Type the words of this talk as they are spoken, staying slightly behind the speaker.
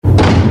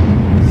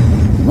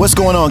What's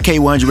going on,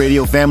 K100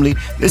 Radio family?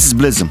 This is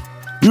Blizzum.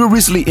 We were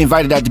recently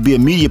invited out to be a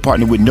media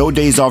partner with No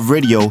Days Off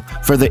Radio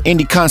for the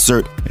indie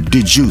concert,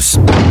 The Juice.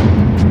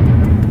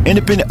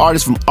 Independent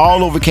artists from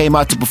all over came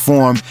out to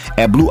perform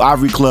at Blue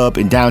Ivory Club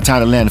in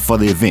downtown Atlanta for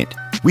the event.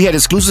 We had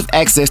exclusive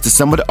access to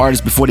some of the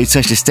artists before they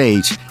touched the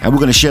stage, and we're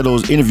going to share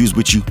those interviews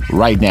with you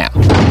right now.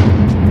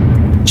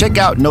 Check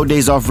out No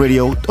Days Off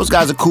Radio. Those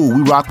guys are cool.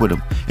 We rock with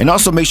them. And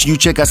also make sure you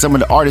check out some of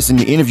the artists in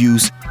the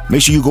interviews.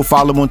 Make sure you go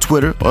follow them on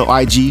Twitter or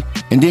IG,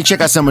 and then check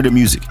out some of their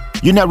music.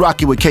 You're not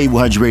rocking with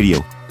K100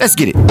 Radio. Let's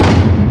get it.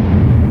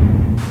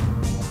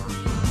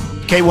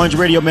 K100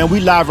 Radio, man, we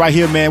live right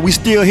here, man. We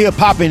still here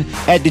popping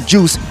at The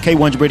Juice,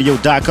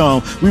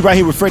 K100Radio.com. We right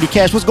here with Freddie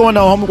Cash. What's going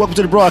on, homie? Welcome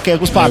to the broadcast.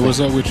 What's popping? Hey,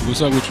 what's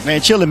up with you? Man,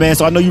 chilling, man.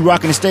 So I know you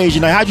rocking the stage.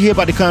 You know, how'd you hear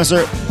about the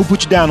concert? Who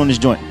put you down on this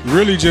joint?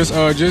 Really just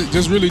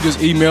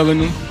emailing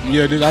them.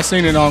 Yeah, I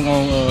seen it on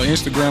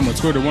Instagram or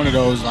Twitter, one of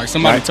those. Like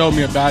somebody told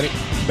me about it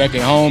back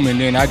at home,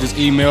 and then I just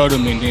emailed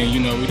them, and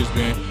then, we just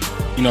been,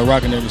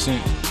 rocking ever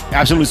since.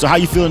 Absolutely. So how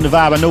you feeling the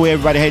vibe? I know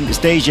everybody hadn't hit the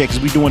stage yet because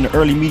we're doing the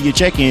early media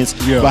check-ins.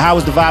 Yeah. But how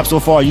was the vibe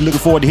so far? Are you looking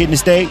forward to hitting the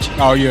stage?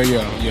 Oh,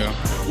 yeah.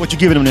 What you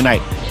giving them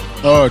tonight?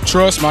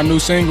 Trust, my new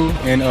single,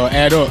 and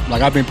Add Up.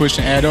 Like, I've been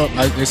pushing Add Up.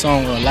 It's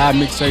on live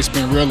mixtape,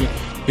 Spin Really.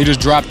 It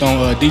just dropped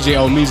on DJ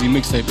Omeezy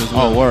mixtape as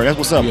well. Oh, word. That's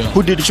what's up. Yeah.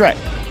 Who did the track?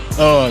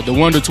 The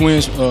Wonder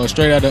Twins,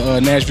 straight out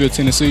of Nashville,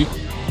 Tennessee.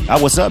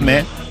 What's up,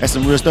 man? That's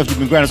some real stuff you've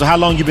been grinding. So how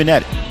long you been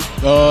at it?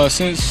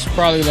 Since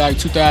probably like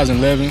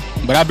 2011,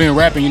 but I've been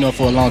rapping,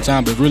 for a long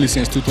time, but really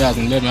since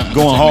 2011.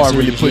 Going hard,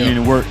 really putting in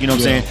the work, you know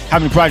what I'm saying? How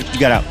many projects you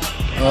got out?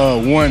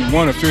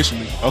 One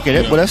officially. Okay,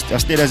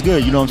 that's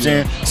good, you know what I'm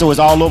saying? So it's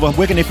all over.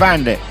 Where can they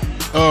find that?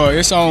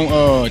 It's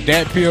on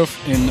Dat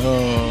Piff and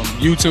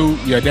YouTube.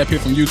 Yeah, Dat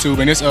Piff from YouTube,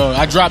 and it's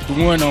I dropped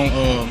one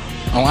on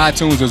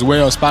iTunes as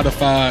well,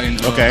 Spotify and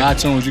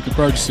iTunes. You can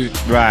purchase it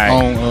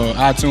on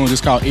iTunes.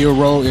 It's called Ill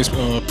Road.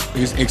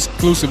 It's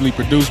exclusively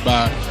produced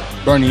by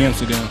Bernie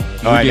Amsterdam.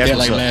 We did that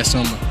like last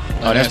summer.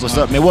 That's what's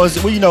up, man. Well,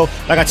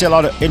 like I tell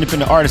all the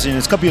independent artists, and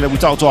there's a couple that we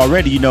talked to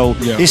already,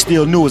 it's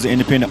still new as an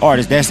independent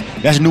artist.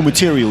 That's new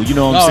material, you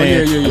know what I'm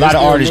saying? Yeah, a lot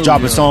of artists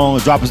drop a song,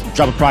 drop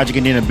a project,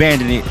 and then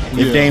abandon it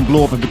if they ain't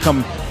blow up and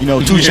become, 2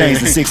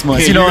 Chainz in 6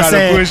 months. You know what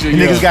I'm saying?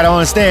 Niggas gotta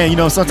understand,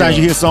 sometimes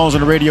you hear songs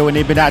on the radio and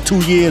they've been out 2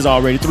 years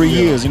already, 3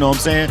 years, you know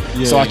what I'm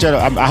saying? So I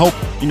hope,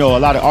 a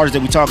lot of artists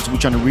that we talk to, we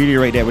trying to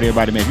reiterate that with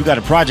everybody, man. If you got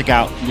a project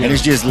out and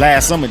it's just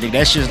last summer,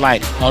 that shit's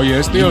like,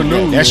 it's still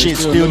new. That shit's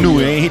still new.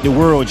 It ain't hit the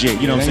world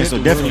yet, you know what I'm saying?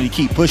 So definitely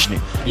keep pushing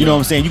it. You know what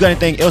I'm saying? You got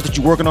anything else that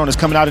you're working on that's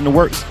coming out in the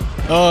works?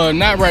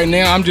 Not right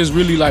now. I'm just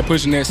really like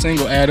pushing that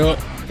single Add Up.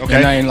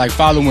 Okay. And like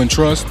following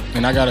Trust,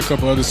 and I got a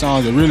couple other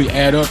songs that really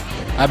add up.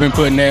 I've been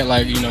putting that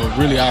I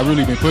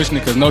really been pushing it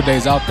because No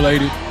Days Out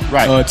played it.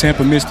 Right.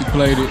 Tampa Mystic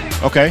played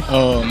it. Okay.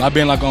 I've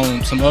been like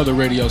on some other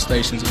radio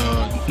stations,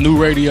 New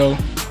Radio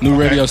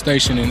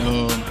station, and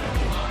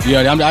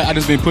I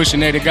just been pushing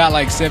that. It got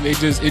like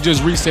it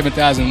just reached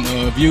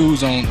 7,000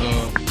 views on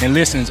and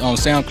listens on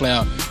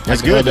SoundCloud.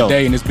 That's good though.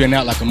 Day, and it's been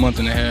out like a month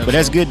and a half. But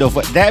that's good though.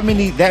 For that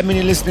many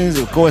listeners,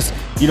 of course,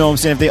 you know what I'm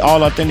saying. If they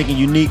all authentic and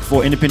unique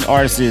for independent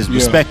artists, is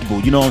respectable.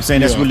 You know what I'm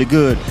saying. That's really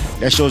good.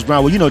 That shows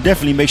ground. Well,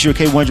 definitely make sure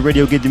K100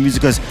 Radio get the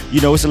music because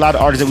it's a lot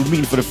of artists that we're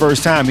meeting for the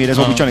first time here. That's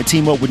why we're trying to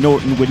team up with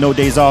No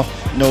Days Off.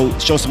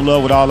 Show some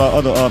love with all our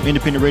other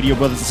independent radio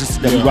brothers and sisters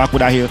that we rock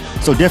with out here.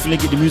 So definitely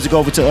get the music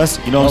over to us.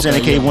 You know what I'm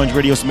saying. At K100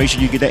 Radio. So make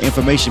sure you get that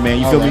information, man.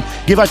 You feel me?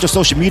 Give out your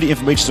social media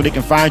information so they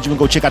can find you and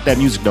go check out that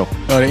music though.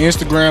 The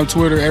Instagram,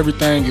 Twitter,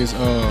 everything is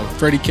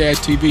Freddie Cash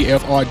TV,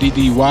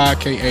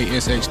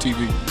 FRDDYKASH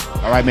TV.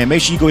 All right, man.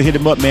 Make sure you go hit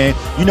him up, man.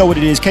 You know what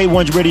it is.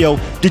 K100 Radio,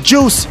 The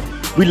Juice.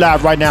 We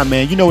live right now,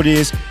 man. You know what it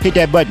is. Hit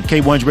that button,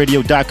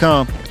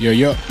 K100Radio.com.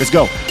 Yeah. Let's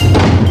go.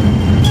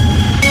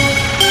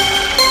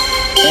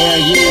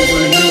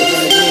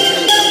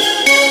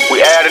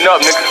 We adding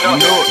up, nigga.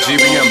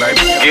 GBM,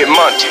 baby. Get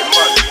money.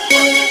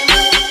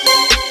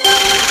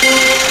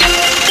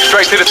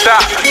 Straight to the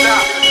top.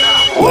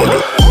 I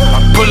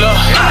pull up,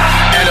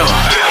 add up.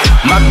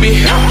 My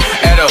bitch,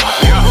 add up.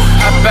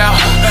 Hop out,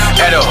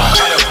 add up.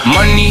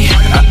 Money,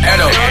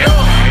 add up.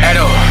 Add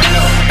up,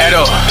 add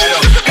up,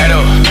 add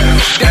up,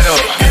 add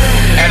up,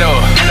 add up,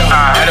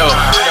 add up,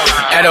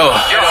 add up,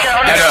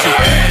 add up.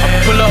 I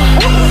pull up,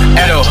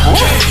 add up.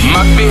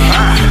 My bitch,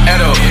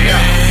 add up.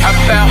 Hop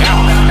out,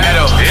 add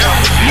up.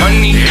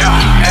 Money,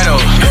 add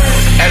up.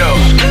 Add up,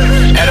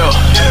 add up, add up,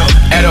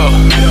 add up,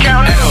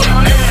 add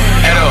up,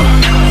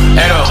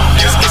 add up,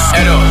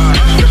 add up,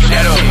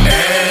 add up.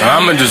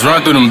 I'ma just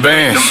run through them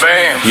bands.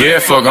 Yeah,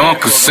 fuck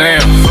Uncle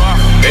Sam.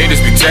 They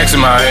just be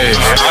texting my ass.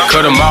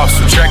 Cut them off,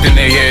 subtracting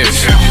their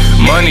ass.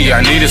 Money,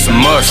 I need it some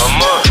must.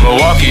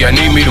 Milwaukee, I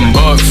need me them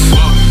bucks.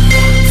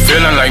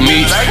 Feeling like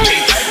me,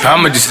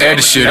 I'ma just add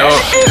the shit up.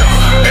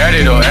 Add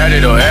it up, add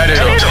it up, add it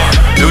up.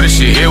 Do this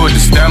shit here with the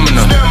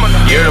stamina.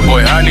 Yeah, the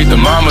boy, I need the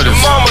thermometers.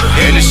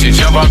 And this shit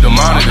jump off the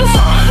monitors.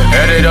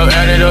 Add it up,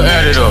 add it up,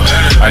 add it up.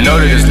 I know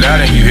that it's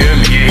loud and you hear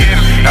me.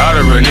 All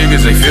the real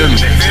niggas, they feel me.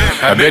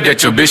 I bet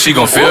that your bitch, she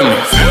gon' feel me.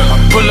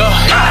 Pull up,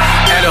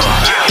 add up.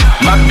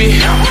 My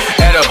bitch,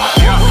 add up.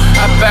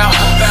 Hop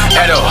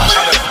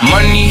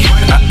money,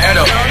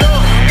 Edo,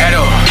 Edo,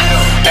 Edo,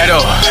 Edo,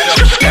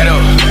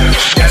 Edo,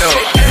 Edo,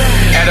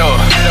 Edo,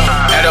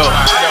 Edo,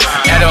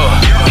 Edo.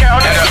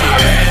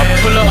 I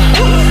pull up,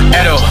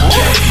 Edo,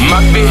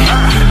 my bitch,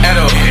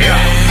 Edo,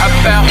 hop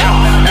out,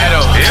 Edo,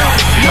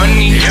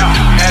 money, Edo,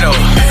 Edo,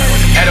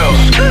 Edo,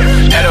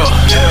 Edo,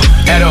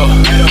 Edo, Edo,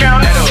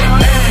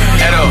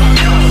 Edo,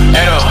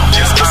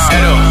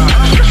 Edo,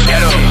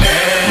 Edo.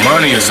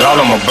 Money is all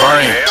on my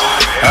brain.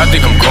 I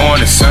think I'm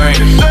going insane.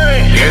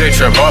 Yeah, they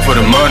trap hard for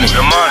the money.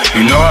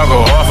 You know I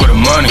go hard for the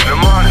money.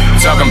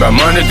 Talking about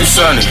Monday through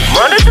Sunday.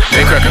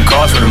 They cracking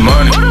cars for the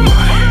money.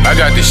 I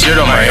got this shit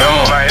on my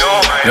own.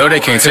 No, they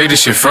can't take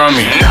this shit from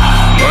me.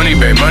 Money,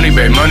 babe, money,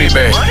 babe, money,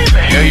 babe.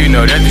 Yeah, you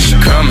know that this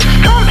shit coming.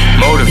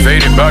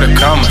 Motivated by the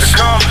commas.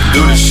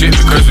 Do this shit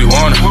because we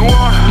want it.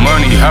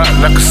 Money hot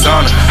like a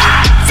sauna.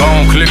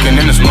 Phone clicking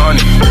and it's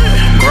money.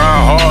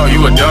 Grind hard,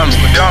 you a dummy.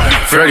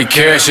 Freddie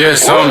Cash, yeah,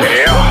 it's on me.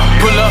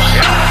 Pull up,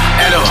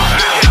 Edo.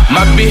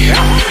 My bitch,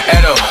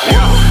 Edo.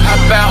 Hop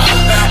out,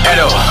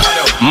 Edo.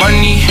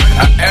 Money,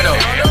 Edo.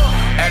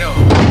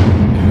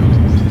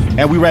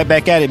 And we right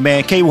back at it,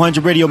 man.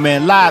 K100 Radio,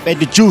 man, live at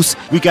the Juice.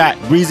 We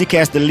got Breezy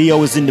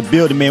Castillo is in the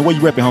building, man. Where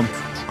you repping, homie?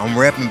 I'm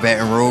repping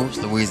Baton Rouge,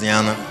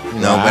 Louisiana. You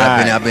know,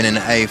 right. But I've been in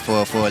the A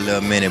for a little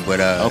minute, but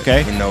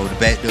okay. You know,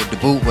 the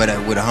boot with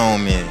a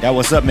home in. That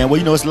what's up, man. Well,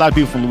 you know, it's a lot of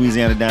people from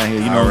Louisiana down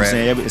here. You know what I'm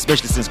saying?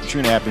 Especially since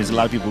Katrina happened, a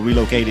lot of people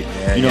relocated.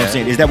 Yeah, you know what I'm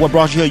saying? Is that what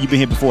brought you here? You been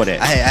here before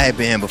that? I had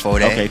been here before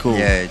that. Okay, cool.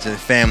 Yeah, just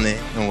family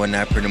and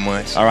whatnot, pretty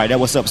much. All right, that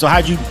what's up. So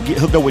how'd you get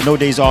hooked up with No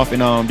Days Off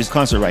and this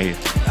concert right here?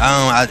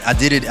 I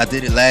did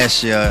it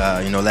last year.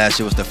 You know, last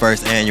year was the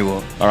first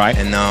annual. All right.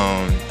 And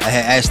I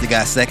had actually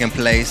got second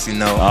place. You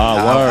know,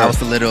 I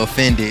was a little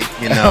offended.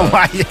 You know,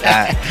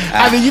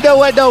 I mean, you know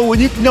what though? When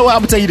you know what, I'm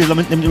gonna tell you this. I'm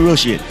the real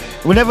shit.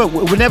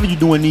 Whenever you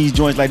doing these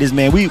joints like this,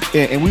 man, we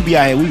be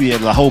out here. We be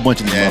at a whole bunch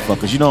of these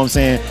motherfuckers. You know what I'm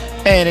saying?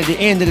 And at the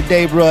end of the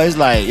day, bro, it's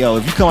like, yo,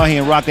 if you come out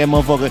here and rock that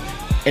motherfucker,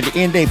 at the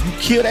end of the day, if you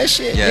kill that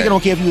shit, nigga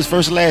don't care if you was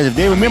first or last. If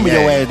they remember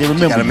your ass, they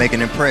remember. You gotta make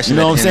an impression. You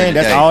know what I'm saying?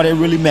 That's all that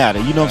really matter.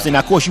 You know what I'm saying? Now,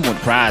 of course, you want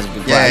the prize.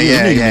 That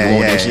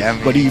shit. I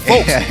mean, but these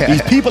folks,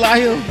 these people out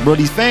here, bro,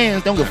 these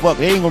fans, don't give a fuck.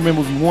 They ain't gonna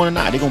remember if you won or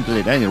not. They gonna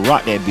play. They ain't gonna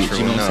rock that bitch. True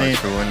you know what I'm saying?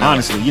 True enough.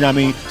 Honestly, you know what I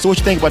mean? So, what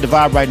you think about the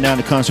vibe right now,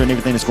 the concert, and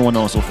everything that's going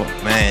on so far?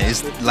 Man,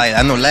 it's like,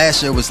 I know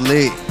last year was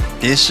lit.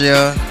 This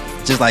year,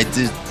 just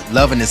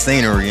loving the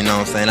scenery. You know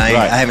what I'm saying?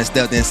 I haven't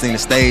stepped in and seen the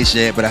stage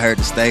yet, but I heard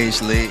the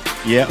stage lit.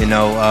 Yeah. You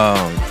know.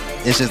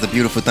 It's just a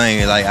beautiful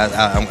thing. Like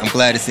I'm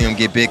glad to see them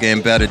get bigger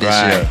and better this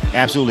year.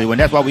 Absolutely. Well,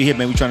 that's why we here,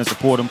 man. We trying to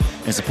support them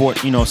and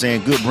support, you know what I'm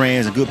saying, good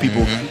brands and good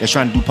people that's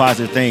trying to do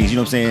positive things. You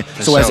know what I'm saying?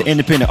 So as an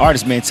independent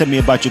artist, man, tell me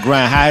about your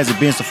grind. How has it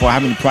been so far? How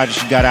many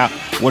projects you got out?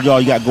 What all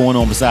you got going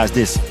on besides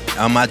this?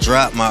 I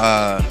dropped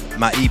my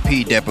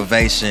EP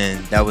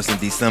Deprivation. That was in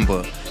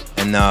December,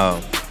 and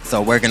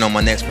so working on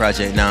my next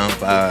project now.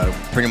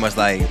 Pretty much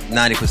like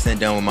 90%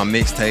 done with my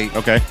mixtape.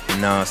 Okay.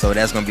 And so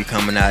that's gonna be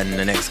coming out in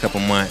the next couple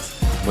months.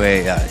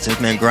 But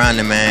just been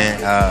grinding, man.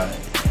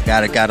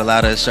 Got a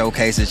lot of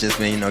showcases. Just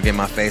been, getting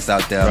my face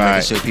out there,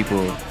 making sure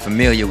people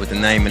familiar with the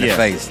name and the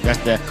face. That's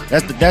the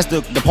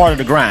part of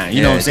the grind.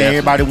 You know what I'm saying? Definitely.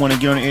 Everybody want to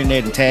get on the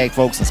internet and tag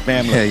folks and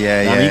spam them.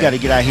 Yeah. I mean, you got to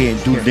get out here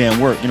and do the damn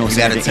work. You know what I'm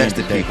saying? You got to touch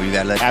the people. You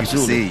got to let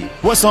people see.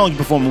 What song you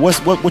performing?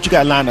 What you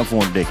got lined up for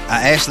them today?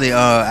 I actually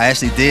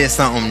did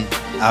something.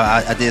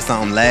 I did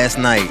something last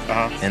night,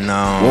 and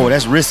whoa,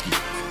 that's risky.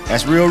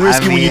 That's real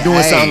risky when you're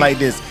doing something like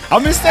this.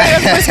 I'm just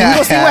saying that's risky. We're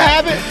going to see what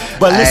happens.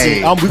 But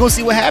listen, we're going to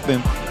see what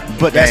happens.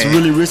 But that's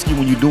really risky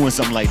when you're doing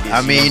something like this.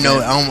 I mean,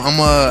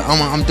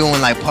 I'm doing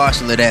like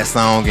partial of that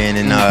song, and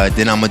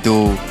then I'm going to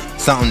do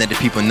something that the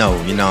people know.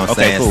 You know what I'm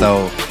saying? Cool.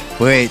 So,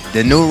 but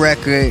the new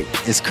record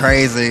is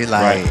crazy.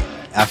 Like,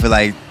 I feel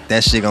like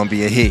that shit going to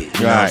be a hit.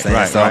 You know what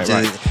I'm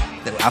saying?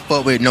 I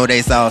fuck with No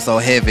Days Off so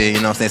heavy, you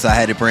know what I'm saying? So I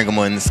had to bring them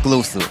an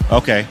exclusive.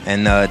 Okay.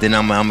 And then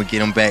I'm gonna get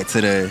them back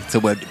to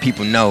what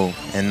people know,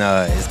 and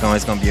it's gonna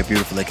be a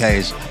beautiful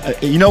occasion.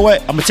 You know what?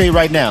 I'm gonna tell you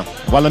right now,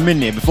 while I'm in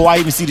there, before I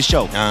even see the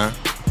show,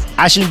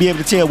 I shouldn't be able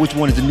to tell which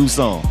one is the new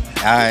song.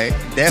 All right,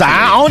 definitely. So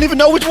I don't even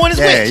know which one is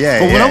which.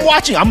 But when I'm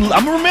watching, I'm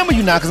gonna remember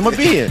you now because I'm gonna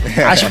be here.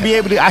 I shouldn't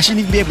even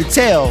be able to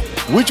tell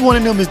which one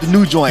of them is the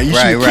new joint. You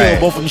should kill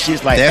both of them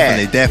shits like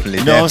that. Definitely.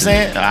 You know what I'm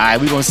saying? All right,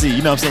 we're gonna see.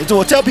 You know what I'm saying?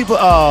 So tell people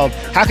how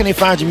can they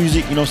find your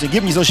music? You know what I'm saying?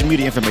 Give me your social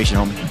media information,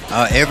 homie.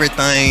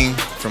 Everything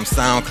from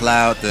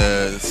SoundCloud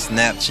to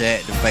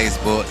Snapchat to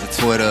Facebook to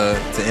Twitter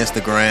to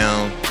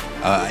Instagram.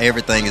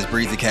 Everything is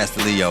Breezy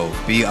Castillo.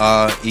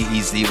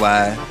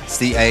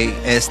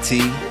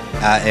 BreezyCastillo.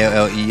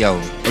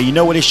 And you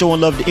know where they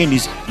showing love to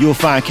indies, you'll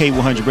find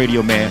K100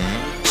 Radio, man.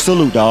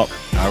 Salute, dog.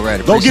 All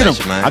right, go get them,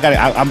 man.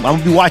 I'm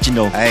gonna be watching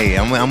though. Hey,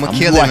 I'm gonna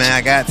kill it, man.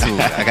 I got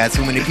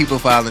too many people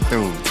following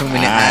through. Too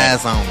many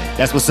eyes on me.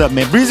 That's what's up,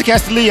 man. Breezy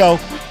Castillo,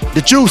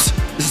 the Juice.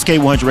 This is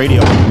K100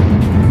 Radio.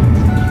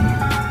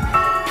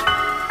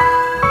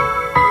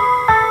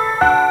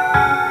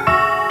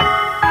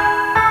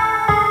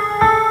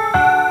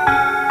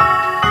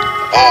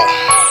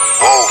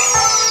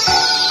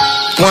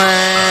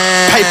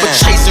 Paper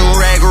chasing,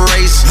 rag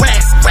race.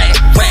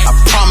 I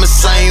promise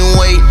same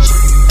way.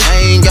 I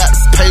ain't got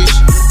the patience.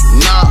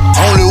 Nah,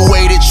 only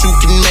way that you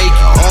can make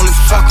it. Only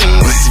fucking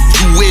with if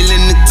you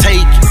willing to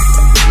take it.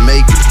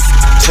 Make it,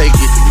 take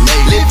it,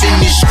 make it. Living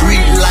the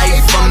street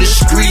life from the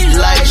street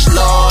lights,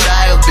 Lord,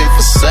 I have been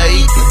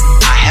forsaken.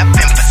 I have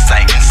been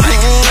forsaken,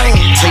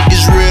 Take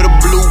this red or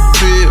blue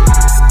pill.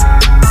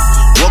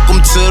 Welcome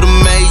to the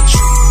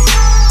Matrix.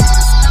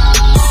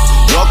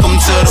 Welcome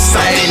to the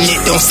Something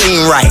it don't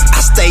seem right.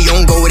 I stay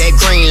on go that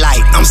green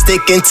light. I'm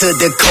sticking to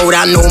the code.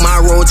 I know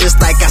my role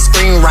just like I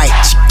screen right.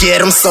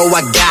 Get 'em, so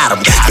I got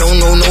 'em. Don't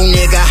know no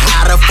nigga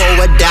hotter for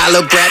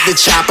 $1. Grab the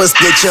chopper,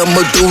 split your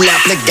medulla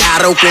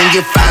oblongata. When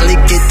you finally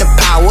get the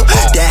power,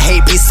 the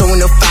hate be soon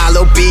to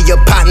follow. Be your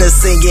partner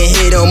singing,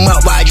 hit 'em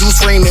up while you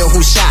screaming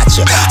who shot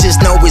you. Just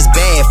know it's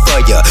bad for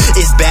you.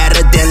 It's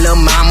better than Lil'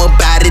 Mama.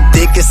 Body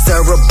thick as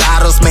syrup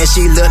bottles. Man,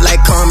 she look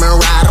like Carmen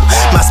Rider.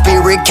 My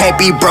spirit can't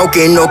be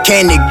broken, no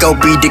can it go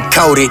be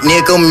decoded.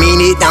 Nigga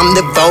mean it, I'm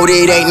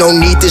devoted. Ain't no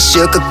need to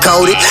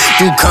sugarcoat it.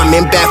 You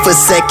coming back for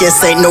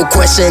seconds, ain't no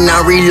question,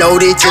 I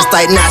reloaded. Just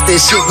like Nas, that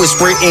shit was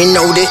written.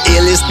 Know the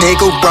illest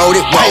nigga wrote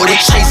it, wrote it.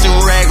 Chasing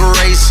rag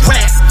race.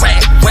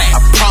 I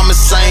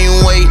promise I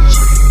ain't wait.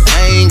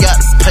 I ain't got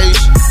the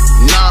patience.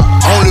 Nah,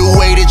 only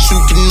way that you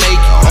can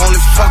make it.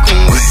 Only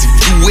fucking with if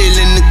you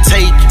willing to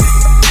take it.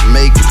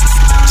 Make it,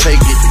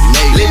 take it,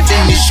 make it.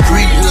 Living the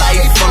street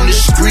life from the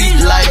street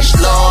lights,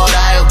 Lord,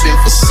 I have been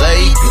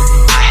forsaken.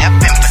 I have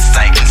been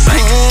forsaken,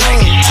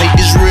 Take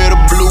this red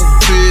or blue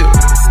pill.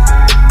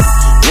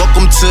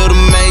 Welcome to the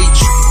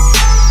Matrix.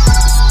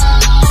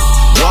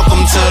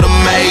 Welcome to the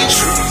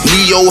Matrix.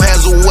 Neo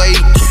has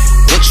awake.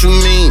 What you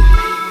mean?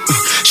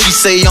 She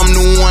say I'm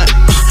the one.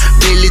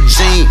 Billie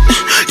Jean.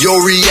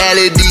 Your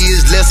reality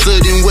is lesser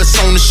than what's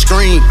on the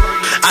screen.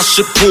 I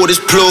should pull this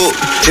plug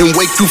and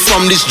wake you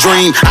from this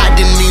dream. I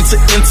didn't mean to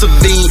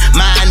intervene.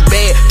 Mind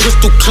bad,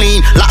 crystal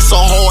clean. Lots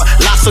of hard,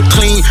 lots of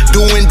clean.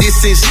 Doing this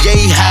since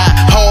yay high.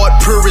 Hard,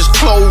 purest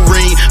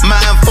chlorine.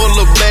 Mind full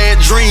of bad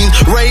dreams.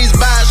 Raised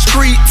by a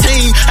street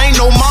team. Ain't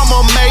no mama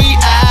made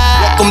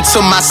I. Welcome to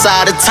my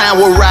side of town.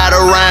 We'll ride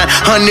around.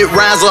 100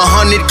 rounds,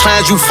 100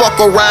 climbs. You fuck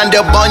around,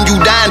 they'll bun you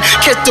down.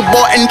 Catch the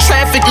boy in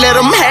traffic, let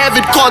him have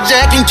it.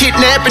 Carjacking,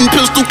 kidnapping,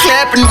 pistol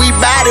clapping. We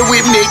bout it,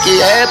 we make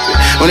it happen.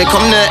 When it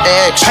come to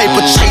act,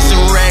 paper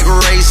chasing, rag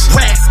race.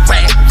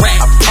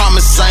 I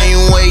promise I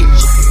ain't wait.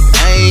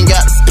 I ain't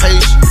got the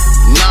patience.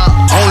 Nah,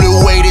 only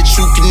way that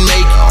you can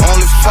make it.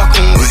 Only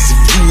fucking with if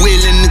you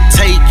willing to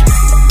take it.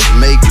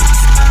 Make it,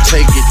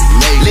 take it,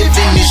 make it.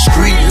 Living the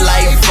street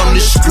life from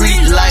the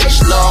street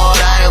lights, Lord,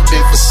 I have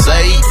been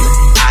forsaken.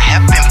 I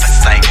have been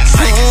forsaken,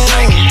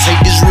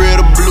 Take this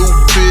red or blue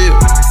pill.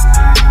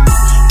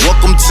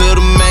 Welcome to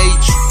the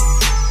Matrix.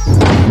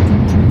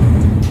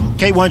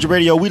 K100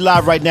 Radio, we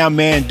live right now,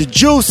 man. The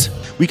Juice.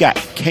 We got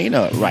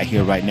Kana right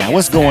here, right now.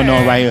 What's going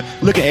on right here?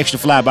 Looking extra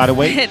fly, by the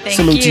way.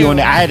 Salute to you on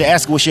that. I had to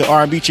ask her, what's your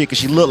R&B chick? Because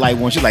she looked like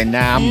one. She's like,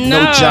 nah, I'm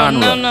no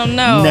genre. No.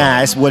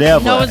 Nah, it's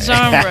whatever. No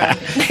genre.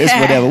 It's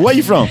whatever. Where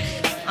you from?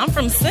 I'm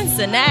from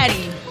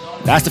Cincinnati.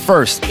 That's the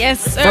first. Yes,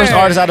 sir. First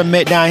artist I've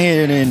met down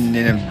here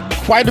and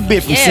quite a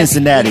bit from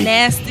Cincinnati.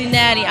 Nasty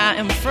Natty, I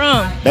am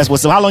from. That's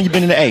what's up. How long you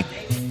been in the A?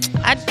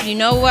 You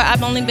know what?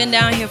 I've only been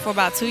down here for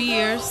about 2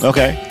 years.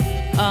 Okay.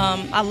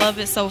 I love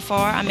it so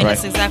far. I mean,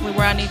 It's exactly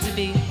where I need to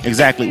be.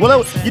 Exactly.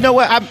 Well, you know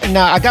what?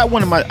 I got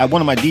one of my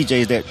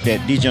DJs that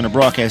DJ on the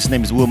broadcast. His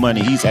name is Will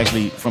Money. He's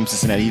actually from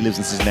Cincinnati. He lives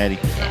in Cincinnati,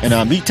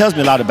 and he tells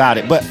me a lot about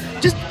it. But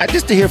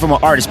just to hear from an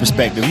artist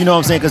perspective, you know what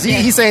I'm saying? Because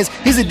he says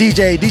he's a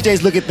DJ.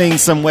 DJs look at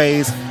things some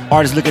ways.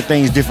 Artists look at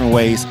things different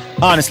ways.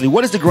 Honestly,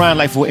 what is the grind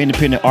like for an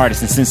independent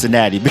artist in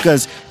Cincinnati?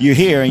 Because you're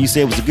here and you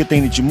say it was a good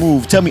thing that you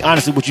moved. Tell me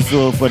honestly what you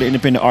feel for the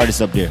independent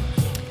artists up there.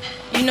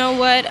 You know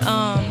what?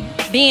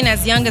 Being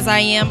as young as I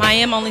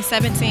am only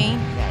 17.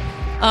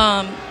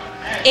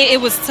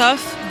 It was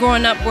tough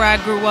growing up where I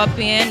grew up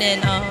in,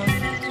 and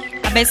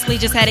I basically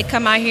just had to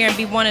come out here and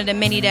be one of the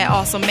many that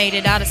also made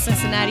it out of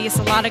Cincinnati. It's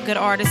a lot of good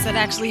artists that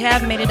actually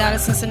have made it out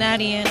of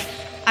Cincinnati, and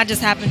I just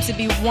happen to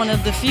be one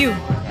of the few,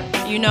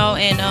 you know,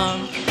 and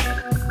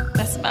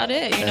that's about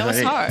it. You know,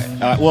 it's hard.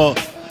 Well,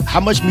 how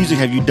much music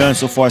have you done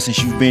so far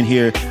since you've been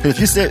here?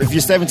 Because if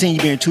you're 17,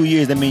 you've been here 2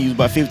 years, that means you was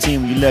about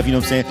 15 when you left, you know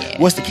what I'm saying?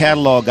 Yeah. What's the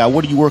catalog, guy?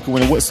 What are you working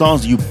with, and what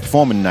songs are you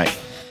performing tonight?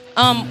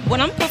 What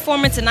I'm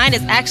performing tonight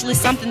is actually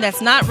something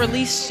that's not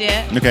released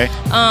yet. Okay.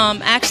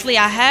 Actually,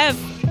 I have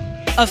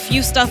a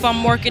few stuff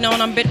I'm working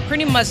on. I'm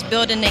pretty much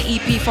building an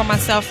EP for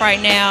myself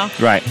right now.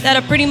 Right.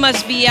 That'll pretty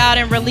much be out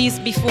and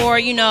released before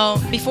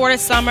the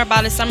summer.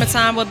 By the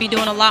summertime, we'll be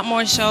doing a lot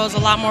more shows, a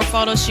lot more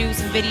photo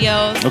shoots and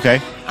videos.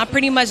 Okay. I'm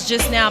pretty much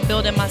just now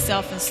building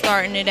myself and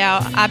starting it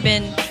out. I've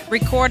been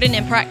recording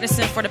and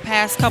practicing for the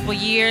past couple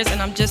years,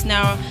 and I'm just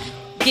now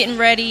getting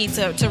ready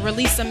to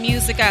release some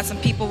music. I got some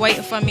people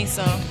waiting for me,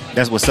 so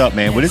that's what's up,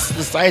 man. Yes. Well, this is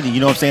exciting, you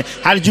know what I'm saying?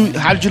 How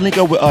did you link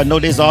up with No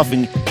Days Off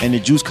and the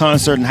Juice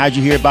concert, and how'd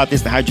you hear about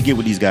this, and how'd you get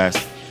with these guys?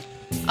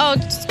 Oh,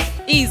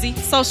 easy.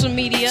 Social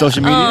media.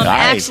 Social media?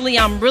 Actually,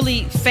 I'm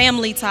really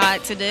family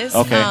tied to this.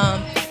 Okay.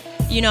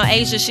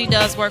 Asia, she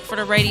does work for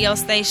the radio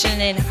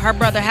station, and her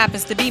brother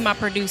happens to be my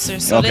producer.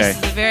 So this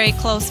is a very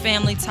close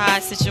family tie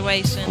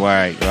situation.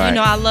 Right.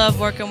 I love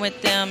working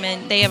with them,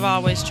 and they have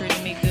always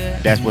treated me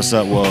good. That's what's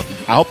up. Well,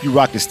 I hope you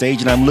rock the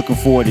stage, and I'm looking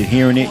forward to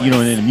hearing it. In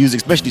the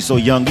music, especially so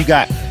young. You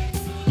got.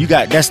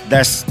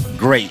 That's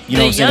great. You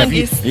know what I'm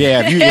saying?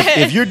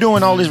 If you're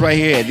doing all this right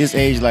here at this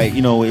age,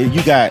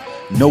 you got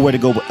nowhere to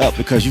go but up,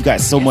 because you got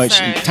so much.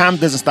 Sir. Time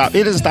doesn't stop.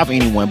 It doesn't stop for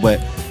anyone, but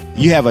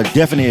you have a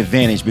definite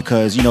advantage,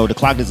 because the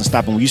clock doesn't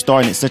stop. And when you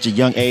starting at such a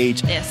young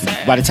age,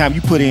 by the time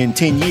you put in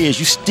 10 years,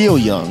 you're still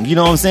young. You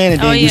know what I'm saying?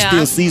 And then you're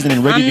still seasoned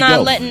and ready to go. I'm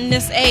not letting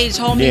this age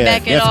hold me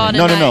back at all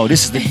tonight. No.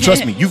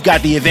 Trust me, you've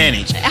got the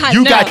advantage.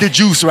 You got the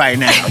juice right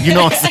now. You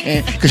know what I'm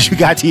saying? Because you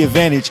got the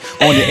advantage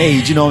on the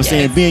age. You know what I'm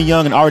saying? Being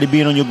young and already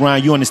being on your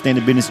grind, you understand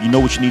the business. You know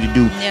what you need to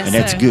do, and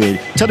that's good.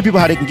 Tell the people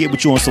how they can get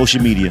with you on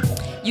social media.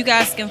 You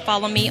guys can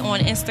follow me on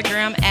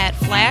Instagram at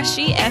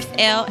Flashy,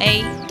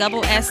 FLASSHHY.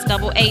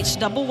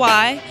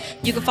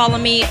 You can follow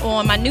me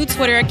on my new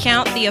Twitter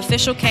account, The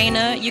Official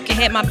Kana. You can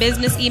hit my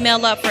business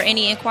email up for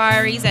any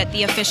inquiries at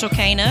The Official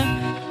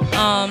Kana.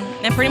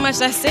 And pretty much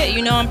that's it.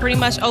 I'm pretty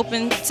much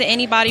open to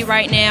anybody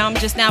right now. I'm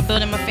just now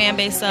building my fan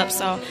base up.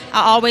 So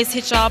I always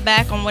hit y'all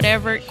back on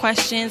whatever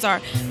questions or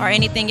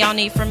anything y'all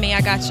need from me.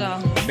 I got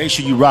y'all. Make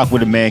sure you rock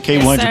with it, man.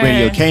 K100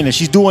 Radio Kana.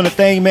 She's doing a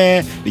thing,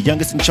 man. The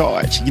youngest in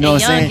charge. You know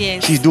what I'm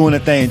saying? She's doing a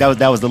thing. That was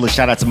the little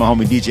shout out to my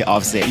homie DJ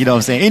Offset. You know what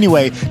I'm saying?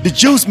 Anyway, the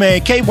juice, man.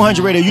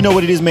 K100 Radio. You know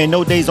what it is, man.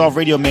 No Days Off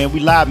Radio, man. We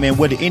live, man.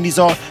 Where the indies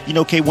are,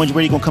 K100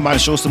 Radio gonna come out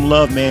and show some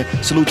love, man.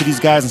 Salute to these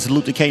guys and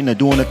salute to Kana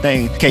doing a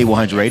thing.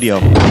 K100 Radio.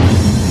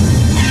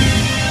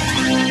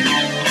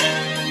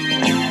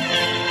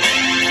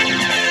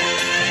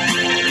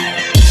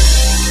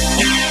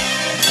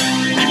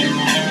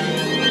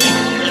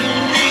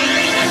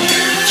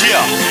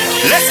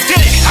 Let's get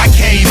it. I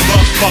came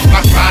up, fuck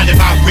my grind and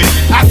my whip.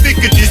 I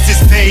figured this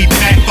is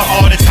payback for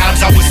all the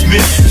times I was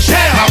missed.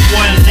 My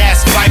one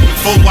last fight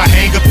before I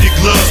hang up the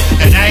gloves.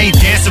 And I ain't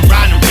dancing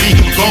around the ring,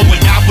 I'm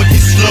going out with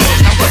these slugs.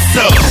 Now what's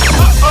up?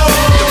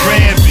 The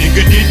brand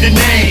bigger than the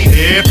name.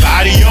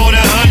 Everybody on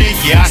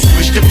 100, yeah, I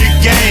switched up the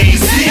game.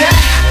 See that?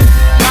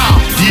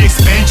 The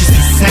expansion's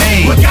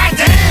insane. But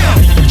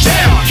goddamn,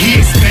 he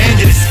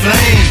expanded his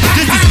flame.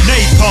 This is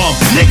napalm.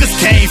 Niggas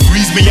can't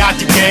freeze me out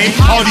the game.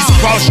 All these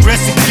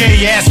cross-dressing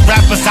gay-ass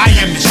rappers, I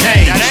am the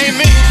change. That ain't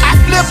me. I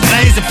flip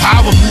lanes and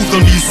power moves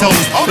on these souls.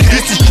 But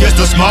this is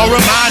just a small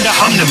reminder,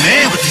 I'm the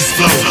man with these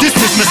flows. This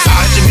is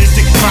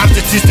misogynistic, crime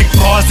statistic,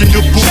 bars in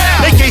the booth.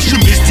 In case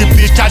you missed it,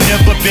 bitch, I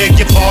never beg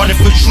your pardon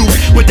for truth.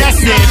 With that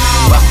said,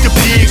 fuck the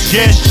pigs,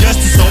 yes,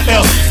 justice or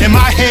else. In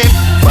my head,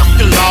 fuck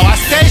the law, I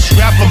stay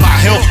strapped for my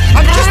health.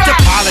 I'm just a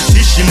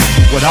politician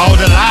with all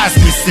the lies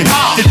missing.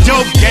 The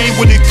dope game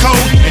with the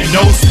code and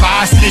no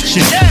spy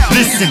snitching.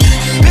 Listen,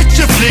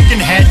 picture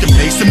flicking had to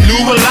make some new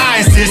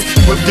alliances.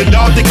 Whipped it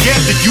all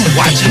together, you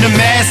watching the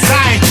mad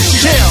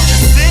scientist.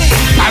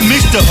 I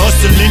mixed the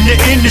hustle in the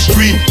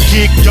industry,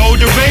 kicked over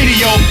the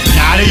radio.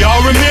 Now they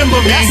all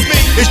remember me.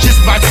 It's just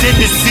my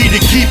tendency to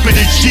keep it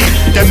a G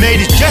that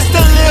made it just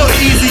a little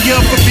easier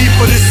for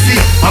people to see.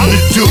 I'm the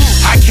dude.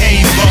 I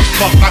came up,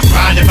 fuck my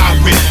grind and my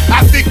whip.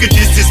 I figured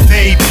this is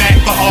payback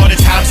for all the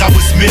times I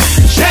was missed.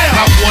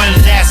 My one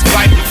last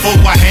fight before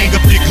I hang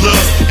up the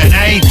gloves. And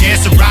I ain't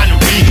dancing around the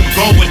ring, I'm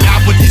going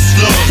out with these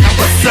slugs. Now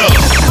what's up?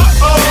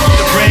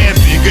 The brand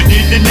bigger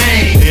than the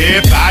name.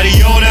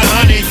 Everybody on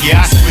 100,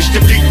 yeah, I switched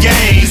up the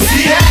game.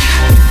 See that?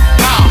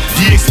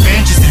 The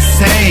expansion's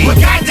insane. But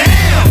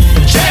goddamn,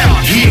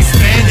 he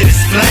expanded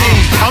his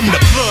flame. I'm the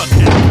plug.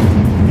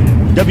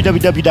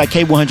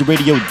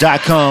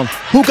 www.k100radio.com.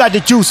 Who got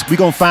the juice? We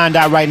gonna find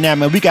out right now,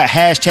 man. We got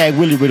hashtag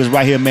Willie with us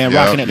right here, man.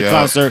 Rocking at the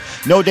concert.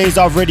 No Days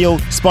Off Radio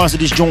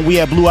sponsored this joint. We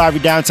at Blue Ivy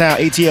downtown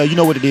ATL. You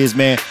know what it is,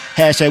 man.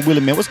 Hashtag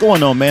Willie, man. What's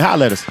going on, man?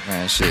 Holla at us.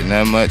 Man, shit,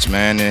 not much,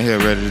 man. In here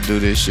ready to do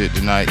this shit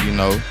tonight,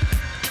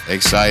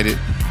 Excited.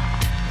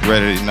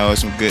 Ready,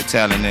 it's some good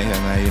talent in here,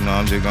 man.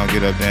 I'm just gonna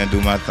get up there and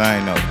do my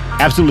thing, though.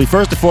 Absolutely.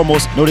 First and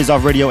foremost, No Days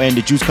Off Radio and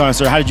the Juice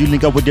concert. How did you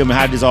link up with them, and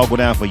how did this all go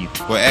down for you?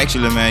 Well,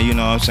 actually, man, you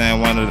know what I'm saying,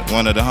 one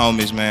of the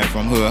homies, man,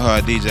 from Hood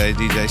Hard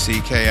DJ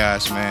C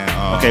Chaos, man.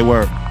 Okay,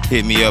 word.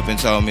 Hit me up and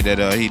told me that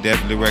he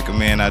definitely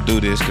recommend I do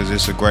this because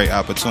it's a great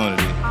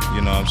opportunity.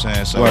 You know what I'm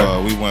saying?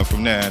 So we went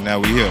from there, and now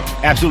we here.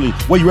 Absolutely.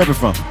 Where you repping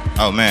from?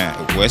 Oh, man,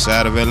 west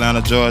side of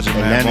Atlanta, Georgia,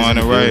 man. Born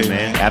and raised,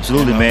 man.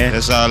 Absolutely, man.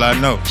 That's all I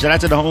know. Shout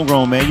out to the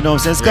homegrown, man. You know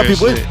what I'm saying?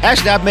 People,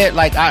 actually, I met,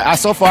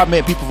 so far I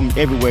met people from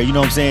everywhere. You know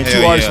what I'm saying?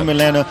 Hell 2 artists from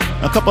Atlanta,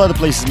 a couple other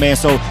places, man.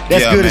 So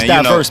that's good. It's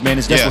diverse, man.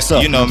 It's just what's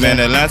up. Man,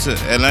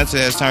 Atlanta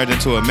has turned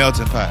into a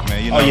melting pot,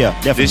 man.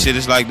 Definitely. This shit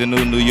is like the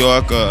new New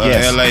York or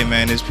LA,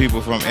 man. There's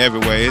people from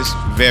everywhere. It's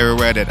very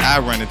rare that I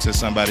run into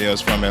somebody else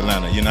from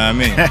Atlanta. You know what I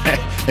mean?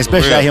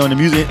 especially out here in the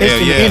music,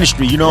 in the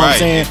industry. You know what I'm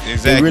saying?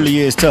 Exactly. It really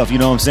is tough. You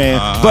know what I'm saying?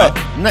 But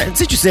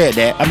since you said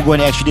that, I'm going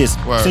to ask you this: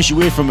 since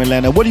you're from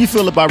Atlanta, what do you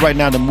feel about right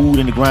now the mood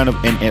and the grind of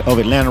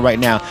Atlanta right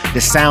now?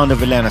 The sound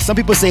of Atlanta. Some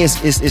people say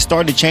it's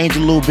starting to change a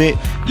little bit.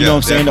 You know what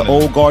I'm saying? The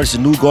old guard, the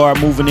new guard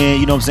moving in.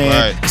 You know what I'm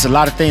saying? It's a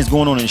lot of things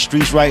going on in the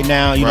streets right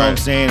now. You know what I'm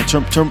saying?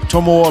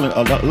 Turmoil and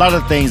a lot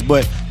of things.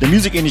 But the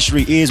music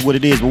industry is what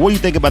it is. But what do you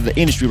think about the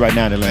industry right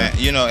now in Atlanta?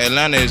 Man, you know,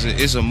 Atlanta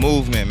is a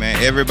movement,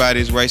 man.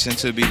 Everybody's racing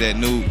to be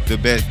the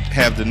best,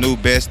 have the new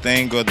best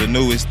thing or the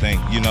newest thing.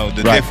 You know,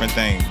 the different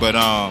thing. But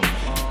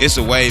it's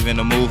a wave in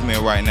the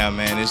movement right now,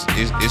 man.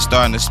 It's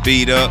starting to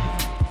speed up,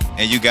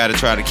 and you got to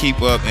try to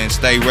keep up and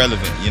stay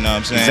relevant. You know what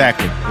I'm saying?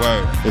 Exactly.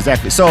 Word.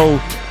 Exactly. So,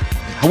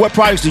 what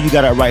projects do you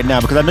got out right now?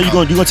 Because I know you're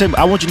gonna tell me.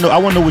 I want to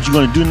know what you're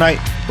gonna do tonight.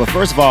 But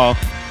first of all,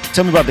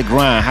 tell me about the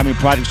grind. How many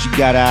projects you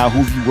got out?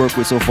 Who have you worked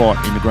with so far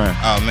in the grind?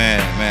 Oh man,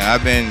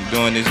 I've been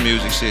doing this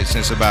music shit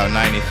since about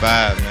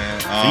 '95, man.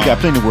 So you got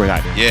plenty of work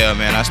out there. Yeah,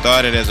 man. I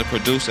started as a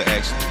producer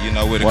actually, you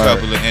know, with a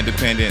couple of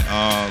independent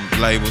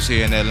labels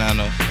here in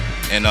Atlanta,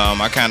 and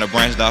I kind of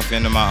branched off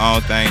into my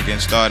own thing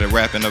and started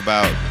rapping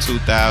about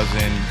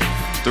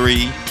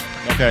 2003.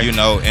 Okay. You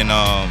know, and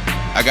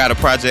I got a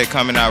project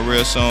coming out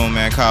real soon,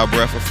 man, called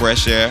Breath of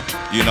Fresh Air.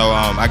 You know,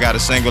 I got a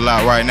single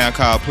out right now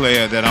called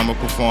Player that I'm gonna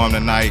perform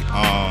tonight.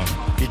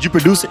 Did you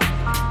produce it?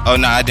 Oh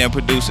no, I didn't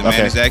produce it,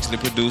 man. It's actually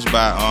produced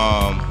by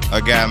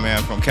a guy,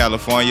 man, from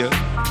California.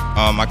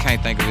 I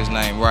can't think of his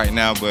name right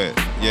now, but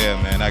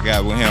yeah, man, I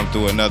got with him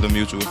through another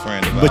mutual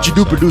friend of ours. But you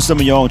do produce some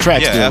of your own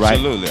tracks, yeah, still, right?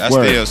 Absolutely. I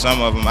still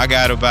some of them. I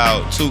got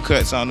about 2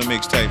 cuts on the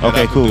mixtape.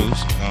 Okay, cool.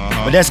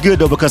 But that's good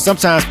though, because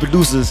sometimes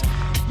producers,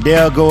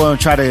 they'll go and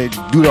try to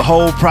do the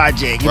whole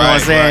project, you know what I'm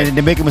saying? And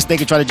they make a mistake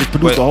and try to just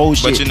produce the whole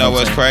shit. But you know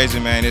what's crazy,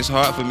 man? It's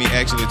hard for me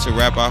actually to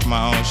rap off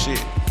my own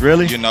shit.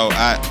 Really? You know,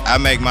 I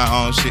make my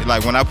own shit.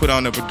 Like when I put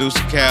on the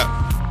producer cap,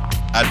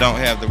 I don't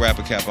have the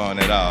rapper cap on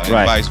at all,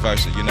 and vice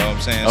versa. You know what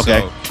I'm saying? Okay.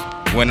 So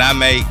when I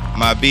make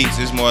my beats,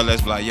 it's more or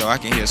less like, yo, I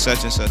can hear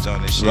such and such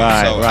on this shit.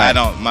 I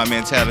don't. My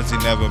mentality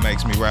never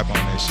makes me rap on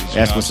that shit.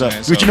 That's what's up.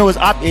 But you know,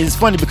 it's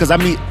funny because I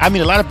meet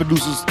a lot of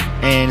producers,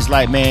 and it's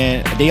like,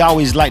 man, they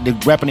always like to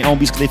rap on their own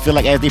beats because they feel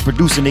like as they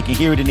producing, they can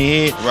hear it in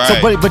their head. Right.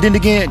 So, but then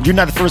again, you're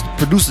not the first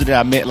producer that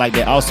I met like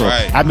that. Also,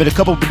 I met a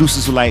couple of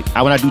producers who like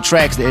when I do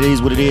tracks, it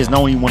is what it is, and I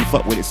don't even want to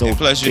fuck with it. So and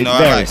plus, you know,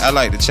 I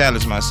like to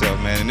challenge myself,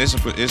 man. And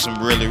there's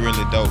some really,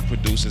 really dope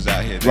producers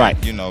out here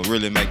that you know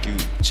really make you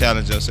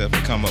challenge yourself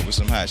and come up with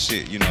some hot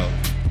shit. You know,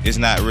 it's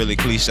not really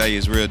cliche.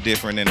 It's real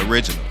different and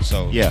original.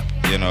 So yeah,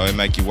 you know, it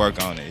make you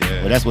work on it.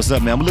 Yeah. Well, that's what's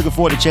up, man. I'm looking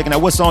forward to checking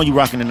out. What song you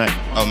rocking tonight?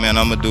 Oh man,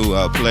 I'm gonna do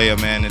Player,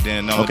 man, and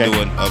then I'm gonna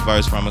do a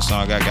verse from a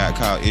song I got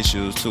called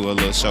Issues to a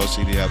little show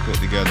CD I put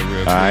together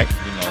real quick. All right,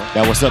 you know.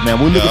 That what's up, man.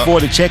 We're looking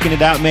forward to checking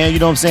it out, man. You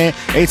know what I'm saying?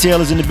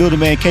 ATL is in the building,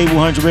 man.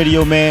 K100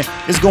 Radio, man.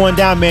 It's going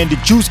down, man. The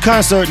Juice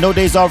concert, No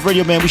Days Off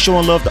Radio, man. We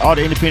showing love to all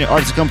the independent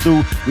artists that come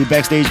through. We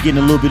backstage getting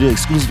a little bit of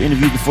exclusive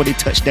interview before they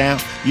touch down.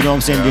 You know what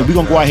I'm saying? Then we're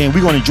gonna go out here and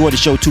we're gonna enjoy the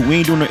show too. We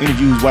ain't doing no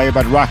interviews while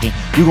everybody rocking.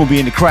 We're gonna be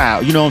in the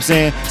crowd. You know what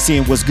I'm saying?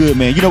 Seeing what's good,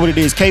 man. You know what it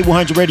is?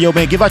 K100 Radio,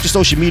 man. Give out your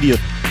social media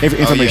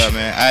information. Oh yeah,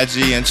 man.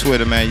 IG and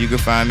Twitter, man. You can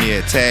find me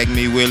at Tag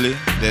Me Willie.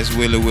 That's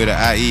Willie with an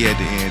IE at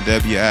the end.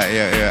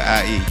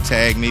 WILLIE.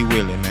 Tag Me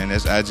Willie, man.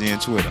 That's IG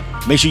and Twitter.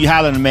 Make sure you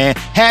holler at him, man.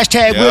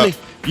 Hashtag Willie.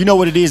 You know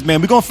what it is,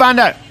 man. We're gonna find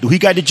out. Do he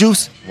got the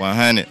juice?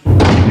 100.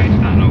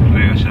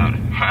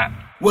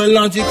 Well,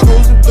 I'm just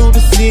cruising through the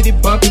city,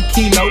 bumping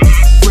kilos.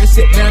 Fresh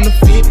Atlanta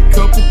fit,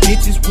 couple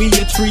bitches, we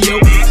a trio.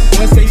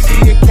 One say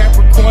she a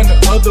Capricorn, the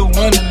other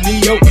one a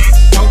Leo.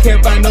 Don't care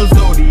about no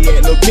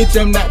Zodiac, no bitch,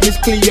 I'm not Miss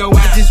Cleo.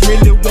 I just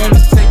really wanna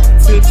take you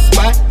to the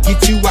spot,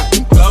 get you out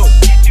the glow.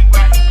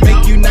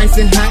 Make you nice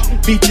and hot,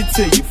 beat you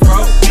till you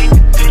froze.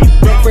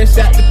 Break fresh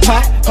out the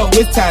pot, oh,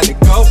 it's time to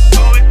go.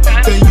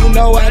 Cause you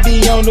know I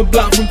be on the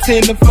block from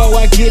 10 to 4,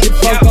 I get it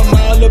broke. I'm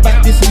all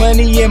about this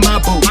money in my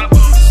booth.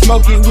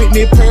 Smoke it with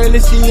me, Pearly,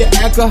 she an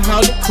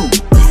alcoholic crew.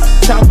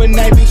 Top of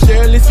night, Big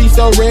Shirley, she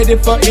so ready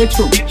for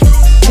intrude.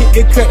 Hit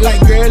the cut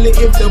like girly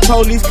if the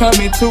police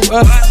coming to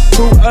us.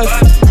 To us,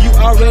 you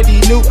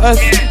already knew us.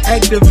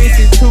 Activists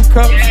in 2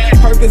 cups,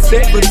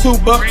 Percocet for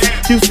 $2.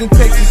 Houston,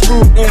 Texas,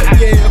 screwed up.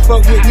 Yeah,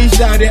 fuck with me,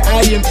 shout it.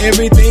 I am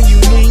everything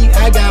you need.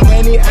 I got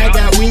money, I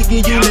got weed.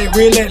 Give you that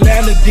real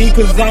Atlanta D,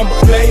 cause I'm a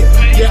player.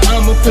 Yeah,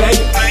 I'm a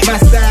player.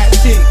 My side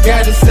chick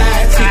got a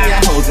side chick,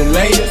 got hoes and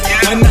layers.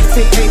 A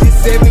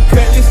 1987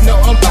 cutlass, no,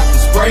 I'm about to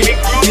spray it.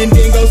 And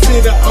then go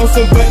sit her on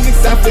some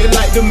buttons, I feel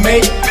like the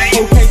mate.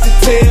 Okay to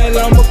tell,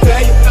 I'm a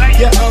player.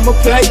 Yeah, I'm a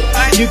player.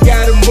 You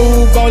gotta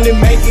move, only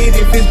make it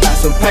if it's by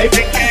some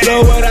paper.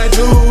 Know what I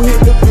do, hit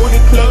the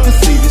booty club to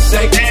see the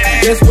shake.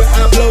 That's where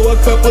I blow a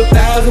couple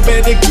thousand,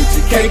 better get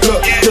your cake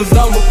up. Cause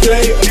I'm a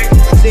player.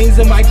 Jeans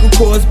are Michael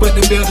Kors, but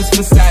the building's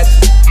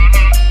Versace.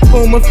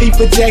 Puma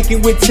FIFA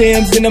jacket with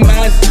Timbs in the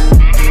Mazda.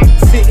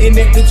 Sitting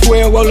at the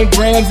 12, rolling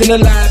grams in the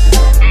lobby.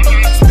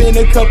 Spend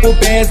a couple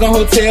bands on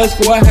hotels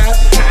for a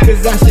hobby.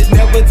 Cause I should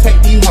never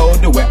take these hoes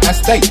to where I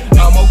stay.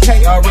 I'm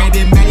okay,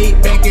 already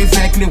made back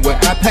exactly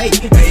what I paid.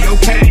 Hey,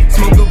 okay,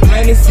 smoke a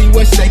blunt and see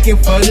what's shaking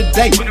for the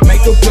day.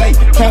 Make a play,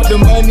 count the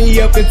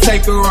money up and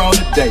take her on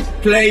the date.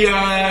 Player,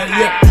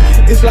 yeah.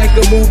 It's like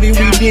a movie,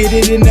 we did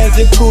it in a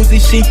jacuzzi.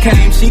 She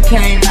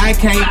came, I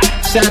came.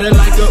 Shot her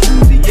like a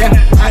Uzi, yeah.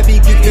 I be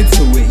getting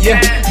to it,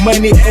 yeah.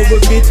 Money over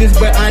bitches,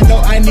 but I know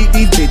I need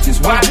these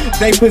bitches. Why?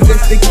 They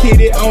possess the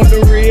kitty on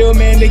the real,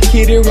 man. The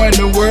kitty run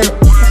the world.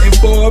 And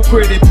for a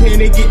pretty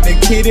penny, get the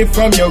kitty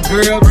from your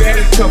girl.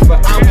 Better cuff her,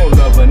 I won't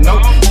love her, no.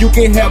 You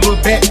can have her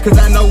back, cause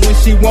I know when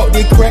she want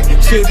the crack,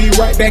 she'll be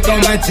right back on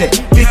my jet.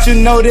 Bitch, you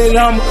know that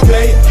I'm a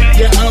player,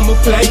 yeah, I'm a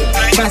player.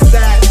 My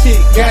side chick,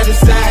 got a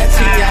side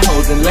chick, got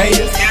hoes and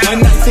layers. My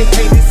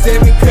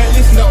 1987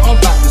 cutlass, know I'm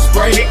about to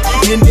spray it.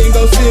 And then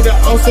go sit her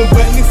on some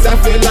buttons, I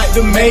feel like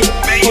the mayor.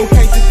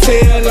 Okay to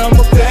tell I'm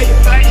a player,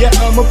 yeah,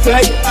 I'm a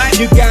player.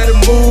 You gotta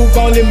move,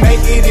 only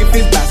make it if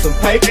it's about some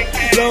paper.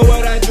 Know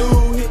what I do,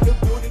 hit the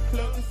booty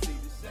club and see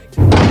the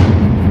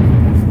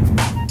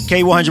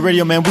shake. K100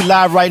 Radio, man. We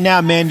live right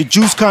now, man. The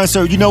Juice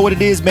concert. You know what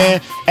it is,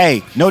 man.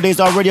 Hey, No Days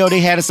Off Radio,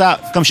 they had us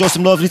out. Come show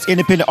some love to these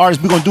independent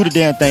artists. We gonna do the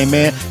damn thing,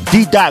 man.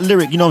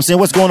 D.Lyric, you know what I'm saying?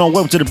 What's going on?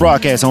 Welcome to the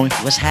broadcast, homie.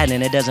 What's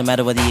happening? It doesn't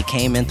matter whether you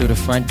came in through the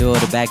front door,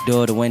 the back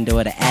door, the window,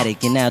 or the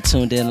attic. You're now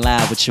tuned in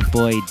live with your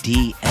boy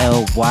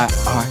D.Lyric.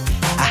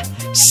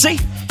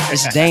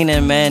 It's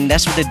Danon, man.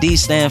 That's what the D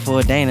stand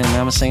for, Danon, man.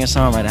 I'm a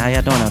singer-songwriter. How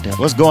y'all doing out there?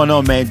 What's going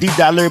on, man?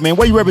 D.Lyric, man.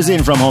 Where you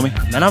representing from, homie?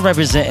 Man, I'm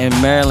representing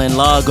Maryland,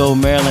 Largo,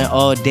 Maryland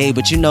all day.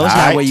 But you know, it's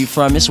not where you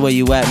from. It's where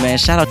you at, man.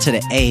 Shout out to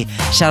the A.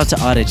 Shout out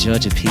to all the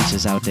Georgia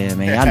peaches out there,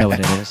 man. Y'all know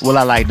what it is. Well,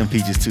 I like them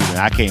peaches, too, man.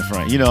 I came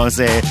from, you know what I'm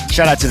saying?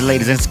 Shout out to the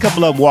ladies. There's a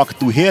couple of them walking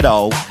through here,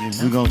 though.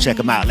 We're going to check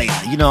them out later.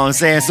 You know what I'm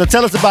saying? So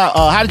tell us about,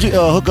 how did you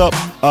hook up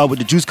with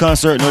the Juice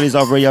concert, No Days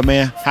Off Radio,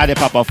 man? How did it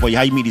pop off for you?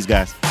 How you meet these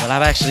guys? Well,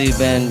 I've actually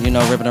been,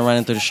 ripping and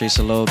running through the streets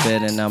a little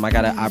bit, and I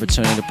got an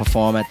opportunity to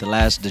perform at the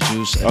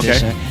Juice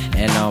edition,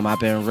 and I've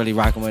been really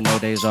rocking with No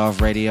Days Off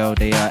Radio.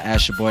 They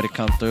asked your boy to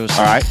come through,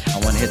 so I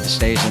want to hit the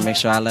stage and make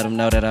sure I let them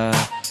know that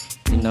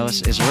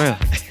it's real.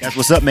 That's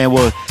what's up, man.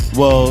 Well,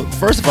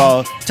 first of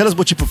all, tell us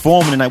what you're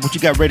performing tonight, what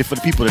you got ready for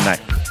the people tonight.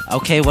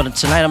 Okay, well,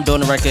 tonight I'm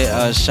doing a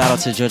record, shout out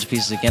to Georgia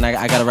Peaches again.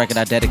 I got a record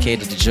I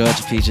dedicated to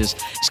Georgia Peaches.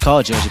 It's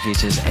called Georgia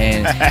Peaches,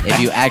 and if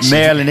you actually...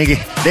 Maryland,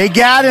 nigga, they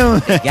got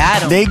him.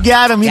 They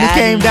got him. He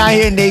came down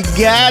here and they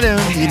got him.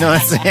 You know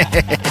what I'm saying?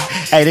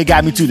 Hey, they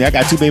got me too. I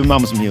got 2 baby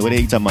mamas from here. What are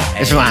you talking about?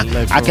 That's fine.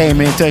 I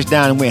came in, touched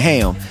down, and went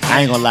ham.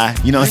 I ain't gonna lie.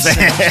 You know what I'm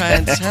saying? I'm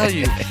trying to tell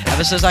you.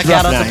 Ever since I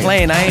got off the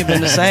plane, I ain't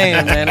been the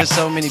same, man. There's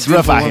so many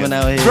beautiful women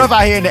out here. It's rough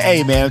out here in the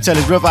A, man. I'm telling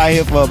you, it's rough out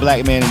here for a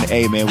black man in the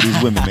A, man, with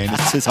these women, man.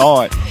 It's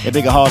hard. They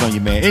make it hard on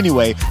you, man.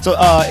 Anyway, so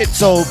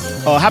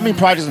how many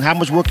projects and how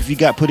much work have you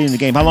got put in the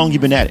game? How long you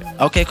been at it?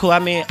 Okay, cool. I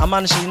mean, I'm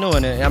honestly new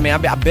in it. I mean,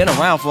 I've been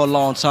around for a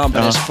long time,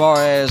 but as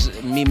far as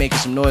me making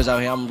some noise out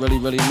here, I'm really,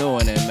 really new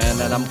in it,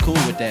 man. And I'm cool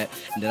with that.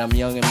 And that I'm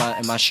young in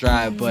my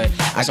stride. But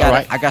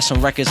I got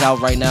some records out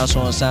right now. So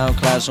on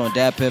SoundCloud, it's on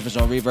Dad Piff, it's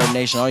on Reverb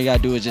Nation. All you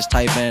gotta do is just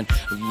type in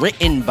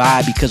 "written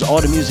by," because all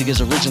the music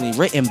is originally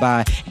written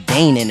by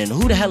Danon. And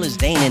who the hell is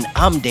Danon?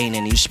 I'm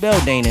Danon. You spell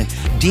Danon,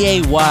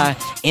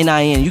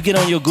 D-A-Y-N-I-N. You get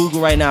on your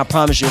Google right now. I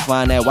promise you'll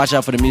find that. Watch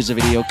out for the music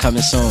video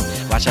coming soon.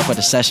 Watch out for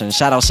the session.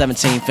 Shout out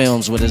 17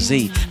 Films with a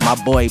Z. My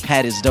boy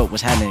Pat is dope.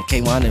 What's happening?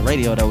 K100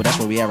 Radio though. That's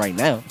where we at right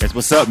now. That's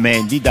what's up,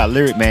 man.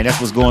 D.Lyric, man. That's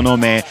what's going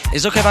on, man.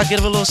 It's okay if I give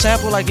a little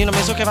sample, like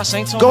it's okay if I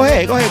sing to him. Go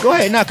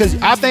ahead. Now, cause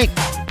I think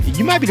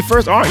you might be the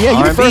first R&B. Yeah,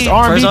 you the first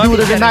R&B dude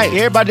of the night.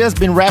 Everybody else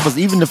been rappers.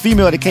 Even the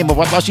female that came up,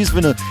 I thought she's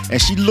finna,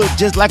 and she looked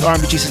just like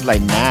R&B. She's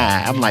like,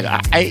 nah. I'm like,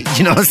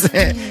 you know what I'm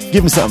saying?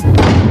 Give me something.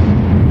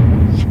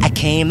 I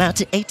came out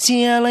to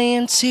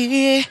ATLANT,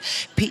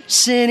 Peach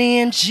City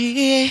and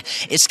G.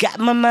 It's got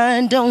my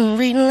mind on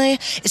relay.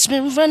 It's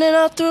been running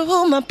all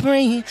through my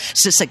brain.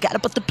 Since I got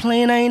up off the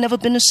plane, I ain't never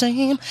been the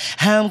same.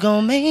 How I'm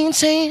gonna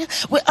maintain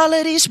with all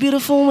of these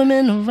beautiful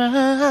women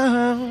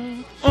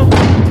around.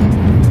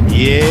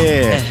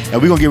 Yeah.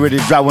 And we're going to get ready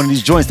to drop one of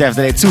these joints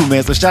after that too,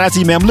 man. So shout out to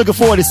you, man. I'm looking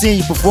forward to seeing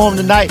you perform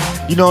tonight.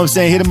 You know what I'm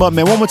saying? Hit him up,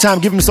 man. One more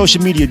time, give him the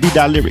social media,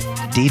 D.Lyric.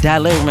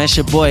 D.Lyric, man. It's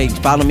your boy.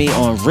 Follow me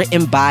on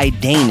Written by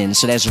Danon.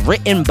 So that's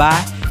Written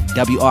by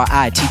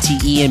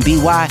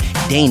WRITTENBY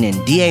Danon,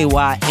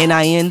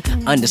 DAYNIN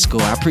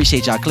 _. I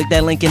appreciate y'all. Click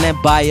that link in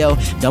that bio.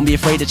 Don't be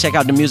afraid to check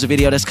out the music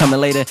video that's coming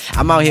later.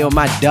 I'm out here with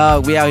my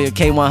dog. We out here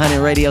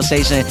K100 radio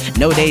station.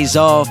 No Days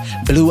Off,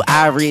 Blue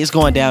Ivory. It's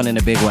going down in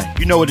a big way.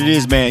 You know what it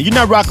is, man. You're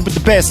not rocking with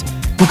the best.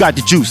 Who got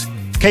the juice?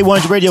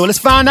 K100 Radio. Let's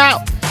find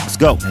out. Let's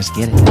go. Let's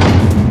get it.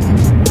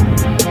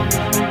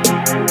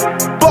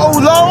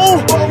 Bolo.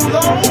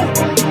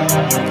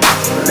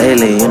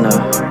 Lately,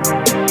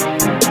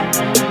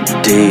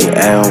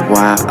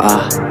 D-L-Y-R-I-C.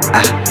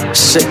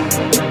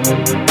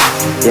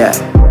 Yeah.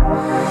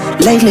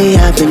 Lately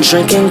I've been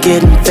drinking,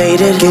 getting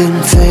faded.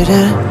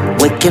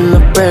 Waking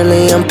up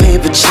early, I'm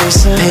paper chasing.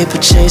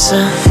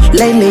 chaser.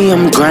 Lately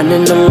I'm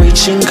grinding, I'm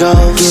reaching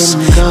goals.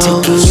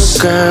 Taking your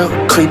girl,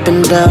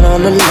 creeping down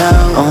on the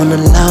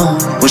low.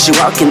 When she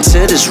walk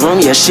into this room,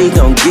 yeah, she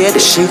gon' get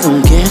it.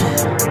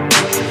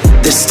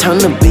 This time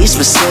to be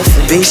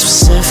specific.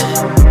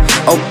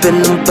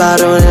 Open the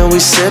bottle and we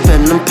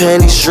sippin', them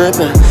panties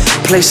drippin'.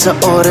 Place an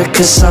order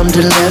cause I'm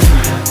delivering.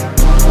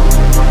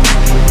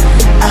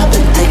 I've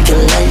been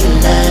thinking lately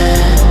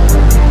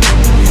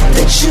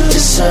that you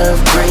deserve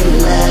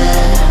greatly.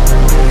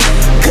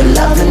 Good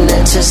loving,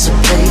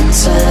 anticipating.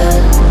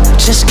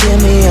 Just give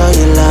me all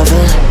your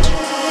loving.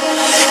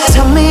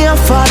 Tell me how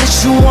far that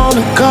you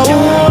wanna go.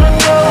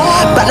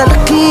 By the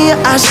look in your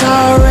eyes,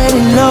 I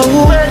already know.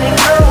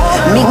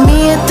 Meet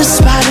me at the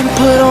spot and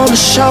put on a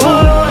show.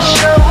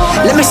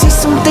 Let me see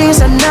some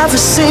things I've never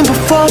seen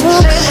before.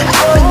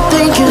 I've been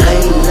thinking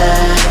lately,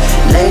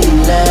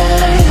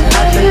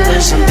 I've been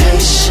losing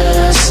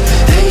patience.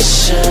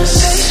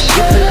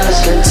 You've been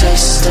looking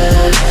tasted,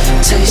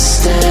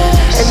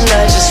 and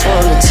I just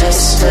wanna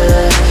taste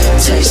it.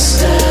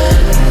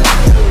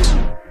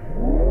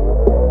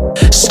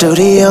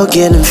 Studio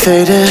getting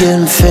faded.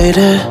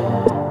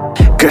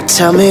 Girl,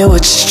 tell me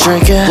what you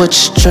drinking.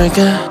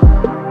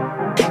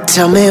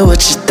 Tell me what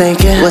you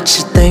thinking.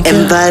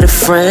 Invite a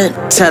friend,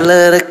 tell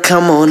her to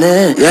come on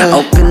in.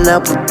 Open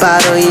up a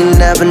bottle, you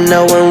never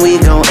know when we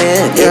gon'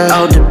 end. It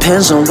all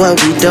depends on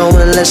what we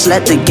doing, let's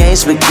let the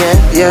games begin.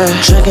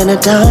 Drinking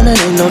it down, it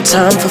ain't no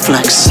time for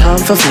flex.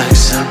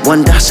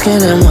 One dark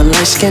skin and one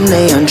light skin,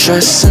 they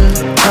undressing.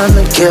 Time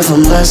to give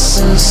them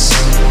lessons.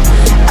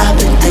 I've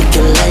been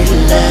thinking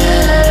lately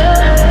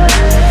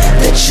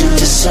that you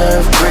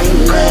deserve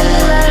greatly.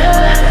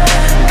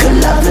 Good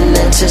loving,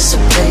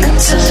 anticipating.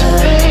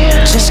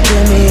 Just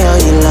give me all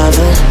your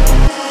loving.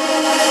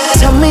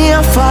 Tell me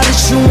how far that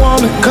you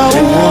wanna go.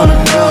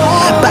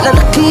 By the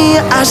look in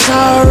your eyes,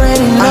 I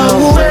already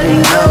know.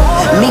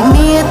 Meet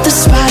me at the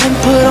spot and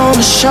put on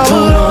a show.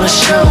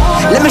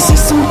 Let me see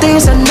some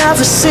things I've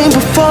never seen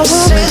before. I've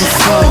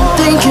been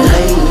thinking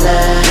lately,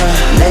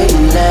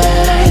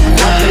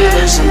 I've been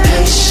losing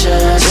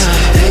patience.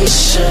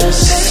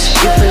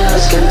 You've been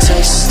looking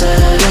tasted,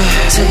 and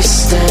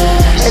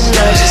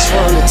I just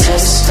wanna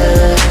taste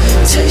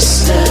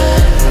it.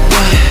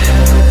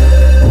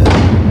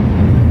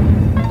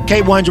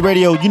 K100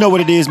 Radio, you know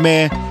what it is,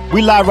 man.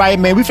 We live right here,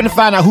 man. We finna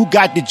find out who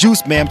got the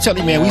juice, man. I'm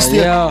telling you, man. We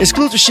still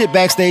exclusive shit,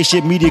 backstage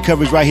shit, media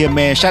coverage right here,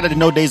 man. Shout out to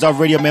No Days Off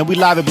Radio, man. We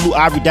live at Blue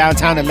Ivory,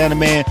 downtown Atlanta,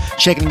 man.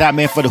 Checking it out,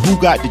 man, for the Who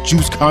Got the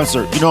Juice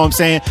concert. You know what I'm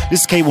saying? This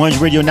is K100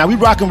 Radio. Now, we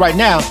rocking right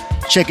now.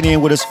 Checking in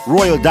with us,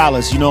 Royal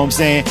Dollars, you know what I'm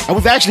saying? And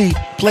we've actually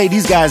played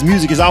these guys'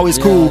 music. It's always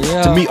cool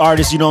to meet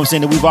artists, you know what I'm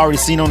saying, that we've already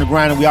seen on the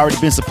grind and we already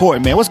been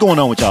supporting, man. What's going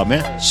on with y'all,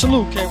 man?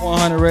 Salute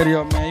K100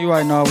 Radio, man. You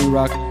already know how we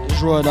rocking.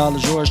 It's Royal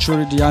Dollars, yours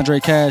truly,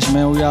 DeAndre Cash,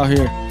 man. We out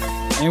here.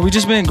 And we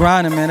just been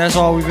grinding, man. That's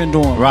all we've been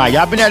doing. Right.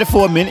 Y'all been at it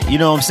for a minute, you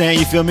know what I'm saying?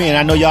 You feel me? And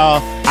I know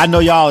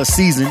y'all are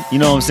seasoned, you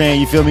know what I'm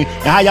saying? You feel me?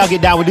 And how y'all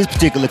get down with this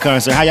particular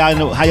concert? How y'all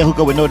hook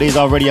up with No Days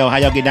Off Radio? How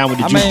y'all get down with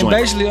the juice joint?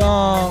 Basically,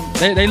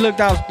 they looked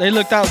out to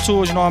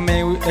us, you know what I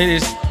mean? They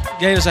just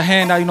gave us a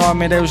handout, you know what I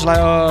mean? They was like,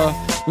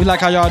 we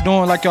like how y'all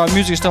doing, like y'all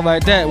music and stuff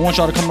like that. We want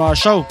y'all to come to our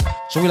show.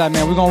 So we like,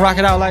 man, we gonna rock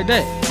it out like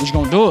that. We just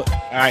gonna do it.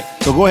 All right.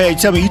 So go ahead,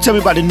 tell me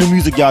about the new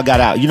music y'all got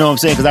out. You know what I'm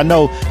saying? Because I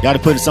know y'all done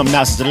put something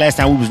out since the last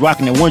time we was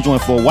rocking that one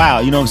joint for a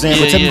while. You know what I'm saying?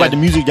 But tell me about the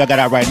music y'all got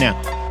out right now.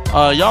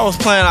 Y'all was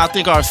playing, I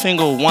think, our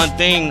single One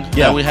Thing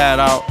that we had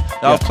out.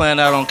 Y'all was playing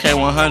that on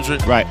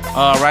K100. Right.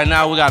 Right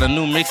now we got a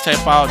new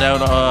mixtape out that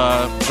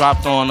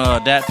dropped on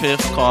Dat Piff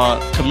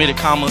called Committed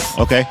Commas.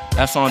 Okay.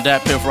 That's on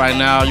Dat Piff right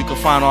now. You can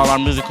find all our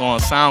music on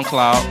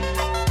SoundCloud.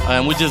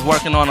 And we're just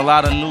working on a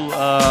lot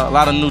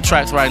of new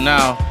tracks right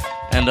now.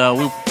 And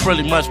we're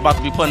pretty much about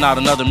to be putting out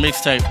another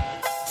mixtape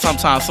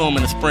sometime soon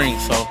in the spring.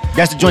 So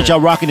that's the joint y'all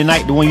rocking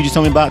tonight, the one you just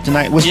told me about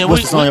tonight? What's the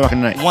song y'all rocking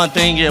tonight? One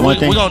Thing,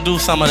 we're gonna do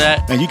some of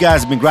that. And you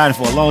guys have been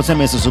grinding for a long time,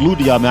 man, so salute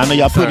to y'all, man. I know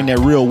y'all putting in that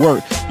real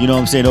work, you know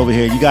what I'm saying, over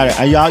here. You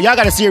got y'all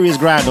got a serious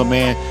grind though,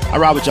 man. I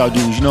ride with y'all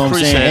dudes, you know what I'm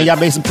saying? And y'all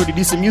make some pretty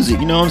decent music,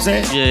 you know what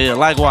I'm saying? Yeah,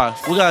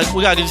 likewise. We gotta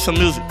get you some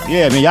music.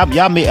 Yeah, man, y'all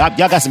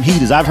got some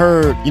heaters. I've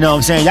heard, you know what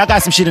I'm saying? Y'all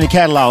got some shit in the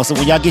catalog, so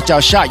when y'all get y'all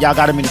shot, y'all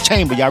got them in the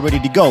chamber, y'all ready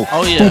to go.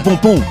 Oh yeah. Boom, boom,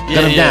 boom.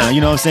 Got them down,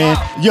 you know what I'm saying?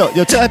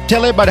 Yo,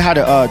 tell everybody how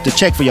to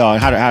check for y'all,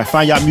 how to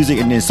find y'all music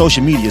and then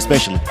social media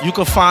especially. You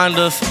can find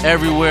us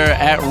everywhere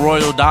at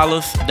Royal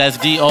Dollars. That's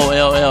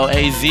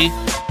DOLLAZ. You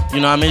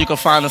know what I mean? You can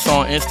find us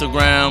on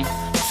Instagram,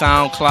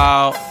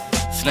 SoundCloud,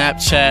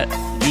 Snapchat,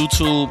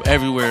 YouTube,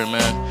 everywhere,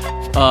 man.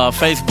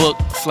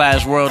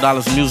 Facebook/Royal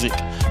Dollars Music.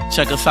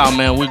 Check us out,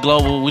 man. We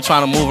global. We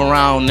trying to move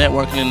around,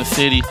 networking in the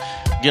city,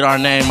 get our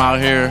name out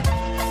here,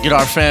 get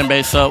our fan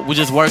base up. We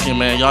just working,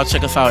 man. Y'all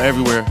check us out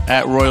everywhere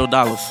at Royal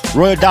Dollars.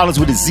 Royal Dollars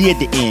with a Z at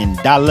the end.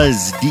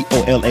 Dollars,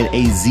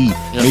 DOLLAZ.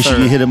 Yes, Make sure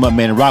you hit them up,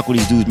 man, and rock with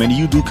these dudes, man.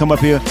 You do come up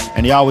here,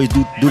 and they always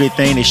do their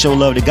thing. They show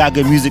love. They got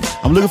good music.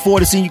 I'm looking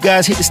forward to seeing you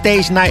guys hit the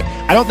stage tonight.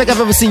 I don't think I've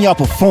ever seen y'all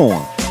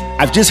perform.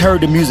 I've just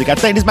heard the music. I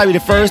think this might be the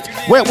first.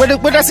 Where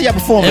did I see y'all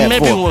perform at?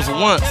 Maybe it was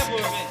once.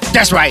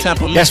 That's right.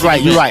 Temple, that's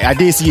right. You're right. I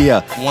did see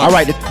it. All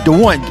right, the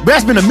one. But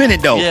that's been a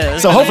minute though. Yeah,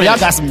 so hopefully y'all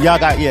got some. Y'all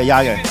got. Yeah,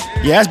 y'all got.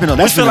 Yeah, that's been a.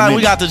 That's we feel been like a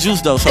we got the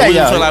juice though. So yeah, we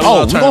yeah. feel like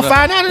we're gonna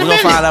find out in a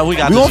minute. We're gonna find out we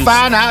got the juice. We're gonna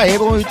find out.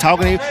 Everyone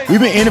talking. We've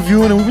been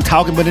interviewing and we've been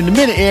talking, but in a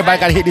minute, everybody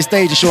got to hit the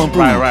stage and show and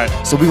prove. Right.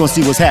 So we're gonna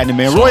see what's happening,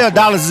 man. Royal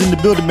Dollars is in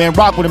the building, man.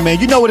 Rock with him, man.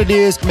 You know what it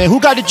is, man. Who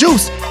got the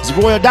juice? It's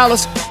Royal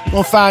Dollars. We're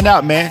gonna find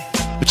out, man.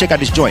 But check out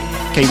this joint,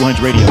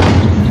 K100 Radio.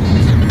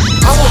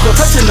 I woke up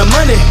touching the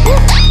money.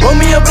 Roll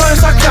me a blunt,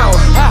 start counting.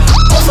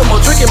 Put some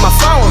more drink in my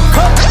phone.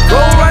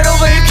 Roll right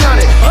over and count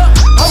it.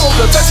 I woke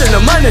up touching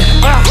the money.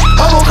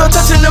 I woke up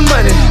touching the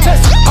money.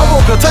 I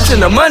woke up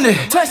touching the money.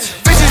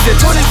 50s and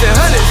 20s and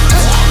 100s.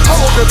 I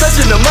woke up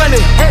touching the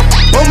money.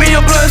 Roll me a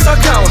blunt, start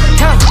counting.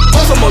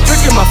 Put some more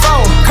drink in my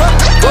phone.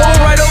 Roll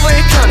right over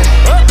and count it.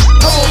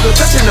 I woke up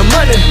touching the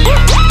money.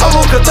 I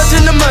woke up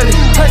touching the money.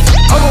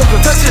 I woke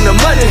up touching the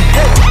money.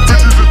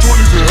 50s and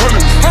 20s and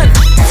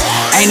 100s.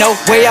 Ain't no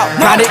way up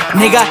round it,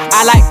 nigga,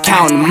 I like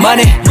counting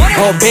money.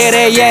 Or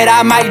better yet,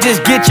 I might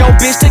just get your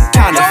bitch to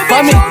count it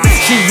for me.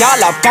 She all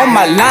up on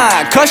my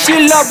line, cause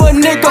she love a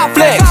nigga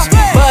flex.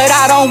 But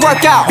I don't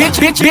work out, bitch,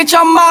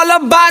 I'm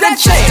all about a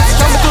chance.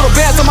 Coming through the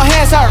bed so my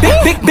hands hurt.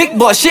 Big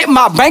boy, shit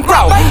my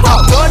bankroll.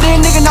 Good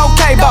nigga, no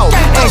cable.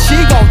 And she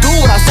gon' do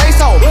what I say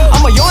so.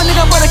 I'm a young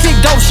nigga, but I kick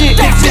dope shit.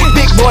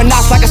 Big boy,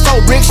 knocks like a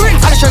soul bricks.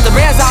 I just turned the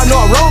bands out, no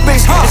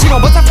aerobics. And she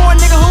gon' bust that for a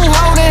nigga who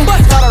holdin'.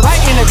 Started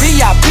right in the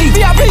VIP.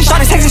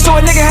 Shawty sexy so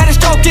a nigga had to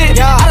stroke it.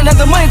 I done let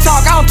the money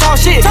talk, I don't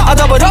talk shit. I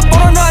doubled up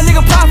on another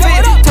nigga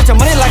profit. Touch your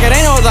money like it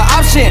ain't no other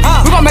option.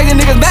 We gon' make the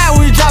niggas mad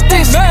when we drop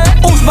this.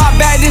 Oops, my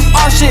bad, this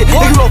our shit.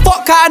 Nigga gon'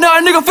 fuck how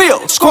another nigga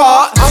feel.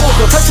 Squad. I woke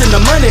up touching the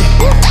money.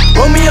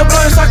 Roll me a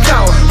blunt, start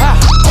counting.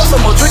 Put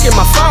some more drink in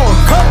my phone.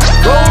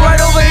 Roll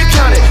right over and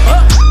count it.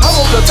 I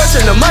woke up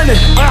touching the money.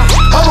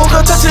 I woke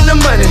up touching the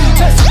money.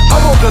 I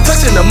woke up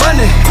touching the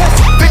money.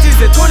 50s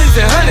and 20s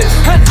and 100s.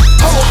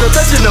 I woke up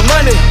touching the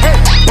money.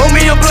 Roll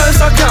me a blunt,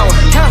 start counting.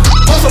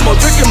 Put some more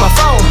drink in my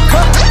phone.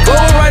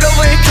 Roll right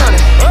over and count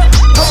it.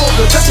 I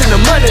woke up touching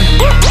the money.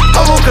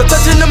 I woke up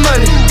touching the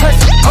money.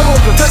 I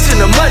woke up touching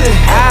the money.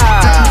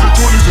 50s and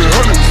 20s and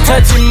 100s.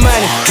 Touching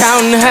money,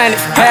 counting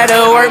hundreds, had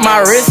to work my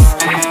wrist.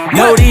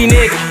 Know these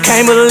niggas,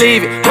 can't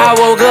believe it, I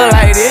woke up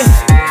like this.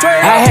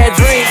 I had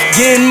dreams,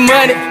 getting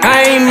money,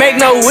 I ain't make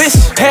no wish.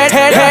 Had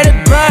to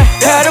grind,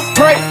 had to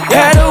pray,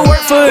 had to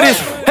work for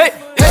this. Hey,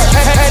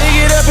 had to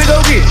get up and go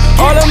get it.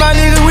 All of my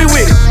niggas, we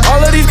with it.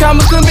 All of these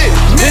commas committed.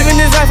 Living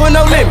this life with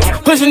no limits,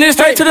 pushing it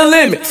straight to the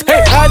limits.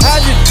 Hey, I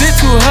just did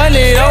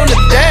 200 on the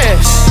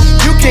dash.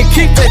 You can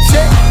keep that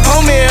check,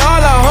 homie,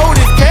 all I hold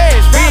is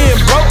cash. Being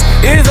broke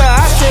is an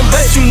option,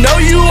 but you know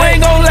you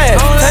ain't gon' last.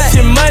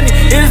 Touching money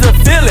is a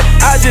feeling,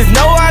 I just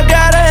know I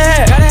gotta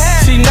have.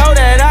 She know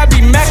that I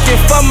be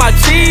macking for my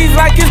cheese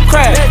like it's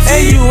crab.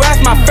 And you ask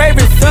my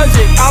favorite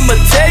subject, I'ma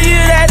tell you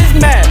that it's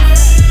math.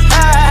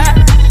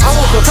 I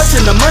woke up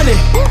touching the money.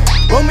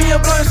 Roll me a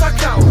blunt, start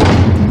counting.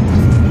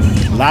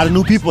 A lot of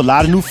new people, a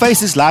lot of new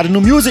faces, a lot of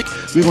new music.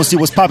 We're gonna see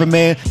what's poppin',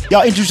 man.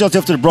 Y'all introduce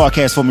yourself to the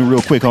broadcast for me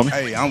real quick, homie.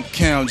 Hey, I'm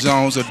Cam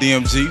Jones of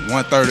DMG,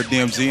 1/3 of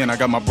DMG, and I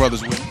got my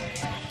brothers with me.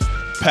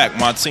 Pac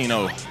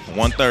Martino,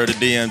 1/3 of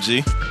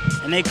DMG.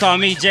 And they call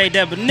me J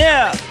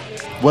Debonair.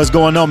 What's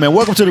going on, man?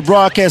 Welcome to the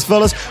broadcast,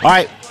 fellas. All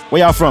right,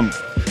 where y'all from?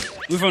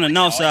 We from the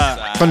north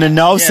side. From the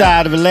north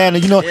side of Atlanta.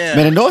 You know,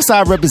 man, the north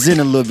side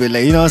representing a little bit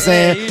late. You know what I'm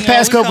saying? You know,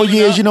 past couple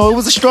years, you know, it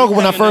was a struggle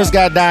when I first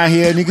got down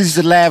here. Niggas used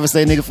to laugh and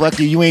say, nigga, fuck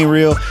you, you ain't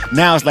real.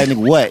 Now it's like, nigga,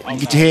 what? You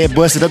get your head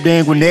busted up there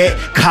in Gwinnett,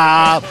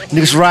 Cobb.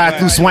 Niggas ride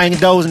through swinging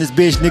doors in this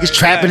bitch. Niggas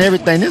trapping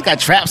everything. Niggas got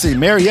traps in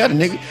Marietta,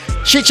 nigga.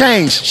 Shit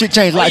changed.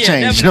 A lot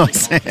changed. You know what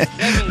I'm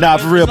saying? Nah,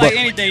 for real. Like but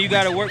anything, you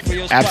gotta work for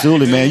your spot.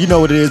 absolutely, man. You know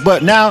what it is.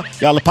 But now,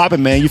 y'all are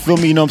popping, man. You feel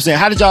me? You know what I'm saying?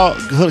 How did y'all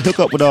hook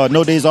up with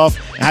No Days Off?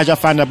 And how'd y'all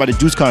find out about the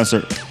Juice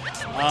concert?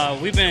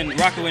 We've been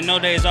rocking with No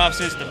Days Off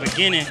since the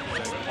beginning.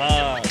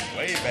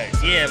 Way back.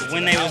 Yeah,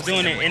 when they was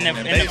doing it in the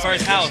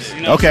first house.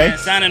 You know, okay.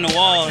 Signing the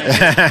wall.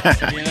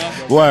 And, you know.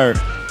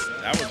 Word.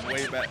 That was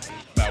way back.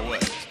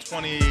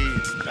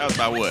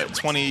 About what?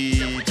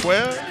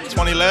 2012,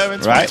 2011,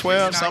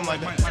 2012, something like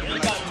that.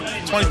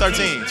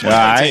 2013. All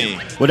right.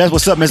 Well, that's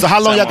what's up, man. So how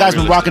long y'all guys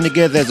been rocking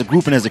together as a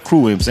group and as a crew,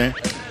 you know what I'm saying?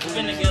 We've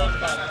been together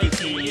about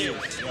 18 years.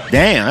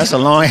 Damn, that's a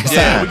long ass time.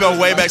 Yeah, we go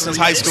way back since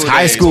high school days.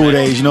 High school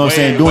days, you know what I'm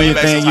saying? Doing your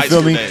thing, you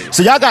feel me? Days.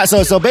 So y'all got,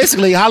 so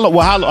basically,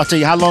 I'll tell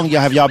you, how long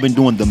have y'all been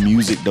doing the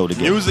music, though,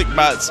 together? Music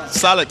about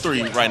solid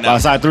 3 right now.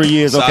 About solid 3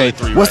 years, okay.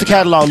 What's the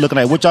catalog looking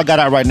like? What y'all got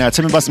out right now?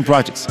 Tell me about some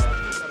projects.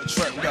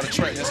 We got a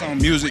track that's on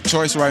Music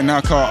Choice right now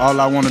called All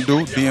I Wanna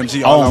Do,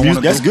 DMG. All I Wanna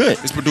Do. That's good.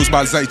 It's produced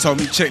by Zay. Told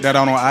me check that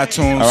out on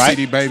iTunes,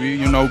 CD Baby,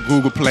 you know,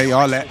 Google Play,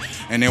 all that.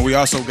 And then we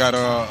also got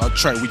a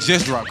track we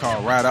just dropped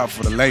called Ride Out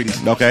for the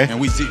Ladies. Okay.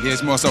 And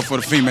it's more so for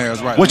the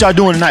females right What y'all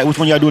doing tonight? Which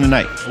one y'all doing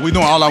tonight? We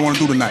doing All I Wanna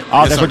Do tonight.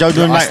 Oh, that's what y'all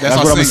doing tonight? That's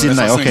what I'm going to see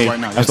tonight. Okay. Right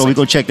now. That's what we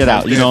going to check that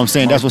out. You know what I'm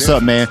saying? That's what's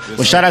up, man.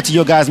 Well, shout out to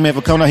your guys, man,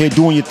 for coming out here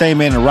doing your thing,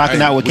 man, and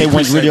rocking out with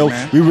K100 Radio.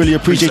 We really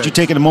appreciate you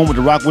taking a moment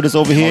to rock with us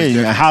over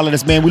here and holler at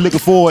us, man. We're looking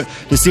forward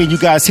to seeing you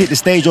guys hit hit the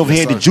stage over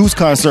here at the Juice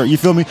concert. You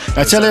feel me?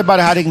 Now tell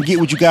everybody how they can get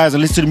with you guys and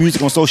listen to the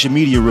music on social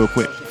media real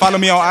quick. Follow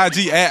me on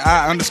IG at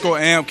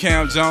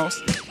I_am_Cam_Jones.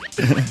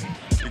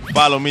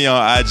 Follow me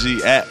on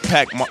IG at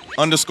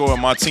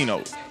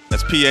Pac_Martino.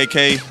 That's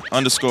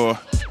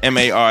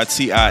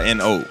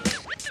PAK_MARTINO.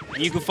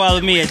 You can follow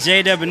me at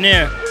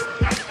JDebonair_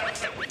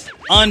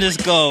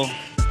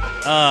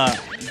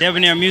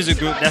 Debonair Music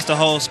Group. That's the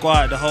whole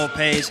squad, the whole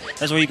page.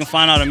 That's where you can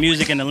find all the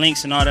music and the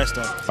links and all that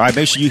stuff. All right,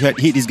 make sure you hit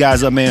these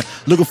guys up, man.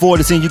 Looking forward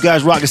to seeing you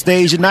guys rock the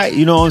stage tonight.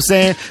 You know what I'm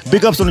saying?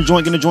 Big ups on the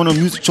joint, getting the joint on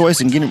Music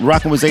Choice and getting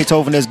rocking with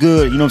Zaytoven. That's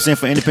good. You know what I'm saying?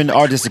 For independent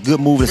artists, it's a good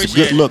move. It's a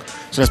good look.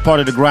 So that's part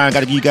of the grind.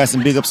 Got to give you guys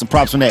some big ups and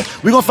props on that.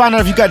 We're going to find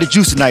out if you got the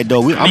juice tonight,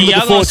 though. I'm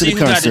looking forward to the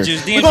concert.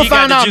 We're going to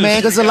find out, man,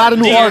 because there's a lot of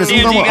new artists.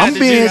 I'm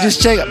being here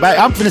just check.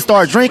 I'm finna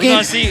start drinking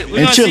and chilling.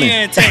 We're going to see you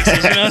in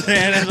Texas, you know what I'm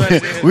saying? That's what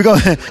it is.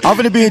 I'm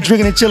finna be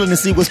drinking and chilling and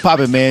see what's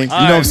popping, man. You know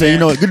what I'm saying? You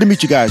know, good to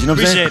meet you guys. You know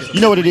what I'm saying?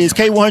 You know what it is.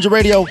 K100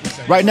 Radio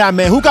right now,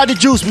 man. Who got the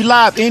juice? We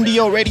live.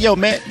 Indio Radio,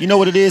 man. You know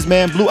what it is,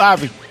 man. Blue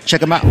Ivory.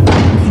 Check them out.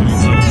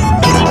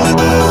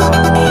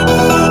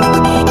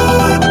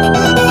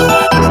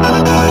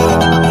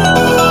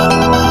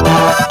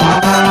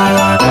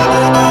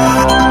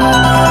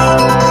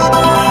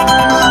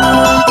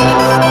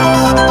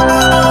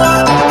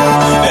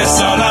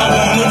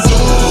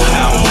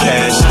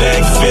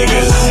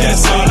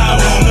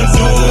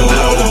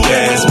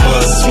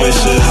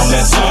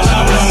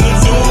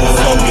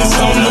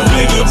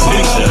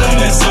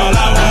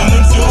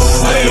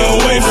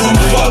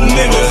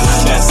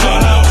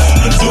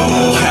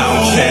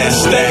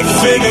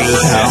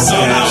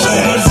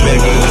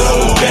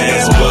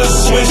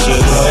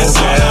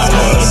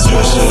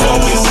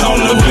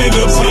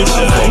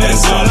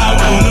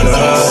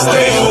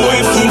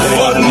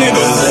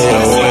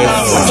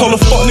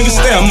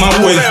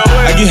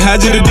 I get high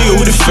just to deal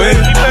with the fake.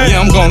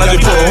 Yeah, I'm gone, I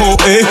just put a whole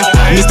egg.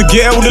 Mr.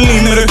 Gare with a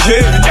lean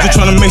Medicaid. Just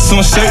tryna make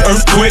someone shake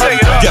earthquake.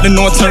 Got the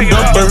North turned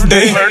up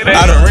birthday.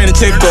 I done ran and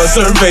take for a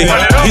survey.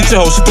 Hit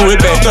your hoe, she threw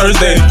it back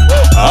Thursday.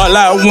 All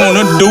I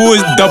wanna do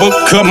is double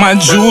cut my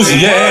juice,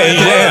 yeah,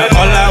 yeah.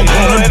 All I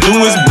wanna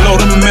do is blow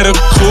the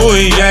medical,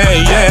 yeah,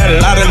 yeah. A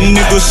lot of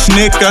niggas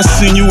snick, I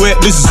seen you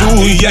at the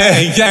zoo, yeah,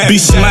 yeah. Be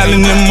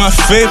smiling in my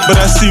face, but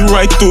I see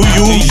right through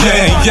you,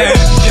 yeah, yeah.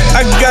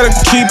 I gotta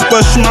keep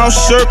a small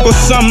circle,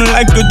 something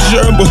like a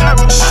gerbil.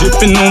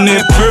 Sipping on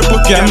that purple,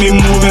 got me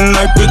moving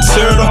like a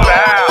turtle.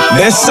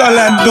 That's all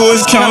I do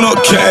is count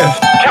up cash.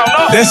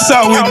 That's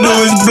all we do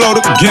is blow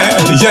the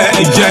gas, yeah,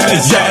 yeah,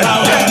 yeah.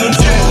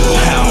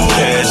 Count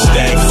cash,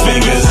 stack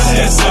figures,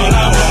 that's all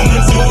I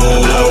wanna do.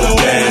 Blow the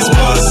gas,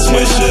 bust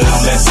swishers,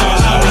 that's all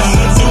I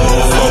wanna do.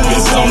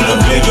 Focus on the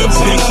bigger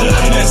picture,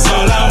 that's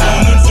all I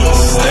wanna do.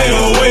 Stay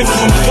away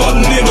from fuck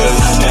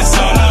niggas, that's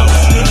all I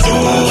wanna do.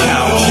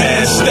 Count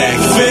cash, stack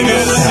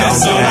figures,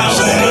 that's all I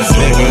wanna do.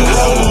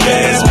 Blow the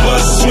gas,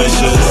 bust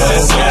swishers,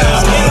 that's all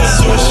I wanna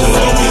do.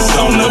 Focus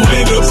on the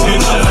bigger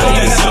picture,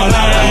 that's all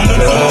I wanna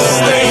do.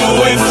 Stay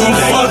away from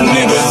fuck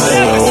niggas.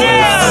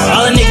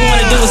 All a nigga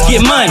wanna do is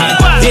get money.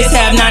 This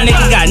half now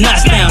niggas got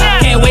nuts now.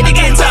 Can't wait to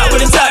get top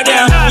with the top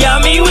down. Yeah, I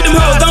mean with them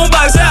hoes, don't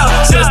box out.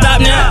 Should've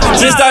stopped now.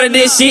 Just started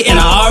this shit and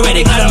I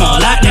already got them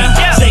on lockdown.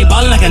 Stay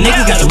ballin' like a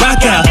nigga got the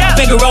rock out.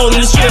 Finger roll in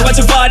the street, watch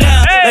it fall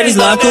down. Ladies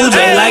love Cool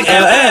J like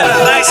LL.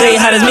 Say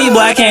how does me, boy,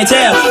 I can't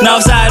tell.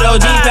 Northside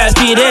OG past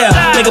PDL.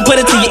 Nigga put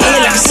it to your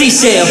ear like a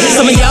seashell.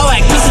 Some of y'all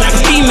act pussy like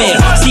a female.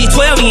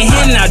 C12 and you're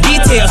handing out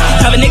details.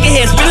 Have a nigga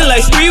head spinning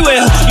like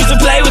Spreewell. Used to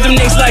play with them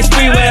niggas like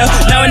Spreewell.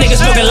 Now a nigga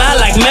smoking loud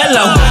like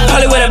Mellow.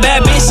 Probably with a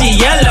bad bitch, she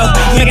yellow.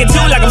 Make it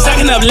too like I'm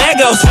sucking up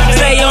Legos.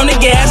 Stay on the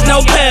gas,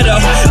 no pedal.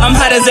 I'm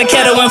hot as a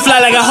kettle and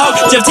fly like a hawk.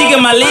 Jeff Teague in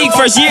my league,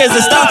 first year as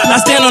a star. I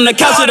stand on the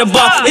couch with a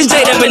bar. It's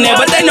Jade up in there,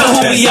 but they know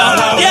who we are.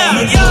 Yeah.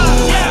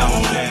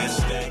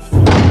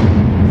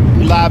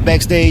 We live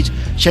backstage,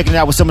 checking it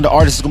out with some of the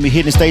artists that's gonna be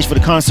hitting the stage for the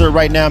concert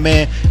right now,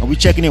 man. And we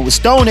checking in with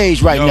Stone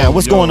Age right now.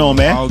 What's going on,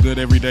 man? All good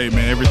every day,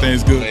 man.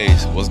 Everything's good.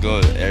 What's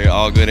good?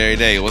 All good every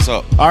day. What's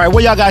up? All right,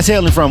 where y'all guys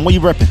hailing from? Where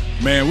you repping?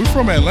 Man, we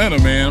from Atlanta,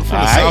 man. I'm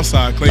from the South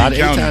Side, Clayton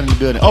County. In the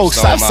building. Oh,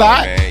 South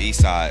Side? Man, East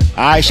Side.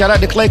 All right, shout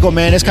out to Clayco,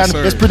 man. That's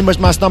pretty much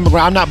my stomach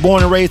ground. I'm not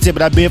born and raised here,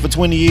 but I've been here for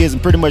 20 years,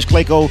 and pretty much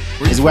Clayco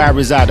is where I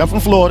reside. I'm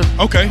from Florida.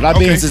 Okay. But I've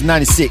been here since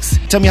 '96.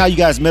 Tell me how you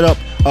guys met up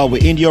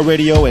with Indio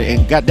Radio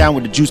and got down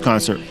with the Juice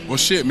concert. Well,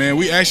 shit, man.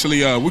 We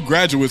actually we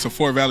graduates of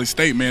Fort Valley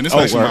State, man. This is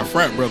actually my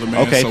frat brother,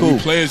 man. Okay, so cool. we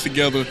pledged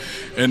together,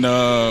 and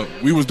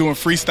we was doing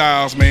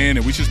freestyles, man,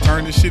 and we just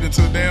turned this shit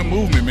into a damn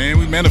movement, man.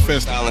 We manifested.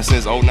 Freestyling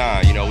since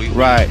 09, you know. We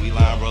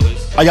line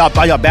brothers. Are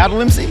y'all battle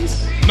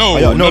MCs? No.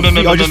 Okay. We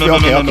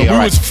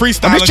was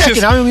freestyling. I'm just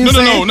checking. No.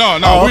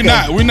 We're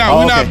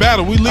not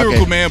battle. We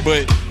lyrical, man,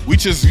 but we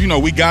just,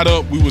 we got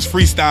up, we was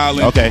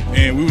freestyling. Okay.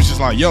 And we was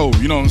just like, yo,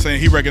 you know what I'm saying?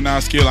 He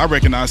recognized skill, I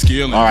recognize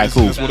skill. And all right,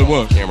 cool. That's what it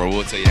was. Camera,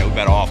 we'll tell you that. We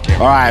better off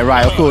camera. All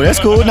right, cool.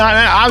 That's cool.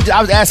 I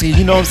was asking,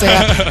 you know what I'm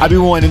saying? I be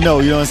wanting to know,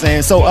 you know what I'm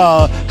saying? So,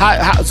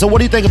 so what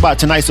do you think about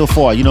tonight so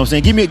far? You know what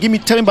I'm saying?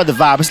 Tell me about the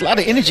vibe. It's a lot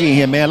of energy in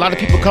here, man. A lot of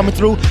people coming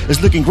through.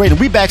 It's looking great.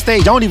 And we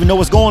backstage. I don't even know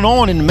what's going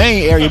on in the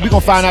main area. We're going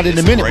to find out in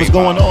a minute what's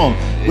going on.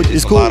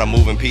 It's cool. A lot of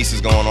moving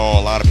pieces going on.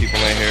 A lot of people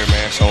in here,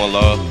 man, showing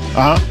love.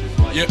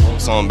 Yep.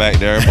 Some back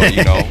there, but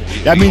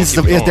that means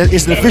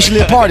it's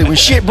officially a party. When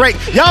shit break,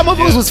 y'all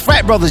motherfuckers was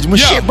frat brothers. When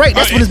shit break,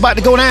 that's when it's about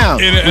to go down.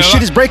 When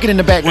shit is breaking in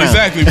the background.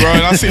 Exactly, bro.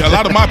 And I see a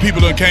lot of my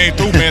people done came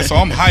through, man. So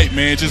I'm hyped,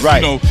 man. Just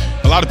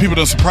a lot of people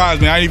done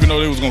surprised me. I didn't even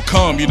know they was gonna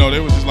come. They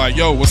was just like,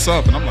 "Yo, what's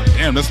up?" And I'm like,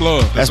 "Damn, that's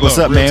love. That's what's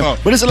up, man." Talk.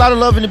 But it's a lot of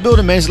love in the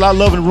building, man. It's a lot of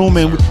love in the room,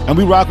 and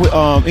we rock with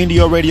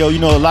Indio Radio.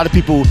 A lot of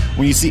people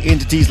when you see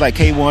entities like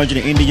K100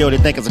 and Indio, they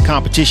think it's a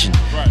competition.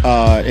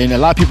 Right. And a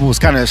lot of people was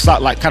kind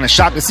of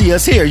shocked to see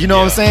us here. You know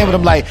what I'm saying? But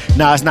I'm like,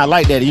 nah, it's not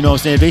like that. You know what I'm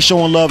saying? If they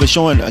showing love and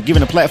showing,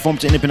 giving a platform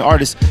to independent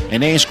artists,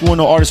 and they ain't screwing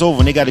no artists over,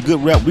 and they got a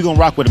good rep, we gonna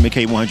rock with them at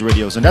K100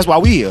 Radios, and that's why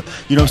we here.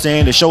 You know what I'm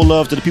saying? To show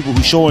love to the people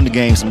who showing the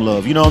game some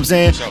love. You know what I'm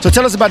saying? So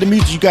tell us about the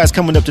music you guys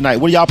coming up tonight.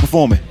 What are y'all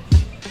performing?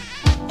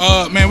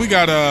 Man, we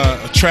got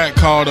a track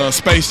called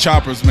Space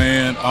Choppers,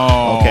 man.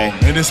 Okay.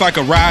 And it's like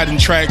a riding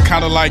track,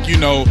 kind of like,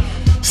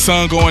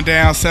 sun going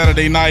down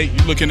Saturday night.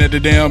 You looking at the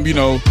damn,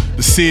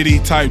 the city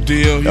type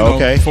deal.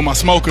 For my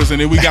smokers, and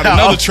then we got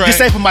another track. Just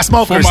say for my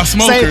smokers. For my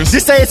smokers.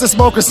 Just say it's a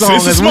smoker song.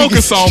 It's a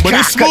smoker song, but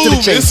it's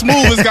smooth. It's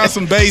smooth. It's got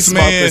some bass,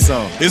 man.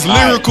 It's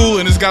lyrical,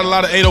 and it's got a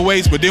lot of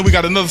 808s. But then we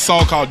got another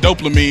song called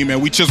Dopamine,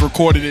 man. We just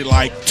recorded it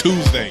like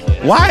Tuesday.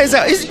 Why is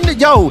that?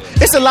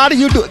 It's a lot of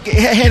you do.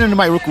 Hand on the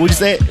mic, real quick. What you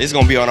said? It's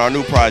gonna be on our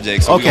new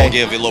project, so we're gonna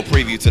give a little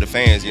preview to the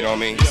fans. You know what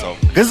I mean? So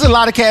because there's a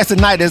lot of cats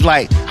tonight that's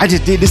like, I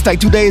just did this like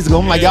 2 days ago.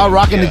 I'm like, y'all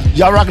rocking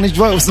this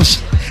joint with some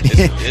shit.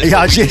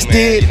 Y'all just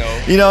did.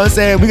 You know what I'm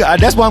saying?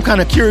 That's why I'm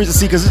kind of curious to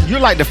see, because you're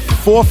like the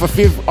 4th or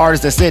 5th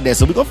artist that said that.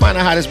 So we're gonna find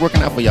out how this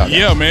working out for y'all.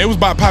 Yeah, man. It was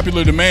by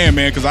popular demand,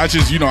 man. Because I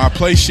just, I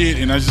play shit,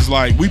 and I just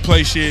like, we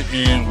play shit,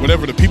 and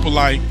whatever the people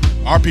like,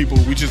 our people,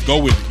 we just go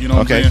with it. You know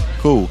what I'm saying?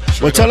 Cool.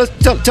 Well, tell us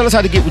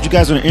how to get with you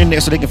guys on the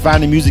internet so they can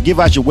find the music. Give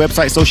out your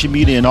website, social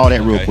media, and all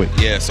that real quick.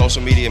 Yeah,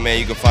 social media, man.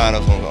 You can find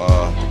us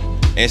on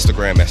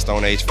Instagram at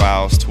Stone Age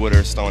Files,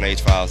 Twitter Stone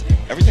Age Files.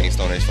 Everything is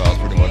Stone Age Files,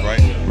 pretty much,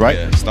 right? Right.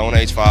 Yeah, Stone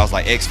Age Files,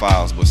 like X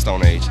Files, but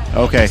Stone Age.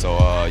 Okay. So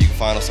you can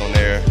find us on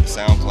there,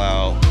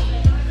 SoundCloud.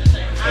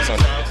 It's on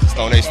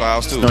Stone Age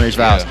Files too. Stone Age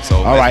Files. Yeah,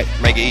 so all right.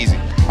 Make it easy.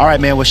 All right,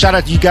 man. Well, shout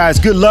out to you guys.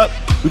 Good luck.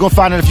 We're gonna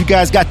find out if you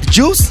guys got the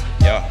juice.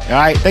 Yeah. All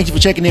right. Thank you for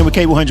checking in with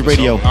K100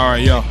 Radio. All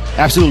right, yo.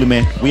 Absolutely,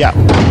 man. We out.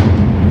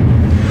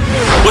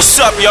 What's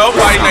up, yo?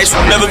 Friday nights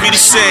will never be the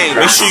same.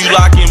 Make sure you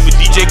lock in with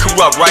DJ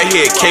Corrupt right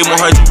here,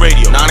 K100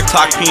 Radio, 9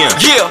 o'clock p.m.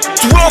 Yeah,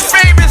 world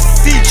famous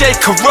DJ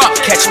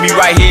Corrupt. Catch me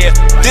right here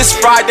this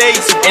Friday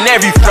and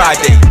every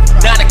Friday,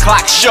 9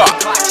 o'clock sharp,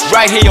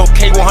 right here on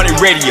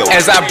K100 Radio,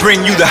 as I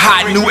bring you the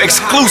hot new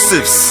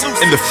exclusives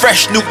and the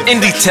fresh new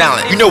indie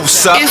talent. You know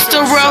what's up? It's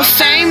the world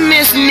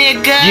famous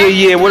nigga.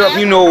 Yeah, what up?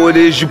 You know what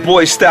it is. Your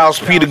boy Styles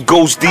P, the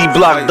Ghost D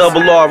Block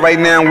Double R right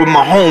now with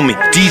my homie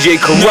DJ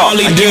Corrupt.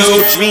 I used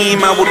to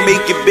dream I would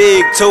make it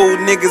big. Told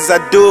niggas I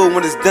do it.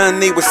 When it's done,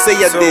 they would say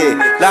I did.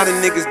 A lot of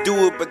niggas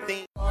do it, but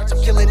they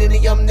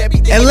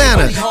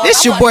Atlanta,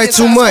 this your boy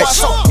Too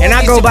Much, and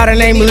I go by the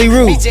name of Lee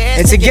Roo,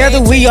 and together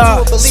we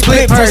are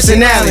Split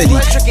Personality.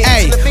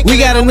 Hey, we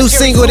got a new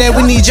single that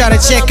we need y'all to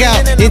check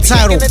out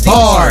entitled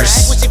Bars.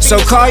 So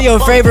call your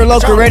favorite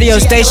local radio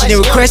station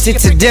and request it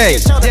today.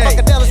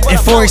 And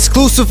for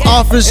exclusive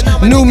offers,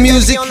 new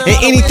music, and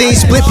anything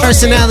Split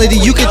Personality,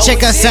 you can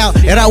check us out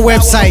at our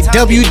website,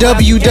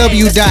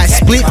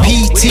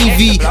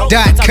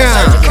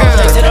 www.splitptv.com.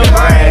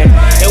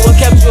 And what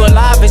kept you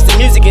alive is the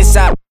music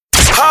inside.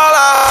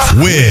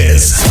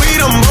 Wiz. We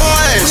them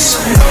boys.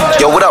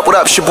 Yo, what up?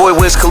 It's your boy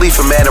Wiz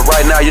Khalifa, man. And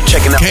right now you're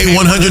checking out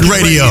K100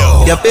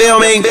 Radio. You feel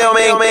me?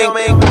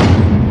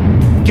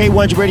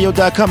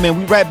 K100radio.com, man.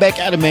 We right back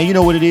at it, man. You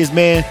know what it is,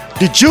 man.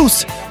 The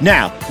juice.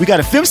 Now, we got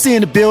a FMC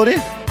in the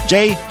building.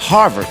 Jay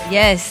Harvard.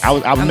 Yes. I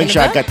would make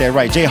sure I got that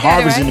right. Jay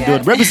Harvard's in the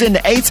building. Representing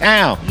the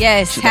A-Town.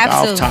 Yes,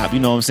 absolutely. Off top, you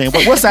know what I'm saying?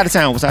 What side of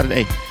town? What side of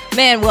the A?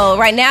 Man, well,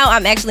 right now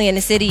I'm actually in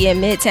the city in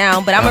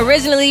Midtown, but I'm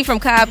originally from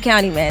Cobb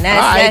County, man.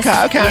 That's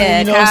Cobb County,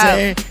 you know what I'm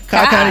saying?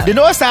 Cobb County. The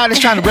North Side is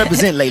trying to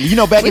represent lately. You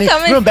know, back in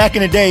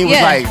the day, it was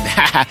like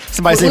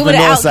somebody said from the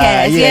North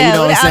Side. Yeah, you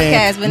know what I'm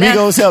saying?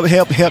 Migos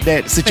help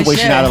that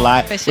situation out a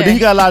lot. But then you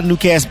got a lot of new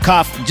cats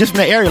just from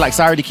that area, like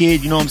Sorry the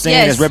Kid, you know what I'm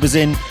saying? That's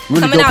representing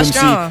really dope MC.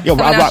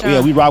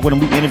 We rock with him.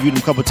 We interviewed him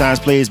a couple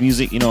times, play his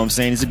music, you know what I'm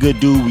saying? He's a good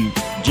dude. We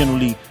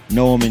generally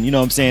know him, and you know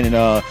what I'm saying,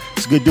 and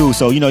it's a good dude.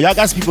 So, you know, y'all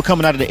got some people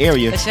coming out of the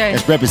area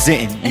that's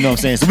representing, you know what I'm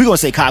saying. So we're gonna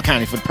say Cobb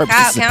County for the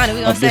purposes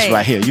of this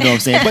right here, you know what I'm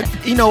saying.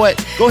 But you know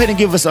what? Go ahead and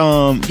give us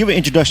give an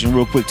introduction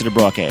real quick to the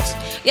broadcast.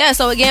 Yeah,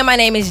 so again, my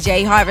name is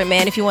Jay Harvard,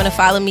 man. If you want to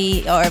follow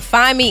me or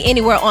find me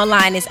anywhere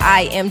online, it's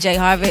I am Jay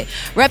Harvard,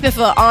 repping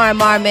for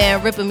RMR,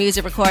 man, Ripper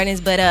Music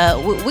Recordings. But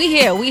we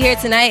here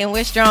tonight, and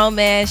we're strong,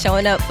 man,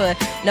 showing up for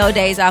no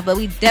days off. But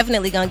we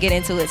definitely gonna get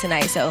into it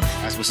tonight. So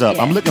that's what's up.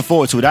 Yeah. I'm looking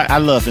forward to it. I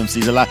love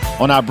MCs a lot.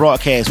 On our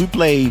broadcast, we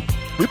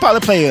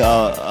probably play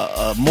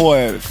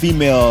more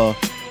female,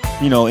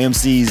 you know,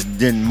 MCs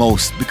than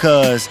most,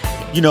 because,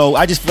 you know,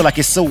 I just feel like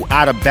it's so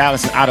out of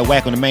balance and out of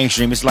whack on the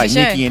mainstream. It's like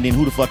Nicki and then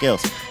who the fuck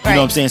else? You know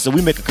what I'm saying? So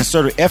we make a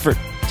concerted effort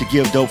to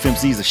give dope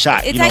MCs a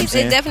shot. It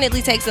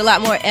definitely takes a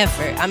lot more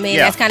effort. I mean,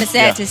 that's kind of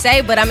sad to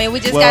say, but I mean, we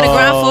just got to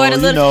grind for it a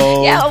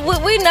little.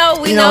 We know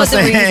the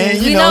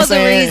reasons. We know the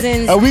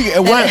reasons.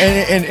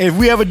 And if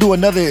we ever do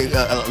another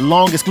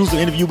long exclusive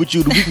interview with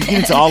you, we can get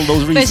into all of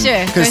those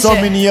reasons. Because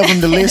many of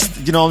them, the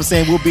list, you know what I'm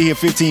saying, we'll be here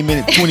 15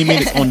 minutes, 20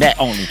 minutes on that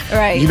only.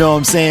 Right. You know what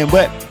I'm saying?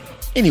 But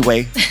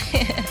anyway,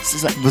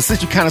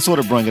 since you kind of sort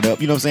of bring it up,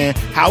 you know what I'm saying?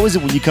 How is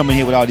it when you come in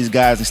here with all these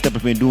guys and step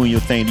up and doing your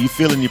thing? Do you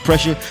feel any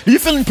pressure? Do you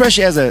feel any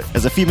pressure as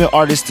a female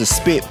artist to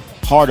spit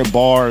harder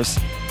bars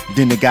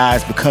than the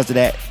guys because of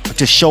that?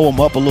 To show them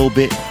up a little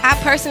bit? I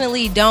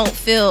personally don't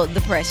feel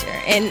the pressure.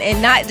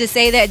 And not to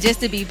say that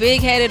just to be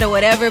big-headed or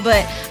whatever,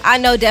 but I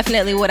know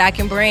definitely what I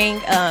can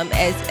bring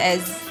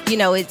as you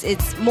know,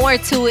 it's more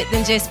to it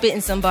than just spitting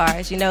some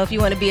bars. You know, if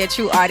you want to be a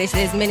true artist,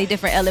 there's many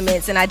different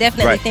elements, and I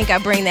definitely think I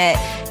bring that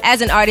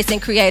as an artist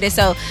and creator.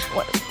 So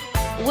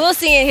we'll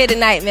see it here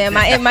tonight, man.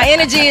 My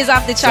energy is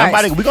off the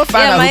charts. We're gonna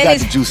find out who got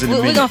the juice in a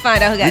minute. We're gonna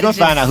find out who got the juice.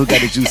 We're gonna find out who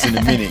got the juice in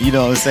a minute. You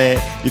know what I'm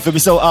saying? You feel me?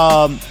 So,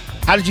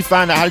 how did you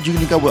find out? How did you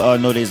link up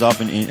with No Days Off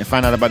and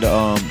find out about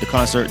the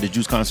concert, the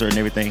Juice concert, and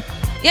everything?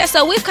 Yeah,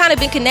 so we've kind of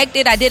been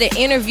connected. I did an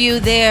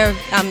interview there.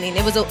 I mean,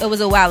 it was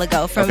a while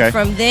ago. From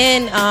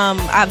then,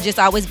 I've just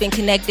always been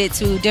connected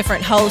to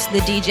different hosts, the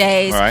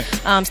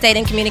DJs, stayed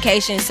in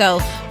communication. So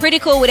pretty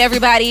cool with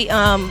everybody.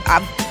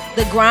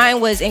 The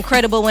grind was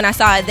incredible when I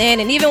saw it then,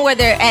 and even where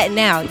they're at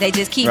now, they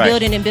just keep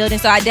building and building.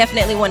 So I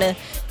definitely want to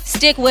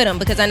stick with them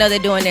because I know they're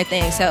doing their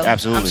thing. So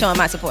I'm showing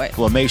my support.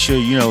 Well, make sure,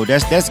 you know,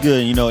 that's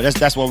good. You know,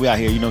 that's why we out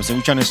here. You know what I'm saying?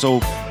 We're trying to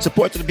show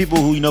support to the people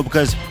who, you know,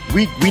 because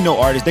we know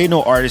artists, they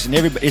know artists, and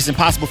it's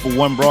impossible for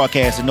one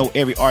broadcast to know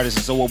every artist.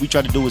 And so what we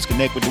try to do is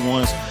connect with the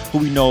ones who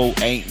we know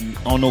ain't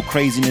on no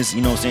craziness,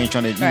 you know what I'm saying,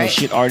 trying to know,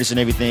 shit artists and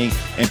everything.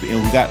 And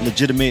we got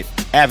legitimate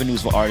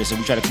avenues for artists,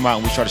 and we try to come out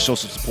and we try to show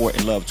some support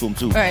and love to them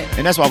too. Right.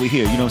 And that's why we're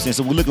here, you know what I'm saying?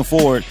 So we're looking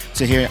forward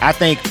to hearing. I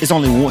think it's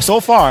only one so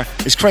far.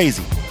 It's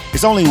crazy.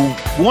 It's only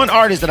one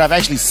artist that I've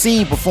actually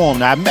seen perform.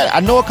 Now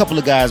I know a couple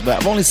of guys, but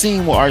I've only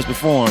seen one artist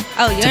perform.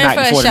 Oh, you're in for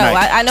a show.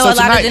 I know a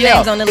lot of the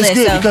names on the list.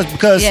 It's good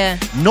because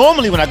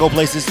normally when I go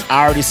places,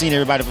 I already seen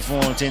everybody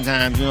perform 10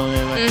 times. You know what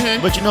I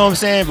mean? But you know what I'm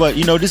saying. But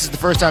you know, this is the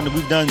first time that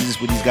we've done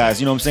this with these guys.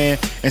 You know what I'm saying?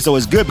 And so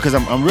it's good because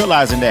I'm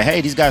realizing that hey,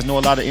 these guys know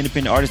a lot of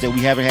independent artists that we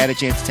haven't had a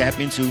chance to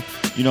tap into.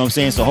 You know what I'm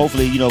saying? So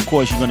hopefully, you know, of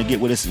course, you're gonna get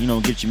with us. You know,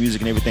 get your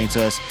music and everything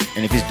to us.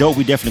 And if it's dope,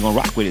 we definitely gonna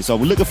rock with it. So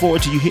we're looking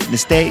forward to you hitting the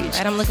stage.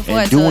 Right, I'm looking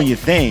forward and to doing your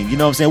thing. You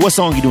know what I'm saying? What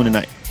song you doing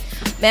tonight?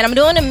 Man, I'm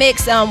doing a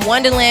mix,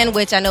 Wonderland,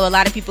 which I know a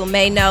lot of people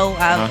may know.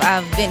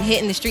 I've been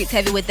hitting the streets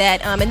heavy with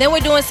that. And then we're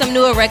doing some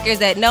newer records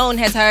that no one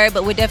has heard,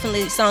 but we're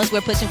definitely songs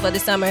we're pushing for the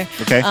summer.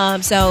 Okay.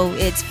 So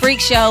it's Freak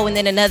Show and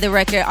then another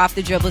record, Off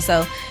the Dribble.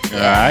 So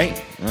yeah.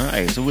 All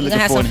right. So we're looking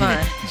forward to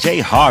it. Jay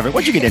Harvard.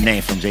 Where'd you get the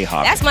name from, Jay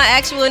Harvard? That's my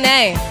actual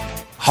name.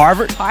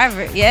 Harvard?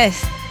 Harvard,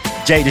 yes.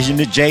 Jay, this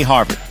is Jay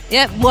Harvard.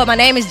 Yep. Well, my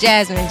name is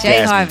Jasmine.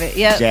 Jay Harvard.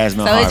 Yep.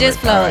 Jasmine so Harvard. It just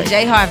flowed. Right.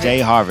 Jay Harvard. Jay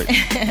Harvard.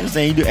 I'm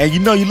saying you do, and you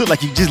know you look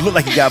like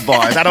you got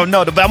bars. I don't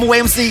know, but I'm gonna wait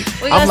and see.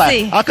 I'm like,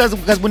 see.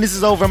 Because when this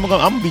is over, I'm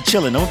gonna be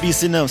chilling. I'm gonna be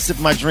sitting there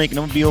sipping my drink, and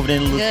I'm gonna be over there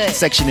in a little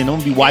section, and I'm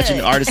gonna be watching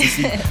the artists and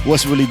see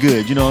what's really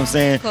good. You know what I'm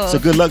saying? Cool. So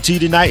good luck to you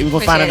tonight. We're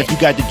gonna find out if you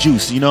got the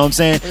juice. You know what I'm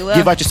saying? We will.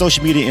 Give out your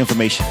social media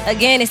information.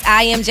 Again, it's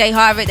I am Jay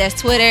Harvard. That's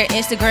Twitter,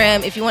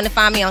 Instagram. If you want to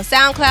find me on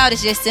SoundCloud,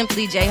 it's just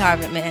simply Jay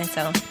Harvard, man.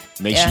 So.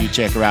 Make sure you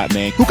check her out,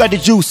 man. Who got the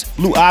juice?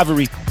 Blue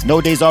Ivory,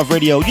 No Days Off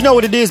Radio. You know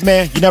what it is,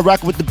 man. You're not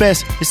rocking with the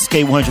best. This is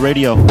K100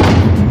 Radio.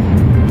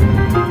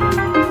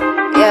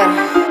 Yeah,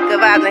 good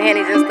vibes and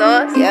Hennies in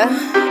stores. Yeah.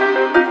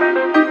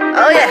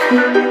 Oh, yeah.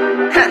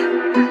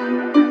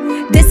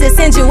 This is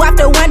send you off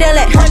to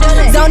Wonderland.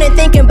 Zoning,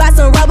 thinking about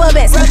some rubber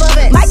bands.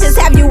 Might just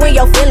have you in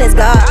your feelings,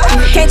 God.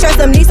 Can't trust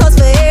them, these hoes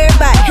for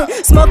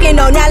everybody. Smoking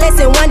on now, let's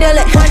in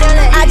Wonderland.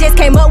 I just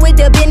came up with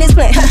the business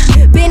plan.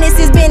 Business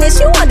is business,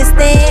 you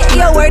understand.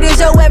 Your word is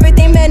your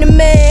everything, man to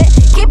man.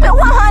 Keep it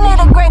 100,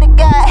 a greater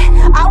guy.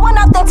 I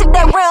want authentic,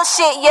 that real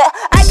shit, yeah.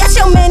 I got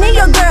your man and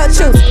your girl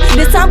truth.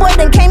 This tomboy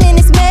done came in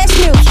and smashed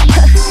you.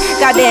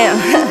 Goddamn.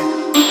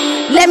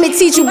 Let me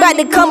teach you about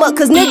to come up,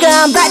 cause nigga,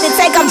 I'm about to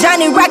take off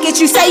Johnny Rocket.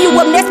 You say you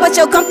up next, but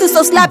you'll come through,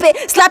 so slap it,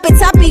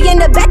 toppy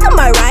in the back of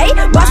my right.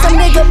 Boss some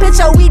nigga,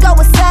 bitch, your we go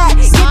aside.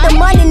 Get the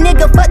money,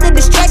 nigga, fuck the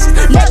distractions.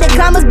 Let the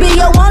commas be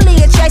your only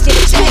attraction.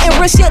 Spitting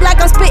real shit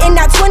like I'm spitting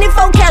out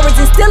 24 carats,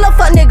 and still a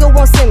fuck nigga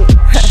won't see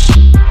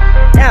me.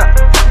 Now,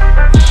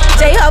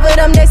 J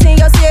Harvard, I'm next in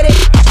your city.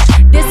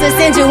 This will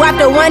send you off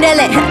to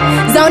Wonderland.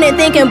 Zoning,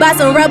 thinking about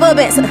some rubber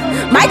bands.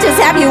 Might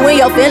just have you in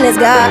your feelings,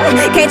 God.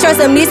 Can't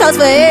trust them, these hoes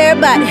for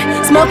everybody.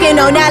 Smoking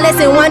on Alice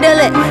in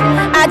Wonderland.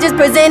 I just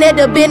presented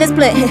the business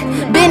plan.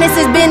 Business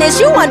is business,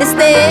 you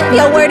understand.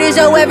 Your word is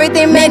your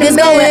everything, man. It's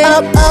going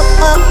up, up,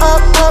 up, up,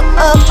 up,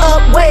 up,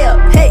 up, way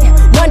up. Hey,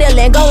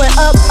 Wonderland going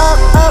up,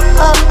 up, up,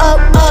 up, up,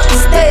 up,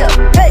 stay up.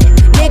 Hey,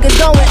 niggas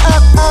going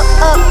up, up,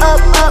 up, up,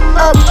 up,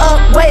 up,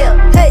 up, way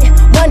up. Hey,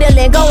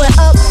 Wonderland going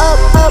up,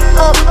 up, up,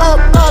 up, up,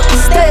 up,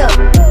 stay up.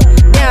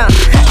 Down.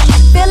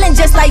 Feeling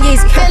just like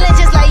Yeezy.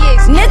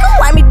 Nigga,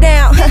 wipe me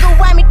down.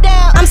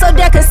 I'm so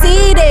damn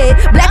conceited.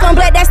 Black on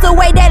black, that's the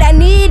way that I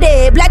need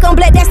it. Black on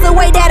black, that's the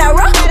way that I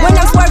roll. When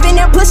I'm swerving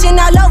and pushing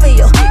all over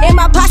you. In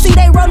my posse,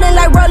 they rolling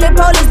like rolling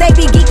police. They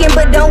be geeking,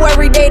 but don't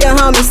worry, they the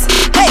homies.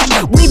 Hey,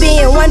 we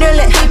be in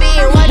Wonderland.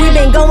 We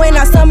been going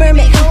all summer,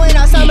 man.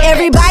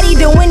 Everybody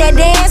doing that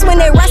dance when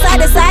they rush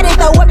side to side and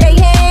throw up their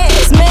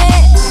hands,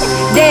 man.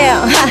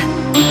 Damn,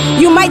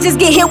 you might just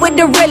get hit with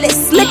the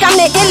realest. Look, I'm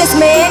the illest,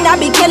 man. I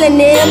be killing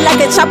them like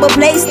a chopper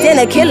placed in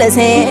a killer's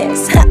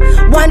hands.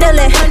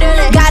 Wonderland,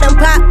 got them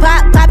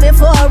popping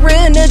for a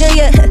real nigga,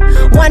 yeah.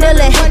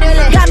 Wonderland,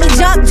 got me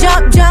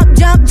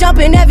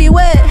jumping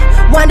everywhere.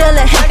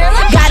 Wonderland,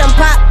 got them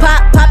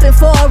popping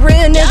for a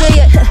real nigga,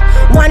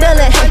 yeah.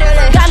 Wonderland,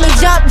 got me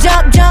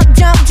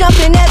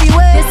jumping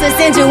everywhere. This will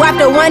send you off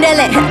to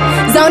Wonderland.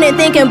 Zoning,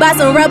 thinking about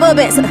some rubber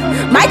bands.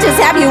 Might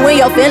just have you in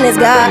your feelings,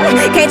 God.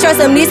 Can't trust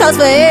them, these hoes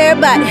for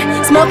everybody.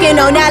 Smoking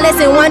on Alice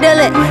in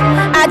Wonderland.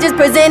 I just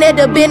presented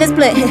the business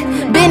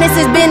plan. Business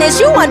is business,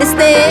 you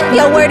understand.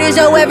 Your word is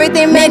your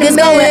everything, man. It's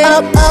going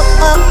up, up,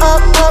 up,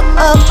 up, up,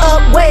 up,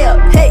 up, way up.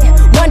 Hey,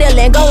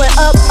 Wonderland going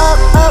up, up,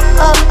 up,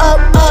 up,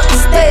 up, up,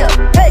 stay up.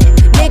 Hey,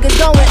 niggas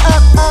going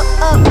up, up,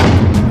 up,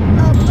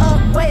 up,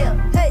 up, way up.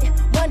 Hey,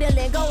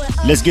 Wonderland going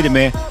up. Let's get it,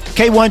 man.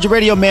 K100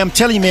 Radio, man. I'm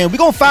telling you, man, we're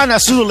going to find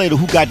out sooner or later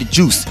who got the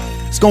juice.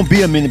 It's going to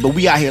be a minute, but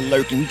we out here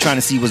lurking. We trying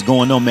to see what's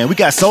going on, man. We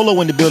got Solo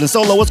in the building.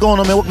 Solo, what's going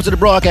on, man? Welcome to the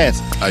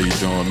broadcast. How you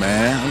doing,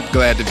 man? I'm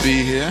glad to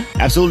be here.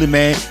 Absolutely,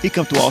 man. He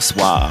come through all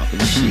suave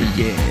and shit.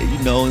 Yeah,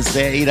 you know what I'm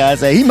saying? You know what I'm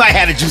saying? He might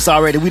have the juice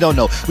already. We don't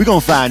know. We're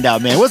going to find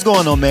out, man. What's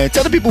going on, man?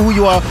 Tell the people who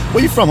you are.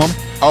 Where you from,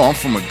 homie? Oh, I'm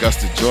from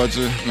Augusta,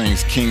 Georgia. My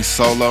name's King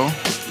Solo. You know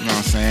what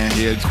I'm saying?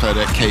 Here, just play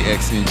that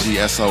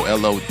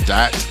KXNGSOLO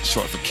dot,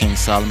 short for King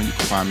Solomon. You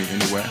can find me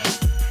anywhere.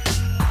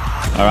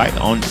 All right,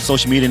 on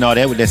social media and all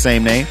that with that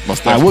same name. All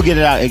right, we'll get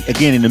it out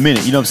again in a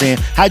minute. You know what I'm saying?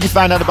 How'd you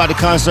find out about the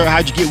concert?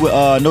 How'd you get with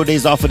No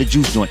Days Off for the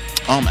Juice joint?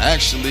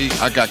 Actually,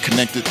 I got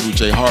connected through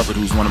J Harvard,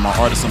 who's one of my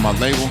artists on my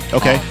label.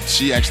 Okay.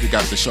 She actually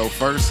got the show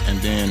first,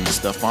 and then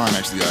Stefan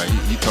actually,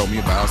 he told me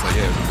about it. I was like,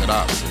 yeah, it was a good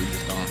option, so we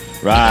just gone.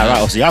 Right.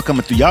 Oh, so y'all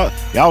coming through, y'all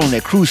on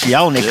that cruise shit,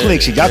 y'all on that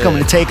click shit, y'all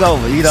coming to take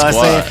over, you know what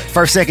I'm saying?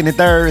 First, second, and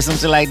third, or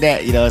something like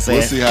that, you know what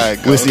I'm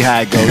saying? We'll see how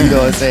it goes. You know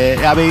what I'm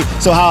saying? I mean,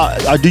 so how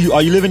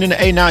are you living in the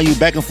A now? Are you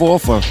back and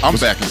forth? Or I'm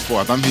back and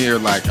forth. I'm here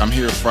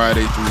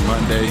Friday through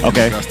Monday.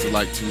 Okay. Augusta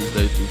like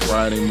Tuesday through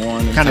Friday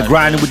morning. Kind of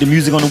grinding with the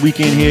music on the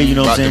weekend here, you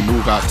know what I'm saying? About to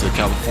move out to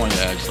California,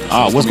 actually.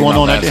 So what's going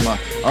on out there?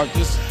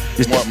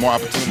 More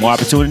opportunities. More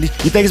opportunities?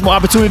 You think it's more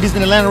opportunities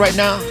in Atlanta right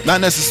now?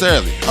 Not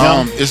necessarily.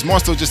 No? It's more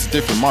so just a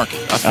different market.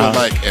 I feel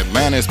like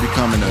Atlanta is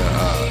becoming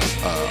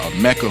a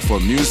mecca for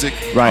music.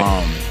 Right.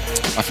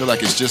 I feel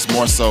like it's just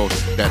more so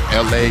that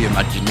LA and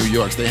like the New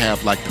Yorks, they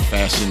have like the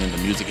fashion and the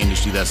music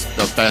industry. That's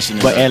the fashion.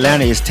 But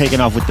Atlanta is taking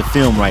off with the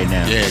film right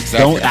now. Yeah,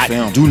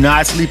 exactly. Do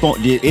not sleep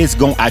on it. It's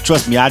going.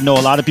 Trust me. I know a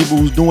lot of people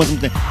who's doing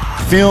something.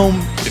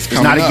 Film is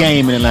not a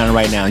game in Atlanta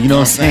right now. You know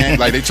what I'm saying?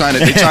 Like they trying to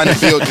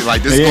build it.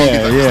 Like this is going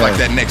to be like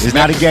that next. It's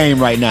not a game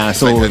right now.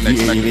 So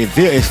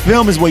if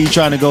film is where you're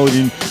trying to go,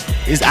 then.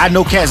 I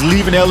know cats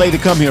leaving LA to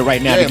come here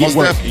right now to get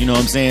work. Definitely. You know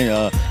what I'm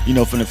saying?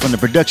 From the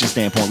production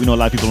standpoint, we know a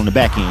lot of people on the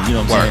back end. You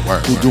know what I'm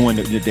saying? Who doing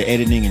the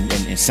editing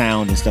and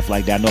sound and stuff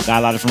like that. I know I got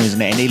a lot of friends in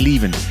that, and they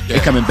leaving. Yeah. They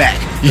coming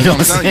back. You know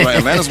what I'm saying?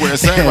 Atlanta's where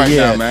it's at right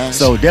now, man.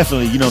 So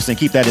definitely, you know what I'm saying?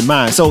 Keep that in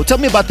mind. So tell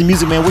me about the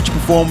music, man. What you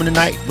performing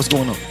tonight? What's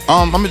going on?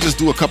 I'm gonna just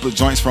do a couple of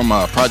joints from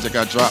a project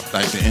I dropped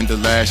like the end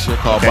of last year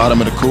called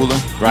Bottom of the Cooler.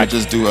 Right.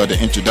 Just do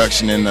the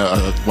introduction and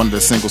one of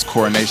the singles,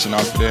 Coronation,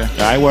 off there. All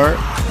right, word.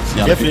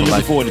 Definitely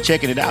looking forward to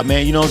checking it out,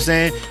 man. You know what I'm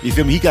saying? You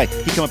feel me? He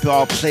come up here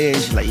all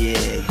players, like, yeah.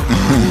 You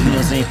know what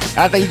I'm saying?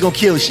 I think he's gonna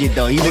kill shit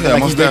though. He looking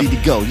like he's ready to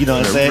go. You know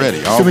what I'm saying?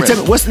 Ready. Tell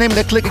me, what's the name of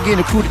that clique again?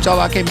 The crew that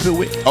y'all came up here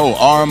with? Oh,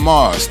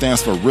 RMR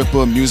stands for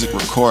Ripper Music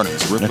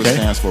Recordings. Ripper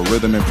stands for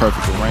Rhythm and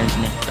Perfect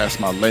Arrangement.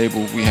 That's my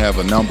label. We have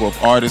a number of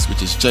artists,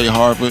 which is J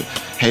Harvard,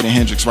 Hayden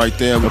Hendrix right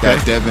there. We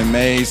got Devin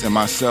Mays and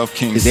myself,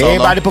 King Solo. Is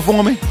everybody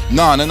performing?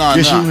 No.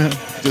 Just you?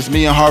 Just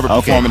me and Harvard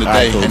performing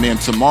today. Cool. And then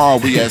tomorrow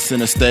we at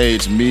Center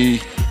Stage,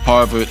 me,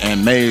 Harvard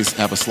and Mays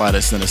have a slot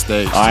at center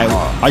stage. All right.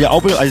 Are y'all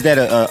open? Is that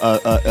a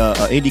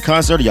indie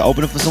concert? Are y'all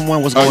opening for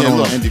someone? What's going on? A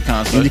little indie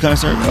concert. Indie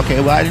concert? Okay,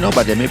 well, I didn't know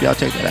about that. Maybe I'll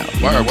check that out.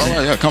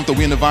 Yeah, come through.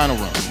 We in the vinyl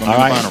room. All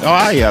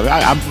right. Yeah.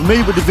 I'm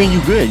familiar with the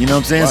venue good. You know what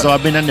I'm saying? Right. So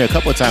I've been down there a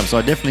couple of times. So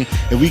I definitely,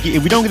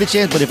 if we don't get a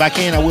chance, but if I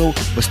can, I will.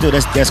 But still,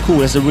 that's cool.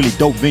 That's a really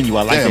dope venue.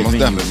 I like that venue.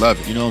 Definitely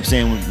love it. You know what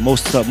I'm saying?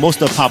 Most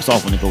stuff pops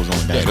off when it goes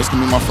on down. Yeah, this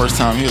gonna be my first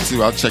time here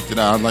too. I checked it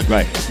out. I like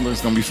it.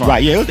 It's gonna be fun.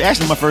 Right. Yeah, it was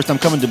actually my first time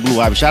coming to Blue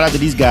Ivy. Shout out to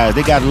these guys.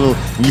 They got a little.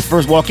 When you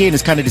first walk in,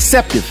 it's kind of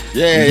deceptive.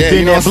 Yeah. You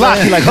been that block,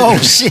 you're like, oh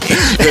shit. You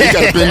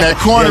gotta bend that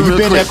corner. You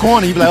been that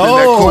corner. You be like,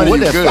 oh, what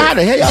the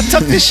hell? Y'all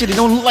tuck this shit. It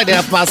don't look like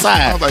that from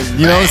outside.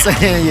 You know what I'm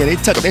saying? Yeah, they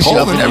tuck that shit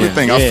off in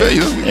everything. I feel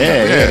you.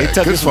 Yeah. They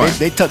tuck this one.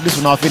 They tuck this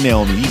one off in there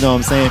on me. You know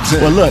what I'm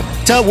saying? Well, look,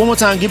 tell one more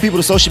time. Give people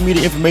the social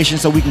media information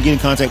so we can get in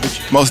contact with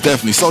you. Most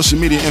definitely. Social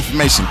media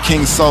information.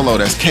 King Solo.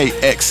 That's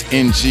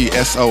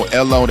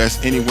KXNGSOLO. That's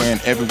anywhere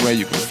and everywhere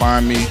you can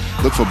find me.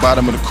 Look for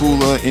Bottom of the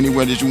Cooler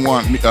anywhere that you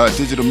want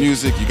digital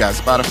music. You got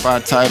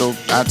Spotify, Tidal,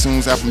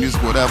 iTunes, Apple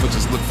Music, whatever.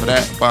 Just look for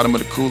that. Bottom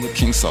of the Cooler,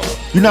 King Solo.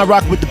 You're not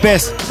rocking with the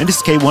best, and this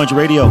is K100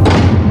 Radio.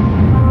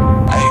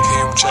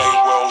 AKMJ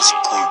Rose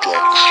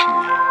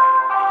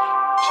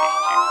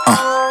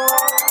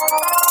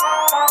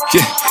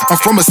Yeah, I'm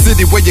from a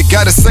city where you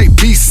gotta say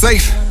be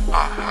safe.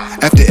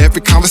 After every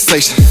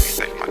conversation.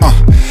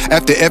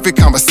 After every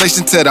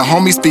conversation, tell the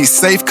homies be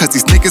safe, cause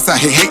these niggas out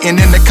here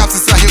hating and the cops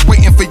is out here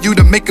waiting for you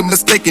to make a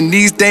mistake. And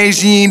these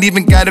days you ain't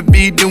even gotta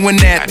be doing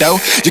that though.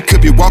 You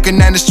could be walking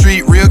down the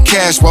street real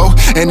casual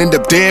and end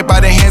up dead by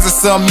the hands of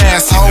some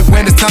asshole.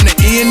 When it's time to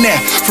end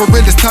that, for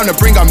real it's time to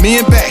bring our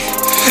men back.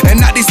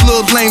 And not these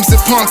little lames and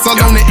punks all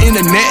on the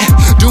internet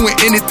doing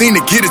anything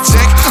to get a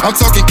check. I'm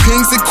talking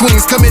kings and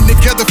queens coming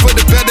together for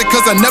the better,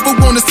 cause I never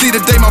wanna see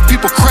the day my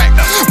people crack.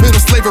 Middle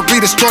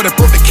slavery destroyed and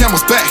broke the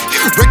camel's back.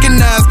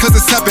 Recognize cause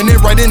it's happening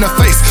right in the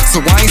face,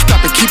 so I ain't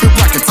stopping, keep it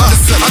rocking. I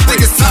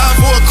think it's time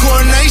for a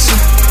coronation.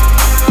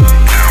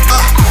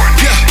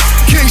 Yeah,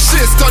 king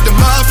shit, start the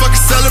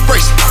motherfucking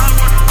celebration.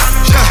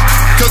 Yeah,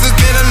 cause it's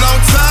been a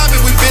long time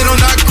and we've been on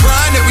our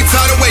grind and we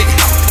tired of waiting.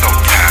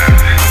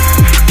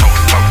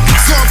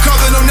 So I'm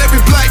calling on every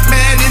black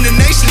man in the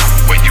nation.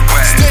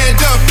 Stand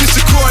up, it's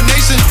your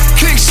coronation.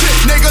 King shit,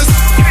 niggas.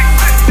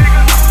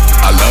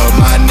 I love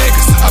my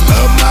niggas, I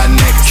love my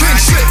niggas. King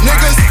shit,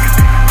 niggas.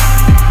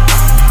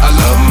 I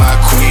love my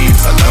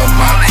queens, I love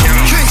my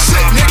queens. King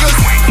shit, niggas.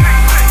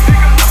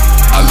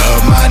 I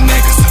love my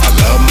niggas, I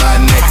love my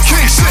niggas.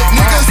 King shit,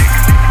 niggas.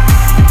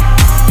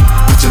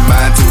 Put your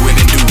mind to it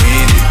and do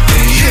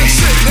anything. King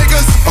shit,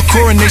 niggas. A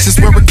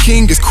coronation's where a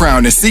king is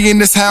crowned, and seeing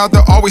this how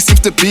there always seems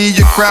to be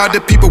a crowd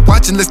of people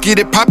watching. Let's get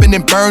it poppin'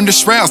 and burn the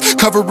shrouds,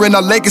 covering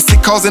our legacy,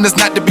 causing us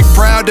not to be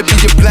proud to be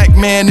a black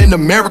man in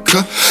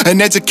America. An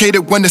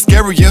educated one that's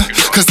scarier,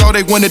 cause all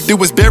they wanna do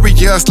is bury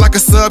us like a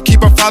sub,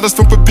 keep our fathers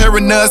from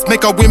preparing us,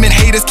 make our women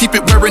hate us, keep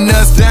it wearing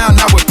us down.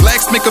 Now with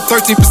blacks make up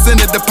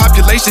 13% of the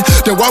population,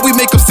 then why we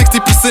make up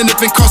 60%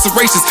 of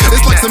incarcerations?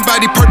 It's like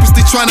somebody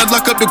purposely trying to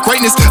luck up the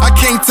greatness. I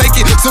can't take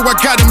it, so I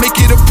gotta make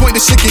it a point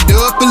to shake it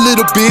up a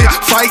little bit.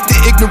 Fight the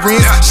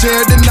ignorance,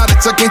 share the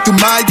knowledge I gained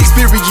through my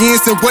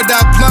experience. And what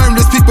I've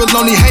learned is people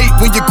only hate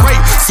when you're great,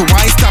 so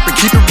I ain't stopping,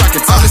 keep it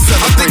rocking. I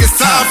think it's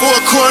time for a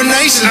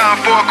coronation.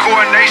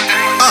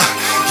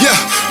 Yeah,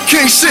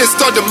 king shit,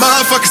 start the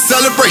motherfucking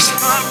celebration.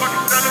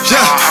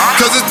 Yeah,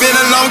 cause it's been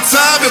a long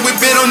time and we've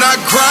been on our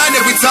grind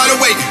and we tired of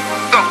waiting.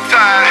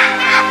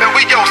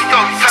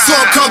 So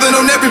I'm calling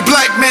on every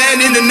black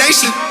man in the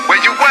nation.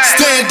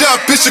 Stand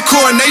up, it's your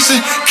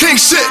coronation. King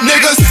shit,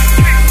 niggas.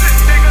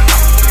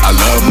 I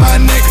love my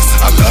niggas,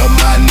 I love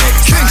my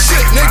niggas. King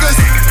shit,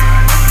 niggas.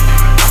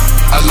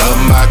 I love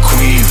my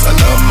queens, I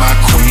love my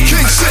queens.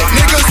 King shit,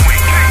 niggas.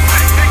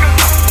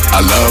 I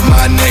love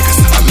my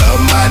niggas, I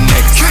love my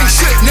niggas. King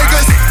shit,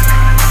 niggas.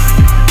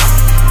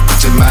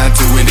 Put your mind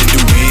to it and do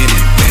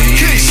anything.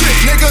 King shit,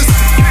 niggas.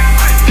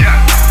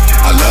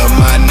 I love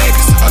my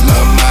niggas, I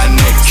love my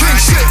niggas. King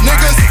shit,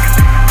 niggas.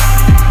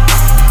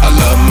 I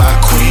love my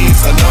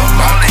queens, I love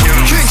my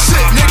queens. King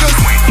shit, niggas.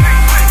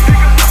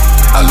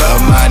 I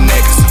love my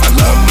niggas, I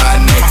love my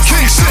niggas.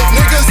 King shit,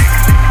 niggas.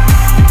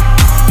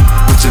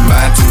 Put your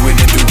mind to it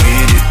and do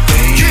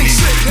anything. King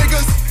shit,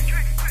 niggas.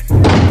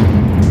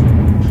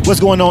 What's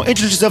going on?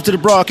 Introduce yourself to the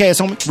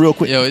broadcast, homie, real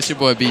quick. Yo, it's your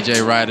boy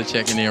BJ Ryder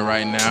checking in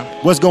right now.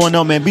 What's going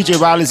on, man? BJ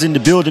Ryder's in the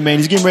building, man.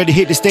 He's getting ready to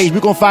hit the stage.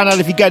 We're going to find out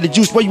if he got the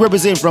juice. Where you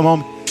representing from,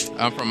 homie?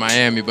 I'm from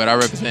Miami, but I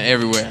represent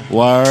everywhere.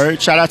 Word.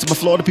 Shout out to my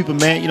Florida people,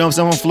 man. You know what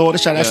I'm saying? I'm from Florida.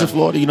 Shout out to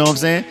Florida. You know what I'm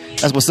saying?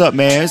 That's what's up,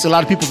 man. There's a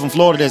lot of people from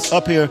Florida that's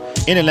up here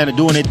in Atlanta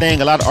doing their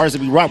thing. A lot of artists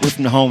that we rock with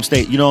from the home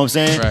state. You know what I'm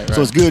saying? Right.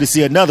 So it's good to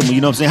see another one.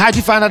 You know what I'm saying? How'd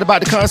you find out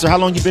about the concert? How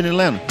long you been in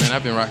Atlanta? Man,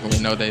 I've been rocking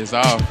with No Days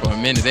Off for a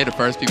minute. They the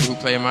first people who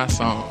play my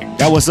song.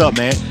 That what's up,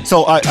 man.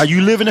 So are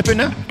you living up here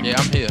now? Yeah,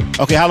 I'm here.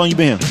 Okay, how long you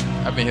been here?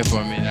 I've been here for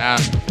a minute. All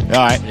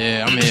right.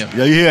 Yeah, I'm here.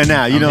 You're here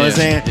now. You know what I'm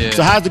saying? Yeah.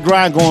 So how's the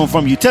grind going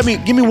from you? Give me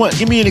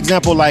an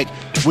example. Like,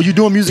 were you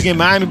doing music in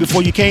Miami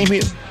before you came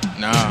here?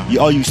 Nah.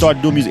 You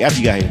started doing music after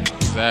you got here?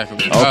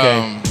 Exactly.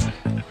 Okay.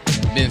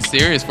 Been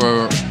serious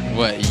for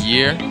what, a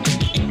year?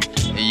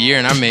 a year,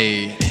 and I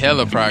made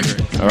hella progress.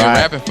 I've been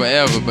rapping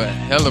forever, but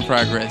hella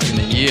progress in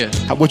a year.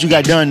 What you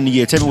got done in a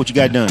year? Tell me what you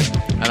got done.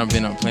 I done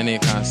been on plenty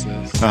of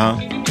concerts.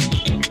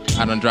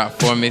 I done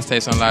dropped 4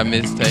 mixtapes on live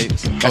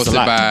mixtapes. Hosted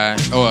by,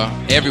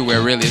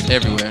 everywhere, really, it's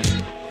everywhere.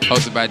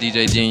 Hosted by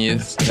DJ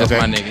Genius, that's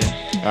my nigga.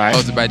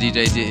 Hosted by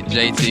DJ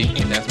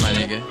JT, that's my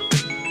nigga.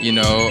 You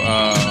know,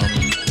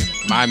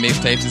 my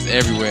mixtapes is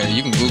everywhere.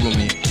 You can Google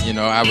me. You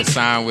know, I was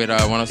signed with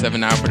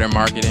 107.9 for their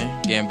marketing,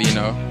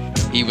 Gambino.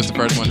 He was the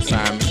first one to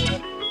sign me.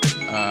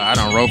 I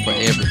done wrote for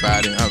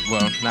everybody.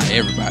 Well, not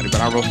everybody, but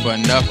I wrote for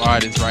enough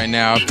artists right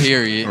now,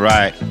 period.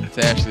 Right.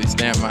 To actually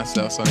stamp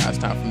myself. So now it's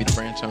time for me to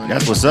branch on.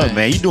 That's what's up,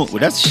 man. You doing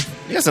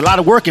that's a lot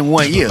of work in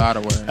 1 year. A lot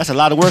of work. That's a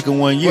lot of work in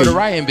 1 year. Well, the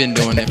writing been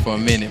doing it for a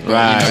minute, bro.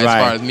 Right, you know,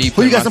 as far as me.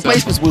 Who you got some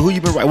placements with? Who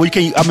you been writing?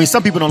 Well, I mean,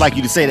 some people don't like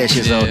you to say that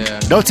shit, so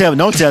don't tell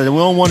them. We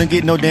don't want to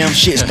get no damn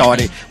shit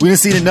started. We done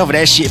seen enough of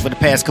that shit for the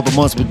past couple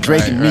months with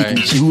Drake and Meek and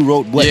shit. Who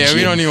wrote what? Yeah, shit.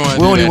 we don't even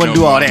want to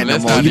do all that no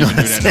more. You know what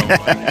I'm saying?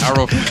 I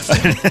wrote for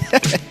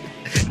myself.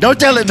 Don't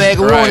tell it, man,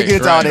 'cause we don't want to get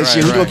into all that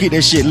shit. We're going to keep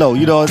that shit low.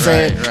 You know what I'm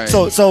saying?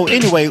 Right. So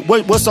anyway,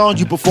 what songs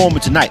you performing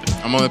tonight?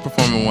 I'm only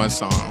performing one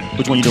song.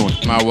 Which one you doing?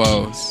 My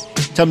Woes.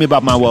 Tell me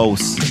about My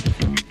Woes.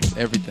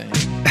 Everything.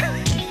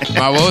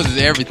 My Woes is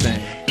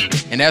everything.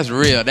 And that's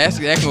real. That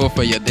can go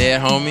for your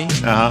dead homie,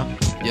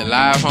 your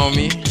live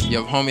homie,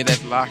 your homie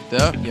that's locked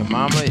up, your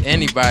mama,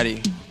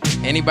 anybody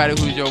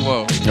who's your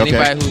woe,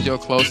 anybody who's your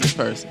closest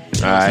person.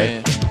 You know what I'm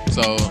saying?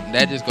 So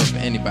that just goes for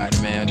anybody,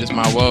 man. Just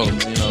my woes,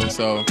 you know.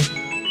 So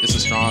it's a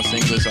strong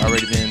single. It's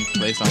already been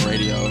placed on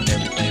radio and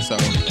everything. So,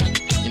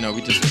 you know,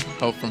 we just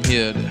hope from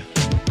here to.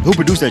 Who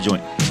produced that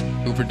joint?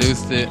 Who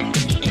produced it?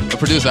 A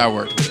producer I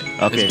worked with.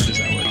 Okay. It's a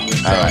producer I worked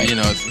with. So, you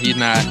know, he's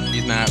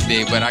not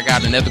big, but I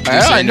got another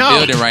producer in the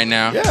building right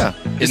now. Yeah.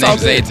 His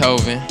name's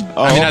Zaytoven.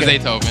 Oh, not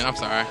Zaytoven. I'm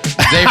sorry.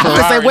 Zay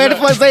Ferrari. I say, where the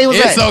fuck Zay was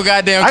at? It's so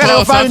goddamn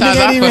close. Sometimes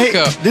I fuck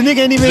up. The nigga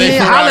ain't even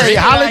here.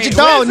 Holler at your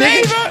dog,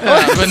 nigga.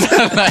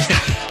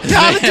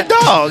 Holler at your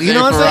dog. You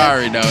know what I'm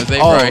saying? Zay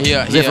Ferrari,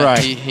 though. Zay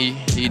Ferrari.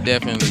 He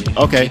definitely.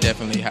 Okay. He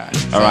definitely hot.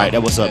 All right,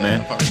 that what's up,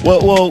 man.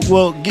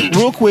 Well, get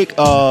real quick.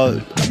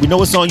 We know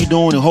what song you're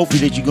doing, and hopefully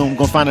that you're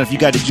gonna find out if you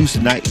got the juice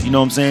tonight. You know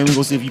what I'm saying? We're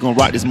gonna see if you're gonna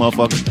rock this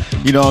motherfucker.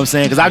 You know what I'm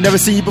saying? Because I've never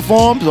seen you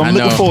perform, so I'm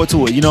looking forward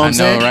to it. You know what I'm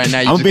saying? Right now,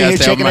 I'm gonna be here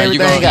checking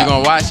everything out. You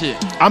gonna watch it?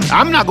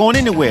 I'm not going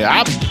anywhere.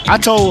 I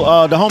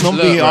told the homie I'm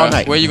gonna be here all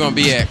night. Where you gonna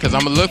be at? Because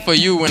I'm gonna look for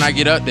you when I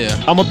get up there.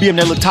 I'm gonna be in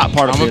that little top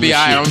part of it. I'm gonna be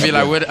alright. I'm gonna be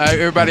like with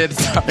everybody at the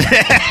top.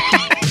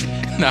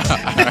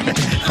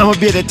 I'm gonna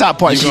be at that top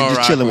part.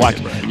 Just chilling,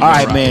 watching. All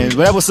right, man.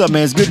 But that what's up,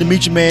 man. It's good to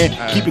meet you, man.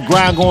 Keep your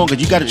grind going,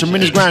 because you got a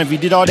tremendous grind. If you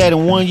did all that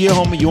in 1 year,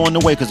 homie, you're on the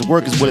way, because the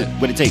work is what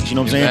it takes. You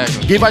know what I'm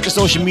saying? Give out your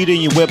social media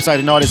and your website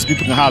and all that so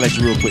people can holler at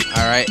you real quick.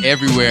 All right,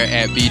 everywhere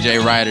at BJ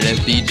Ryter.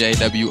 That's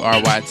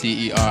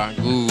BJWRYTER.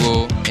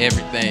 Google,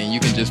 everything. You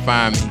can just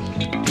find me.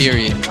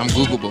 Period. I'm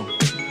Googleable.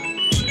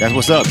 That's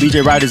what's up.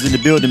 BJ Ryder's in the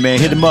building, man.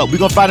 Hit him up. We're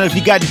going to find out if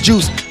he got the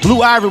juice.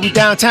 Blue Ivory, we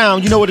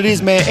downtown. You know what it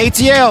is, man.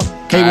 ATL,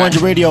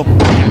 K100 Radio.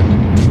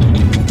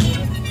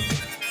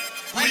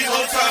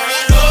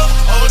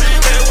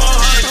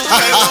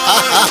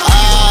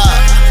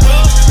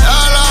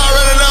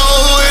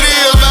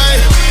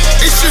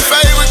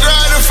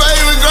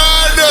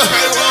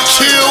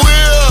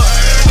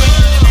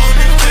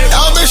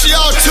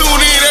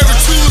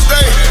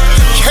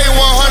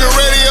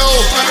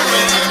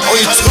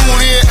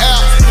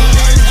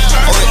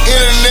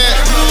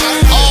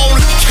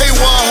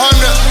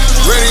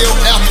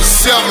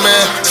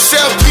 Man,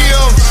 7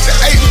 p.m. to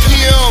 8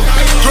 p.m.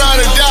 Grind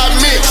and Die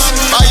mix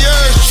by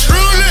yours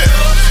truly.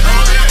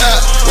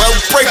 Where we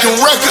breaking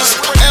records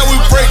and we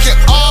breaking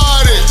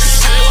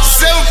artists.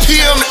 7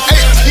 p.m. to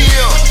 8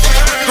 p.m.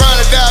 Grind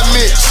and Die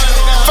mix.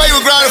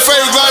 Favorite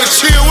grinder,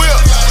 chill whip.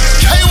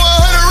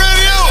 K100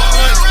 Radio.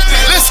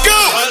 Let's go.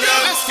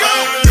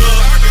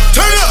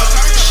 Turn up.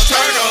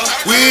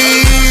 We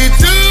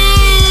do.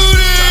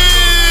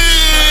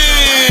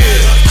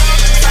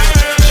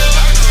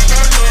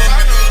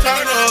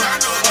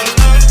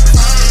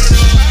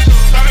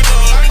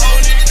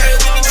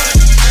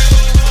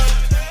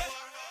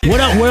 What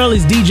up, world?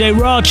 It's DJ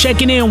Raw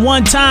checking in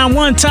one time.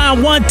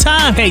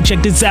 Hey,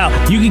 check this out.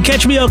 You can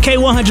catch me on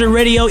K100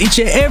 Radio each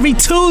and every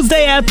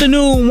Tuesday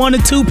afternoon, 1 to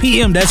 2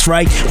 p.m. That's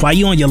right. While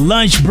you on your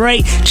lunch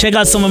break, check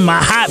out some of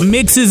my hot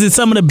mixes and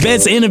some of the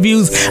best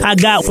interviews I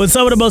got with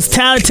some of the most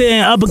talented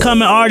and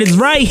up-and-coming artists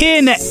right here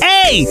in the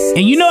A.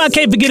 And you know I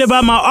can't forget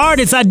about my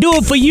artists. I do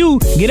it for you.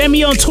 Get at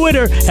me on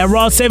Twitter at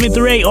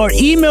Raw738 or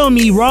email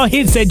me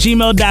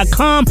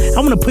rawhits@gmail.com.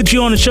 I'm going to put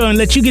you on the show and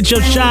let you get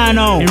your shine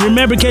on. And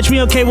remember, catch me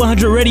on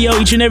K100 Radio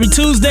each and every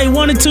Tuesday,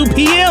 1 to 2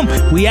 p.m.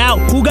 We out.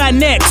 Who got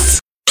next?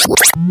 We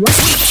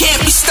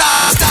can't be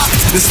stopped.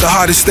 This is the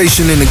hottest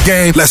station in the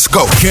game. Let's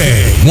go.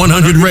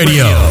 K100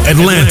 Radio,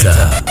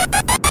 Atlanta.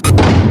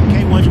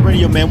 K100 K100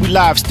 Radio, man. We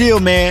live still,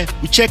 man.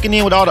 We checking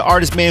in with all the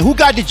artists, man. Who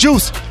got the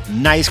juice?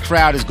 Nice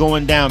crowd is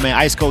going down, man.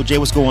 Ice Cold J,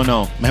 what's going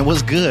on? Man,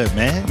 what's good,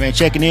 man? Man,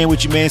 checking in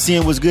with you, man.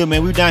 Seeing what's good,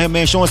 man. We down here,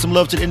 man, showing some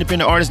love to the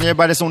independent artists and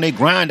everybody that's on their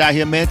grind out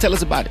here, man. Tell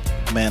us about it.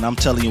 Man, I'm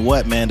telling you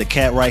what, man. The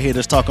cat right here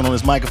that's talking on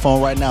his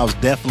microphone right now is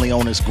definitely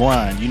on his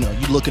grind. You know,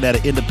 you looking at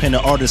an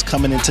independent artist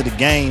coming into the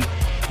game,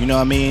 you know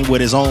what I mean,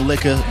 with his own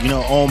liquor, you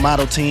know, own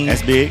model team.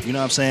 That's big. You know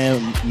what I'm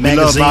saying?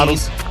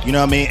 Magazines. You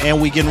know what I mean?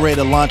 And we getting ready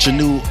to launch a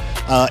new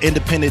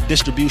independent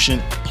distribution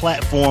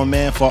platform,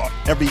 man, for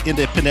every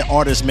independent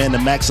artist, man, to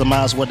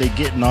maximize what they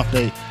getting off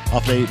they, you know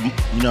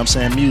what I'm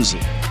saying,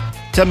 music.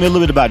 Tell me a little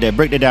bit about that.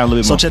 Break that down a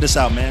little bit more. So check this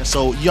out, man.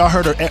 So y'all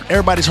heard of,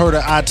 everybody's heard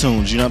of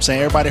iTunes, you know what I'm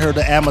saying? Everybody heard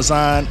of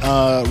Amazon,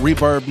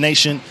 Reverb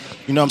Nation,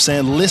 you know what I'm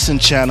saying?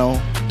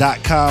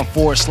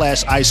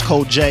 listenchannel.com/Ice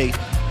Cold J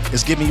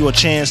is giving you a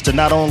chance to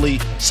not only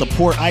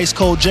support Ice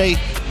Cold J,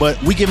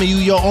 but we giving you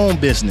your own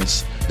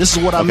business. This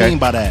is what I mean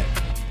by that.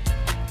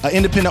 An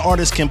independent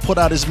artist can put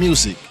out his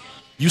music.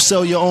 You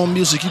sell your own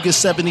music, you get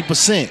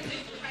 70%.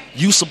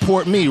 You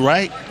support me,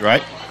 right?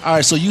 Right. All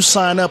right, so you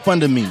sign up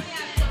under me.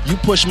 You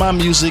push my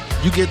music,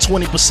 you get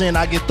 20%,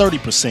 I get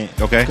 30%.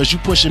 Okay. Because you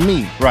pushing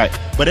me. Right.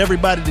 But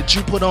everybody that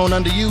you put on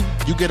under you,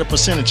 you get a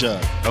percentage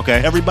of.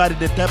 Okay. Everybody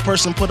that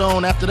person put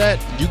on after that,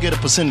 you get a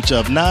percentage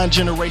of. 9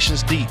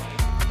 generations deep.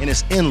 And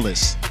it's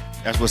endless.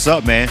 That's what's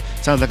up, man.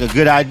 Sounds like a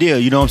good idea.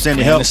 You know what I'm saying?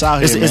 To help. It's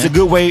out here, it's a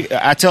good way.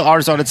 I tell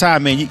artists all the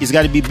time, man, it's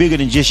got to be bigger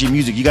than just your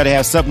music. You got to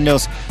have something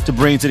else to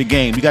bring to the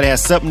game. You got to have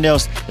something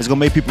else that's going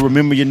to make people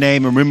remember your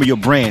name and remember your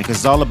brand, because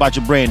it's all about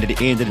your brand at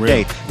the end of the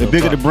day. The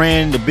bigger the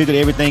brand, the bigger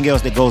everything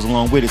else that goes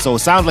along with it. So it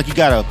sounds like you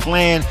got a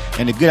plan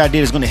and a good idea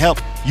that's going to help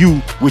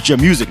you with your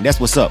music. That's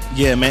what's up.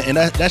 Yeah, man. And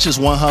that's just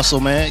one hustle,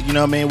 man. You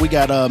know what I mean? We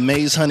got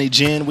Maze Honey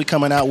Gin. We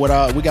coming out with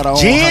we got our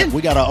own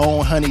we got our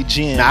own honey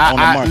gin on the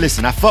market.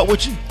 Listen, I fuck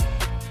with you.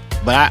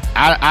 But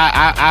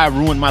I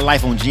ruined my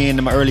life on gin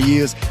in my early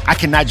years. I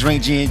cannot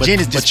drink gin. Gin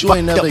is just But you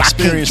ain't never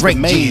experienced the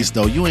maze,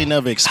 gin. though. You ain't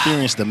never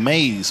experienced the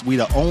maze. We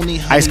the only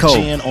honey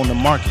gin on the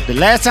market. The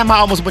last time I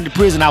almost went to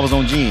prison, I was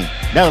on gin.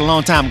 That was a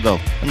long time ago.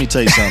 Let me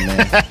tell you something,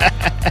 man.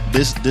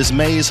 this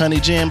maze honey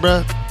gin,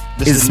 bro.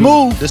 It's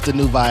smooth. This the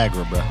new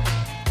Viagra, bro.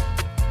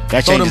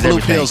 That Throw them changes blue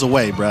everything. pills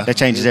away, bro. That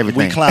changes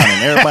everything. We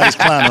clowning. Everybody's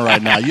clowning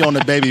right now. You on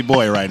the baby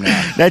boy right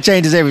now. That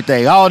changes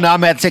everything. Oh no, I'm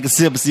gonna have to take a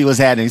sip and see what's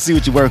happening. See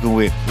what you're working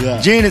with.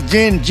 Yeah. Gin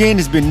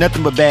has been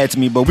nothing but bad to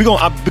me. But we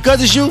gonna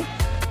because it's you,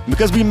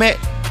 because we met.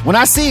 When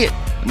I see it,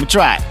 I'm gonna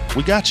try it.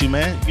 We got you,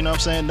 man. You know what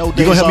I'm saying? No days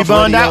You gonna help off me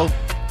bond radio. out?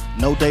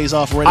 No days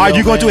off radio. Are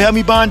you going man. to help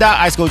me bond out,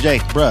 Ice Cold J?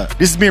 Bruh.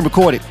 This is being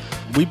recorded.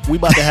 We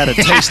about to have a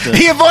taster.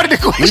 He avoided the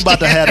question. We about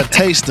to have a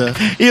taster.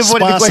 He avoided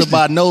the sponsored question.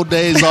 by No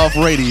Days Off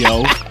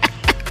Radio.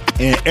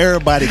 And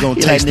everybody gonna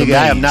taste the nigga,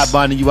 I am maze. not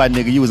bonding you out,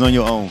 nigga. You was on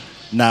your own.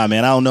 Nah,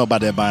 man, I don't know about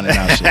that bonding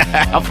out shit,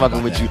 man. I'm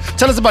fucking with you.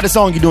 Tell us about the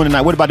song you're doing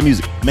tonight. What about the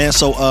music? Man,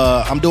 so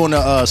I'm doing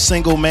a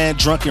single, man,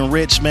 Drunk and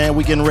Rich, man.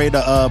 We getting ready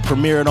to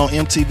premiere it on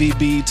MTV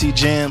BET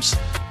Jams.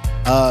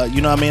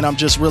 You know what I mean? I'm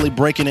just really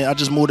breaking it. I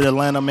just moved to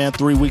Atlanta, man,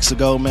 3 weeks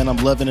ago, man. I'm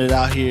loving it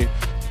out here.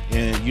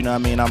 And you know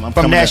what I mean? I'm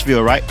From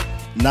Nashville, right?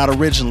 Not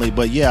originally,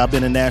 but yeah, I've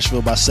been in Nashville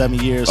about 7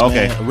 years,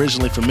 Okay. man.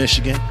 Originally from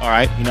Michigan. All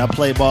right. You know, I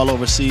play ball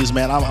overseas,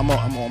 man. I'm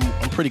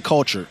pretty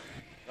cultured.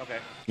 Okay.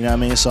 You know what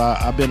I mean? So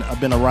I've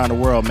been around the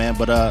world, man.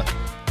 But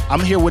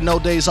I'm here with No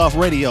Days Off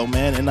Radio,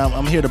 man, and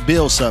I'm here to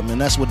build something,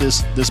 and that's what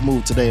this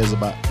move today is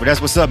about. Well,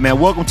 that's what's up, man.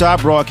 Welcome to our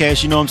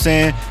broadcast, you know what I'm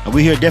saying? And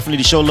we're here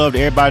definitely to show love to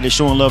everybody that's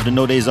showing love to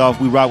No Days Off.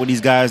 We rock with these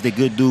guys. They're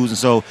good dudes. And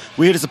so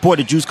we're here to support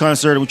the Juice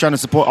concert, and we're trying to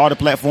support all the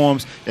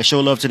platforms that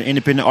show love to the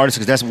independent artists,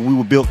 because that's what we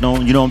were built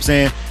on, you know what I'm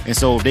saying? And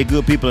so if they're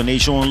good people and they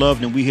showing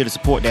love, then we're here to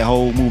support that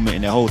whole movement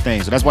and that whole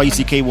thing. So that's why you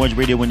see K100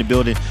 Radio in the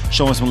building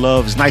showing some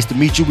love. It's nice to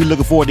meet you. We're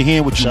looking forward to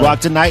hearing what you rock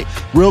tonight.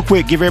 Real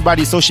quick, give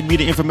everybody social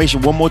media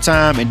information one more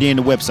time, and then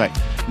the website.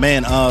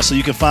 Man, so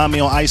you can find me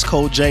on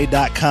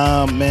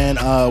icecoldj.com, man.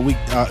 We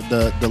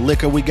the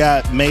liquor we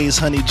got, Maze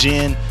Honey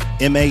Gin,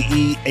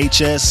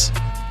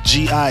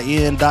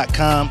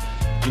 MAEHSGIN.com.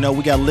 You know,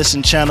 we got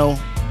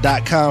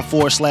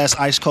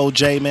listenchannel.com/Ice Cold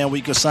J, man, where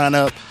you can sign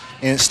up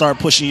and start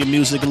pushing your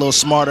music a little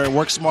smarter,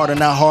 work smarter,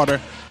 not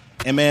harder.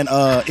 And man,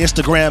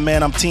 Instagram,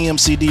 man, I'm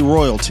TMCD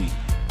Royalty.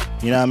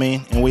 You know what I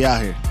mean? And we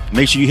out here.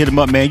 Make sure you hit him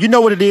up, man. You know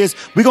what it is.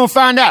 We're going to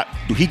find out.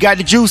 Do he got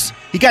the juice?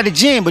 He got the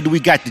gin, but do we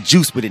got the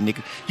juice with it,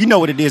 nigga? You know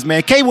what it is,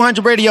 man.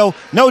 K100 Radio,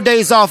 No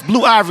Days Off,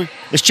 Blue Ivory.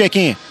 Let's check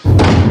in.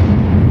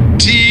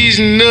 These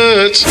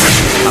nuts.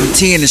 I'm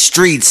T in the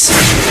streets.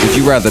 Would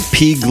you rather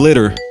pee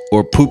glitter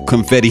or poop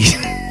confetti?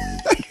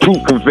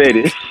 Poop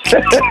confetti.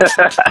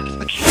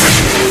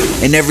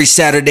 And every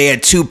Saturday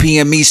at 2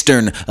 p.m.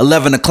 Eastern,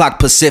 11 o'clock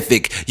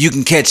Pacific, you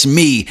can catch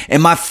me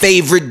and my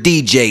favorite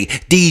DJ,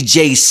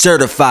 DJ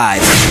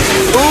Certified.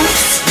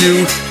 Oops,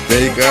 you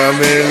think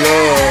I'm in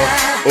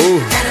love.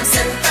 Ooh.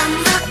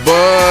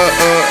 But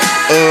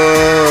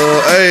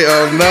hey,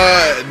 I'm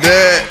not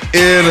that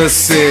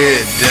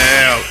innocent.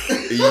 Damn.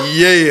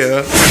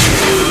 Yeah.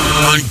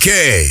 On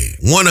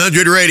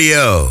K100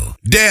 Radio.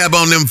 Dab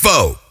on them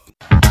folk.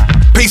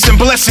 Peace and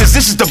blessings,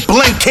 this is the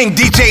Blink King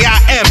DJ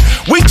I am.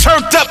 We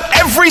turned up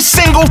every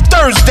single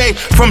Thursday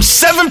from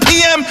 7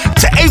 p.m.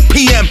 to 8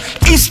 p.m.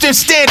 Eastern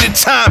Standard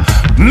Time.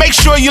 Make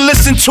sure you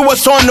listen to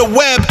us on the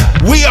web.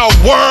 We are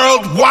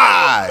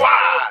worldwide.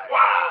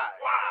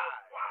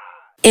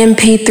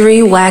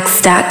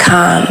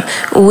 MP3wax.com.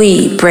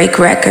 We break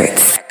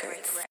records.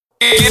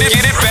 Get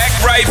it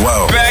back right.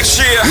 Whoa. Back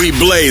share. We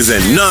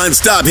blazing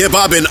non-stop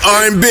hip-hop and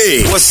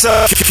R&B. What's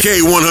up?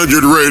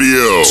 K100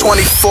 Radio.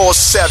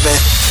 24/7.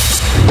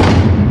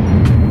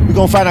 We're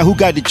gonna find out who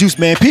got the juice,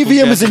 man.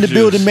 PVM is in the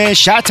building, man.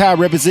 Chi-Town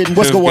representing.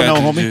 What's going on,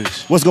 homie?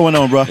 What's going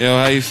on, bro? Yo,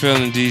 how you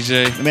feeling,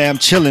 DJ? Man, I'm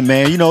chilling,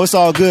 man. You know, it's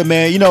all good,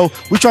 man. You know,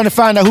 we're trying to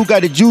find out who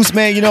got the juice,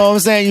 man. You know what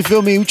I'm saying? You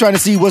feel me? We're trying to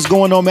see what's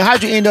going on, man.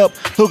 How'd you end up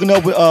hooking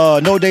up with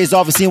No Days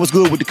Off and seeing what's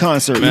good with the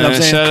concert? Man, you know what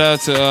I'm saying? shout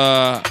out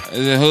to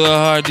the Hood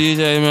Hard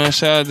DJ, man.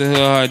 Shout out to Hood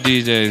Hard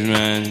DJs,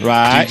 man.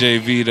 Right. DJ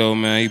Vito,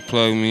 man. He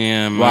plugged me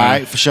in, man.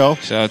 Right, for sure.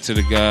 Shout out to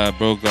the guy,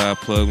 broke guy,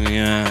 plugged me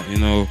in, you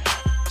know.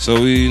 So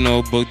we, you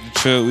know, booked the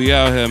trip. We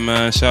out here,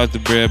 man. Shout out to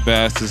Bread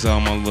Bastards, all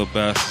my little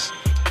bastards.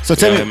 So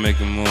tell me,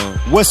 making more.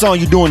 What song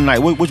you doing tonight?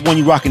 Which one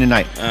you rocking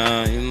tonight?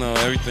 You know,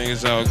 everything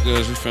is all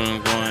good. We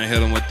finna go and hit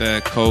them with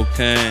that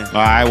cocaine. All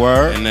right,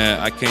 word. And that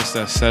I Can't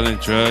Stop Selling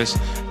Drugs.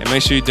 And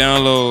make sure you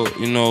download,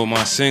 you know,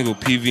 my single,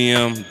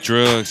 PVM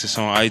Drugs. It's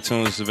on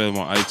iTunes. It's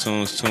available on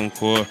iTunes,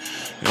 TuneCore. You know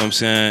what I'm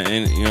saying?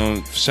 And, you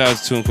know, shout out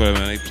to TuneCore,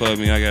 man. They plug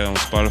me. I got it on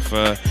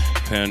Spotify,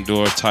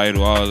 Pandora,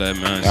 Tidal, all that,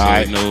 man. All so,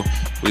 right. you know,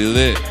 we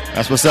lit.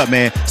 That's what's up,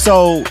 man.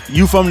 So,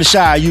 you from the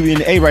Chi. You in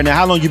the A right now.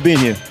 How long you been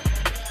here?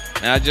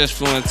 And I just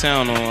flew in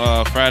town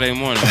on Friday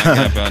morning. I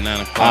got about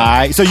 9 o'clock. All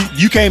right. So,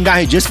 you came down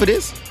here just for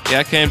this? Yeah,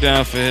 I came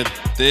down for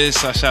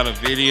this. I shot a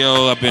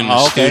video. I've been in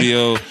the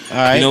studio. All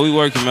right. You know, we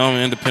working, man. I'm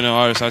an independent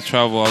artist. I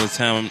travel all the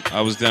time.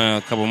 I was down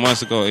a couple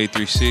months ago,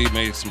 A3C,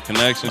 made some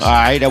connections. All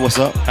right, that what's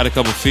up. Had a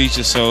couple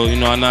features, so, you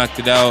know, I knocked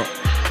it out.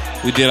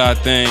 We did our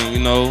thing, you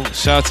know.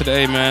 Shout out to the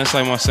A, man. It's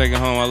like my second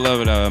home. I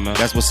love it out here, man.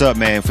 That's what's up,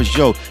 man, for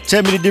sure.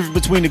 Tell me the difference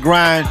between the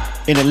grind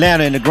in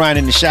Atlanta and the grind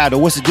in the Chi.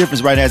 What's the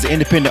difference right now as an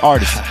independent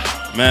artist?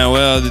 Man,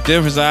 well, the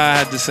difference I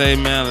had to say,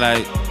 man,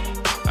 like,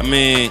 I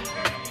mean,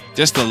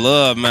 just the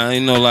love, man.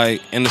 You know,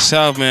 like, in the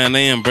South, man,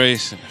 they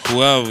embrace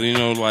whoever, you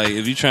know, like,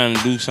 if you trying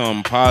to do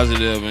something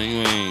positive and you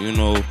ain't, you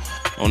know,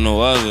 on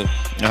no other,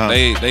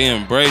 they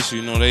embrace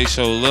you, you know, they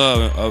show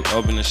love.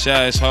 Up in the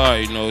Chi, it's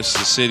hard, you know, it's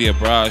the city of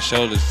broad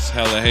shoulders, it's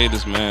hella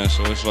haters, man,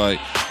 so it's like,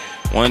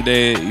 one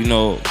day, you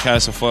know,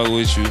 cats will fuck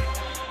with you,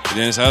 but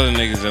then it's other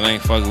niggas that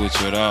ain't fucking with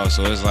you at all,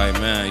 so it's like,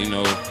 man, you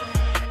know,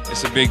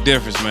 it's a big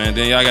difference, man.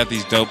 Then y'all got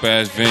these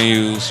dope-ass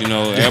venues, you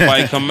know,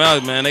 everybody come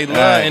out, man, they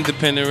love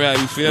independent rap,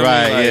 you feel me?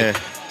 Like, yeah.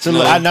 So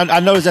look, I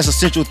noticed that's a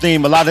central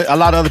theme. A lot of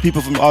other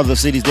people from other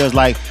cities, there's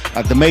like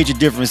the major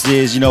difference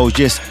is, you know,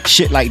 just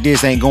shit like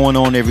this ain't going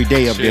on every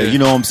day up there. You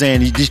know what I'm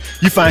saying?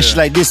 You find shit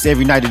like this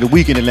every night of the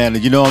week in Atlanta.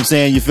 You know what I'm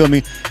saying? You feel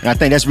me? And I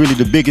think that's really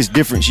the biggest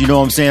difference. You know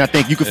what I'm saying? I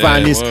think you can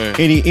find this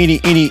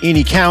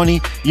any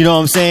county. You know what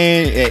I'm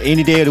saying?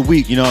 Any day of the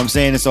week. You know what I'm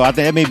saying? And so I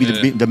think that may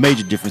be the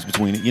major difference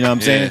between it. You know what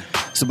I'm saying?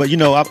 So, but you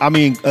know, I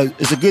mean,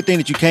 it's a good thing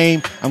that you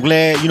came. I'm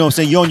glad. You know what I'm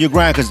saying? You're on your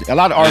grind because a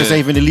lot of artists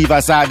ain't finna leave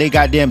outside they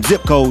goddamn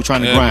zip code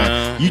trying to grind.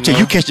 Man, you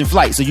catching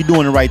flight, so you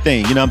doing the right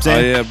thing. You know what I'm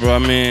saying? Oh yeah, bro. I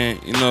mean,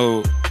 you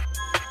know,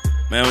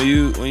 man, when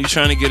you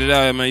trying to get it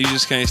out, man, you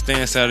just can't stay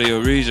inside of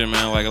your region,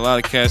 man. Like a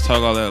lot of cats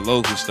talk all that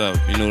local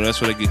stuff. You know, that's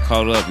where they get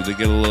caught up. They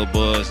get a little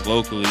buzz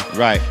locally,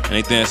 right? And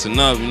they think that's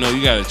enough. You know,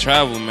 you got to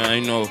travel,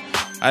 man. You know,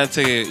 I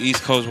take it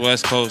East Coast,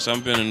 West Coast.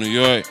 I've been in New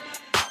York,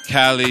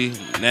 Cali,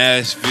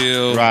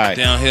 Nashville,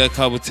 down here a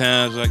couple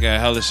times. I got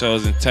hella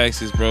shows in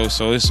Texas, bro.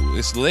 So it's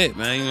lit,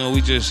 man. You know,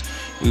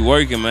 we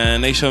working,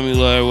 man. They show me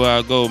love everywhere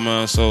I go,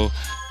 man. So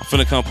I'm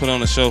finna come put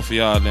on a show for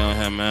y'all down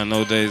here, man.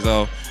 No Days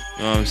Off.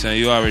 You know what I'm saying?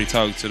 You already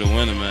talking to the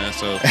winner, man.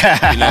 So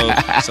you know,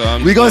 so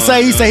I'm. We gonna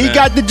say he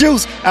got the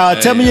juice.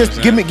 Tell me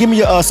give me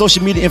your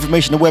social media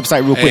information, the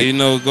website, real quick. You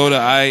know, go to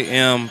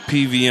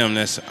IAMPVM.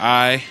 That's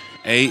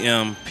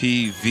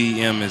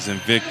IAMPVM as in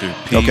Victor.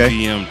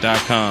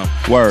 PVM.com.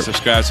 Word.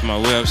 Subscribe to my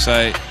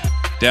website.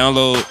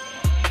 Download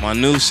my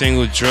new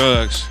single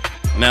Drugs.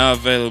 Now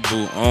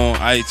available on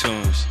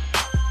iTunes.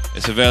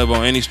 It's available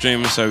on any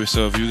streaming service.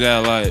 So if you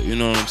got like, you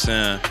know what I'm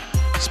saying,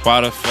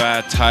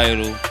 Spotify,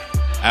 Tidal,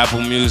 Apple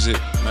Music,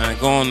 man,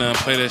 go on there and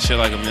play that shit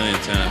like a million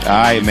times. All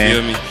right, man.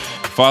 Feel me?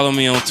 Follow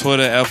me on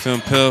Twitter,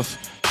 FMPiff.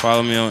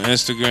 Follow me on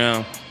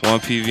Instagram,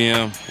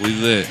 1PVM. We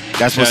lit.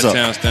 That's what's up.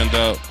 Chi-Town stand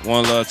up.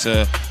 One love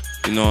to,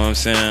 you know what I'm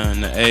saying,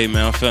 and the A,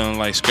 man. I'm feeling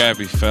like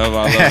Scrappy. Forever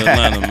I love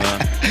Atlanta, man.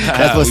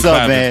 That's what's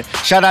up, man.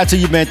 Shout out to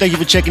you, man. Thank you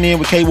for checking in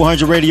with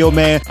K100 Radio,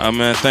 man.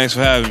 Man, thanks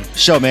for having me.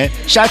 Show, man.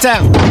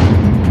 Chi-Town.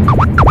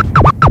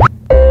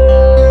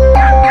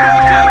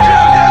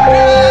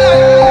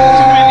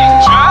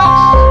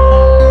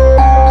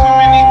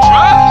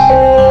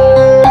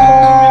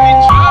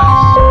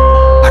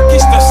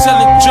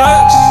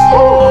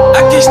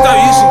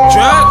 Start using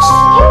drugs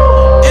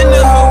in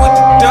the hood with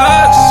the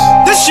dogs.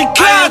 This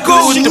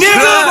Chicago with the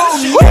plugs.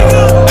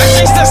 I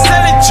can't stop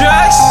selling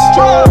drugs.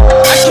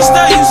 I can't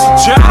start using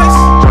drugs.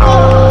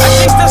 I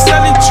can't stop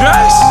selling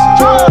drugs.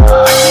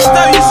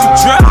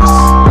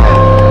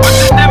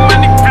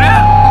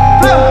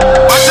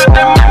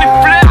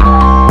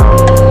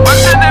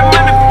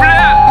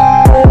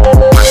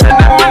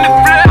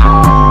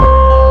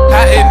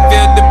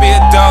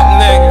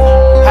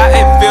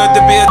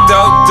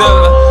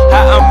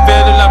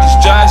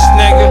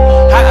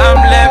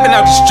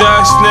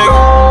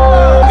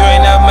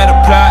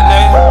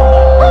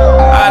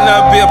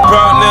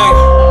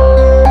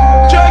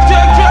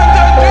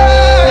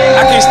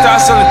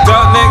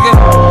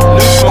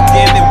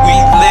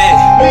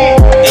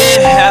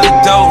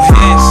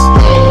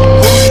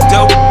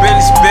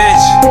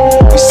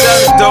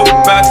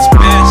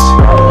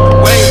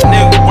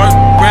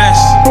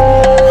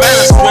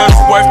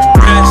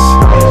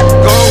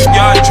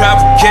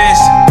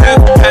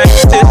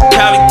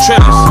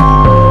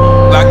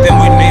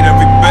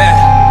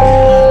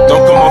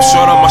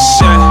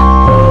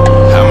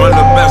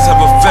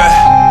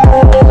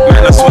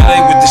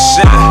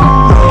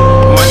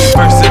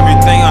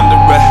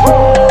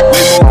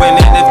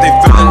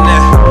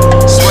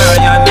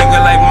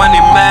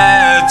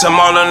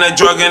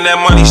 getting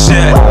that money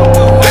shit.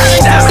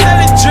 Stop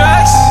selling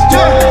drugs.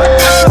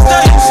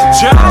 Stop using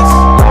drugs.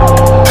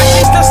 I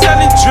can't stop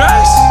selling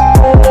drugs.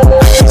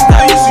 I can't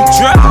stop using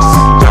drugs.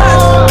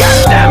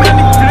 Got that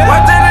money blood.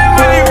 What that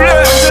money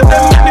blood? Got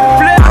that money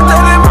blood. Got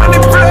that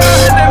money blood.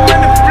 Got that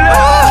money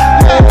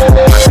blood.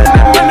 Got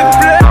that money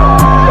blood.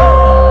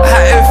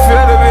 How it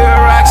feel to be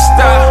a rock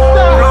star?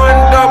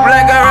 Blowing dope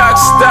like a rock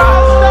star.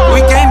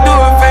 We can't do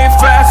it very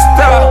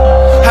faster.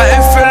 How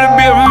it feel to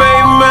be a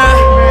main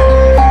man?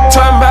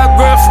 Talking about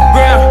gram for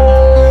gram.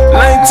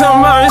 I ain't talking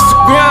about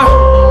Instagram.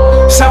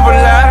 Sample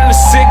out in the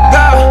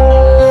cigar.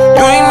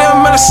 You ain't never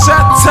met a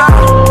shot top.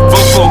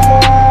 Foo-foo.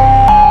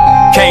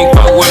 Can't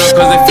fuck with them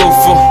cause they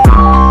foo-foo.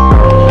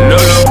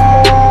 Lulu.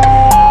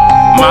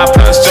 My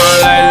pants strong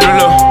like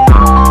Lulu.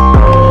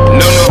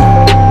 Lulu.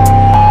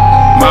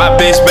 My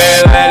bitch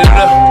bad like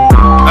Lulu.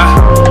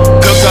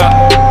 Cook up.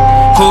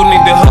 Who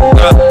need to hook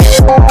up?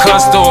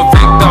 Custo or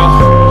Victor.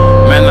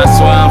 Man, I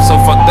swear I'm so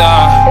fucked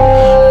up.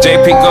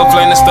 JP go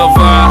flame the stuff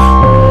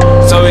up.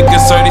 So we can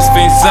serve these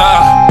fiends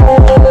up.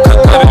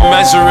 Cook up and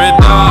measure it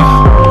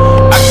up.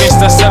 I can't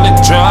start selling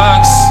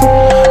drugs.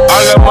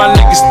 All of my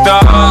niggas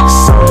thugs.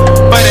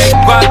 But they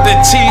got the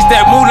cheese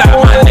that move like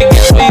my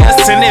niggas. We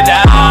send it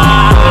out.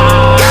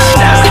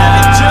 Stop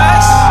selling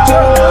drugs.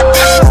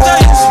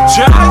 Stop using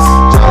drugs.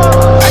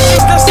 I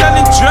can't start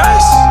selling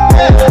drugs.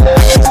 I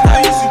can't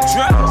start using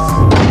drugs.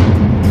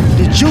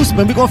 The juice,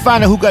 man. We gonna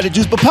find out who got the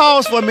juice. But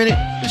pause for a minute.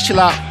 Just chill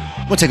out.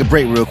 We'll take a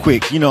break real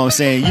quick. You know what I'm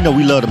saying? You know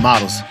we love the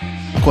models.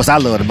 Of course, I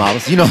love the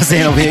models. You know what I'm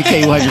saying? Over here,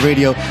 K100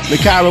 Radio.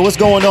 Lakira, what's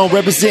going on?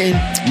 Representing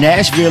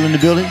Nashville in the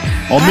building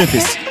or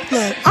Memphis?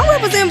 Look, I'm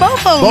representing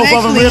both of them. Both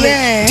of them, really?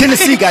 Yeah.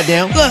 Tennessee,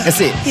 goddamn. Look, that's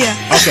it. Yeah.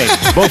 Okay,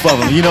 both of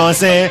them. You know what I'm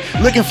saying?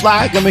 Looking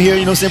fly, coming here,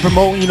 you know what I'm saying,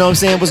 promoting, you know what I'm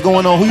saying? What's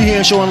going on? Who you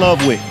here showing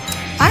love with?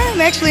 I am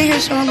actually here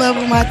showing love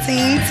with my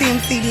team,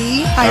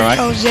 TMCD, Ice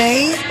Cold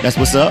J. That's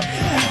what's up.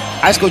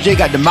 Ice Cold J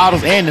got the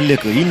models and the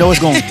liquor. You know it's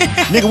going to...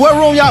 Nigga, what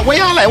room y'all... Where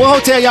y'all at? What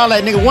hotel y'all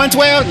at? Nigga,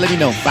 112? Let me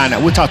know. Find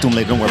out. We'll talk to him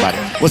later. Don't worry about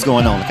it. What's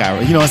going on,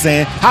 Lakira? You know what I'm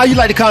saying? How you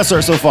like the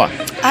concert so far?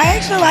 I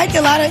actually like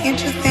a lot of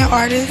interesting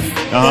artists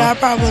that I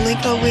probably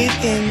link up with.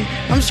 And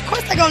of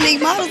course, they're going to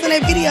need models in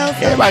their videos.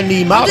 So everybody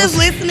need models. I'm just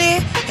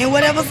listening. And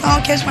whatever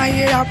song catch my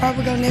ear, I'll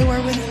probably go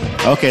network with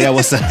them. Okay, that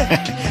was...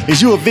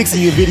 Is you a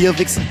vixen? You a video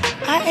vixen?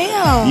 I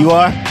am. You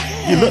are?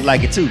 Yeah. You look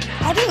like it, too.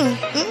 I do.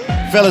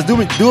 Fellas, do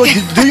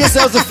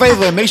yourselves a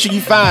favor and make sure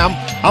you find.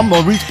 I'm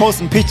gonna repost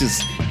some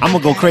pictures. I'm gonna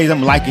go crazy.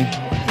 I'm liking.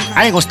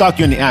 I ain't gonna stalk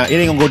you in the. It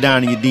ain't gonna go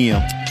down in your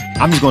DM.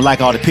 I'm just gonna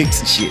like all the pics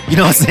and shit. You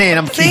know what I'm saying?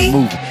 I'm gonna keep it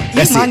moving.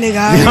 That's my it.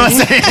 nigga. You know what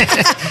I'm saying?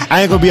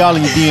 I ain't gonna be all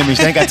in your DM and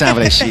shit. I ain't got time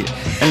for that shit.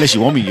 Unless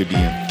you want me in your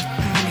DM.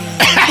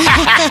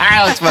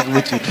 I was fucking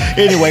with you.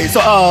 Anyway, so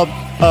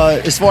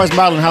as far as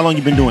modeling, how long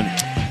you been doing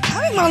it?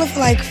 I've been modeling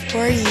for like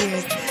 4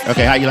 years.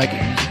 Okay, how you like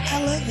it?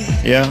 I love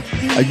it. Yeah.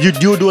 You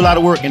do a lot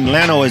of work in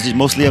Atlanta, or is it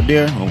mostly up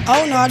there?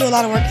 Oh no, I do a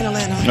lot of work in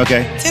Atlanta.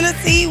 Okay.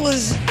 Tennessee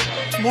was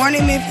born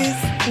in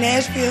Memphis,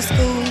 Nashville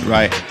school.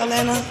 Right.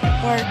 Atlanta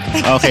work.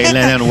 Okay,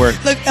 Atlanta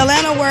work. Look,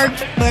 Atlanta work,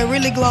 but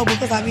really global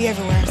because I be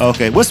everywhere.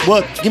 Okay.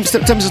 Tell me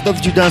some stuff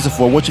that you've done so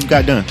far. What you've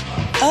got done?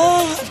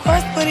 Of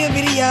course, plenty of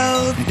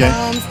videos. Okay.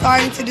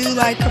 Starting to do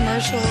like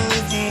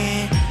commercials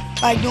and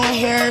like doing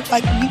hair.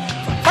 Like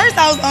first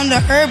I was on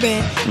the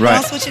urban. Right.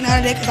 I'm switching out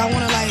of that because I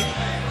want to like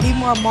be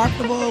more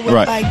marketable with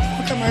like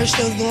doing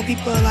commercials, doing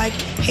people like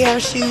hair,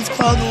 shoes,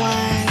 clothing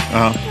lines,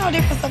 you know,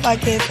 different stuff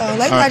like that. So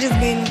lately I just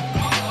been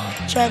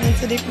traveling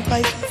to different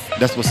places.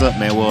 That's what's up,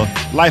 man. Well,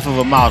 life of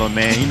a model,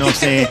 man. You know what I'm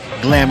saying?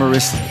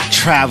 Glamorous,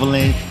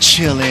 traveling,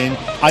 chilling.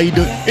 How you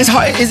doing? It's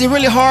hard. Is it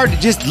really hard to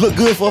just look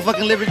good for a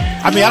fucking living?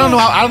 I mean, I don't know.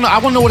 I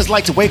want to know what it's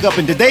like to wake up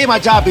and today my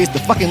job is to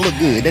fucking look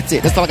good. That's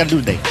it. That's all I got to do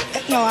today.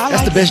 No,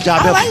 that's the best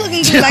job ever. I like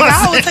looking good. Like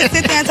I always sit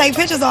there and take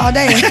pictures all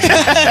day.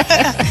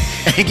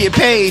 And get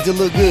paid to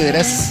look good.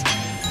 That's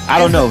I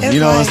don't know. You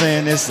know what I'm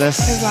saying?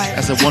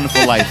 That's a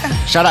wonderful life.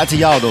 Shout out to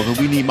y'all though, because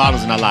we need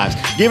models in our lives.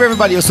 Give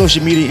everybody your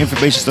social media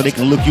information so they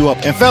can look you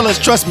up. And fellas,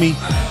 trust me,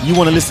 you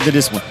want to listen to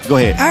this one. Go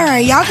ahead. All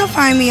right, y'all can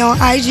find me on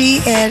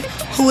IG at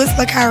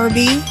Whoislakira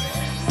B.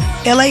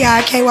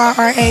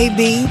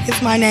 Laikyra.B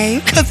is my name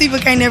because people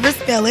can't never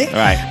spell it. All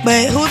right.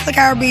 But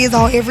Whoislakira B is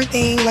on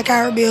everything,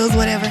 Lakira Bills,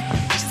 whatever.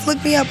 Just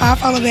look me up. I'll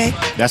follow back.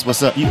 That's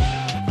what's up.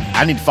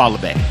 I need to follow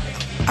back.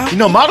 You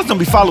know, models don't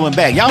be following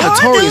back. Y'all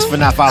notorious for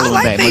not following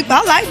back.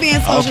 I like being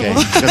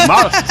sociable. Okay.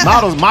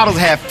 Because models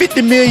have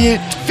 50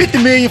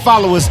 million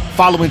followers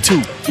following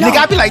too. Nigga,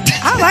 I be like,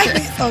 I like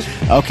being social.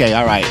 Okay,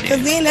 all right.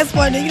 Because then that's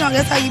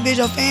how you build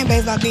your fan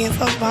base by being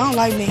social. I don't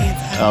like being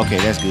anti. Okay,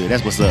 that's good.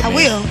 That's what's up. I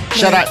will.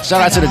 Shout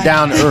out to the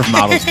down to earth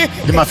models.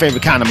 They're my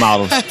favorite kind of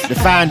models. The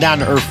fine down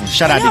to earth ones.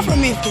 Shout out to you.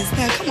 From Memphis.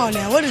 Now, come on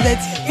now. What does that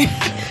tell you?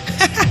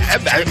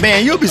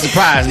 Man, you'll be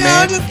surprised,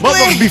 man.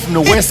 Motherfuckers be from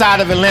the west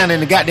side of Atlanta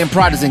and the goddamn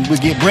products and would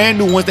get brand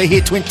new once they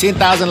hit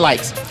 10,000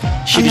 likes.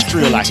 Shit is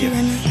trill out here.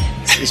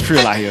 It's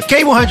trill out here.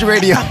 K100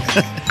 Radio.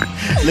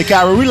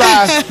 Lakira, we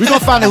live. We're going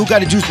to find out who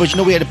got the juice, but you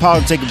know we had to pause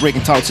and take a break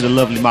and talk to the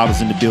lovely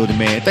models in the building,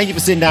 man. Thank you for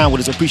sitting down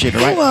with us. I appreciate it,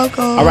 all right? You're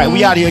welcome. All right,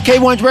 we out of here.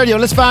 K100 Radio,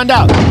 let's find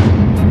out.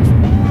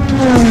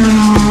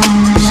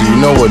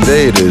 know what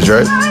day it is,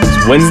 right?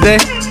 It's Wednesday.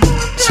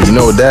 So you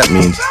know what that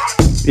means?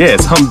 Yeah,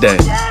 it's Hump Day.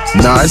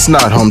 Nah, it's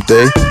not Hump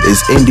Day.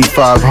 It's Indy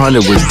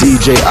 500 with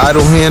DJ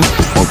Idlehand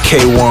on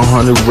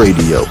K100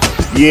 Radio.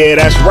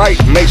 Yeah, that's right.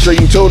 Make sure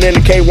you tune in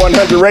to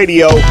K100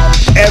 Radio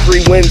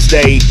every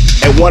Wednesday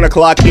at 1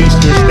 o'clock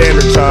Eastern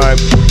Standard Time.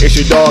 It's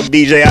your dog,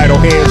 DJ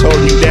Idlehands,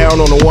 holding you down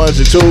on the ones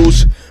and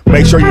twos.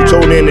 Make sure you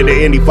tune in to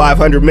the Indy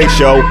 500 Mix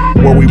Show,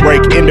 where we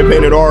break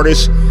independent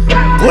artists,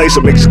 play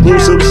some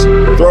exclusives,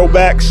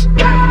 throwbacks.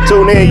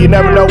 Tune in, you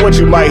never know what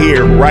you might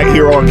hear, right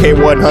here on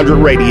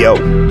K100 Radio.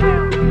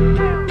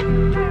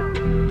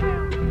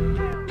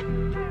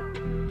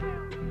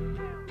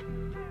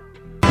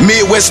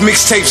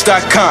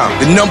 MidwestMixtapes.com,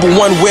 the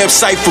 #1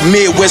 website for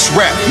Midwest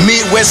rap.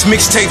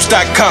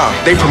 MidwestMixtapes.com.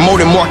 They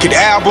promote and market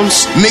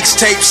albums,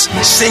 mixtapes,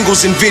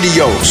 singles, and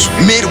videos.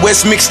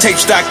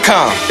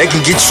 MidwestMixtapes.com. They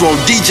can get you on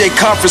DJ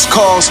conference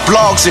calls,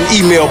 blogs, and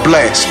email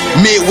blasts.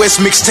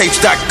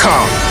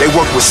 MidwestMixtapes.com. They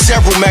work with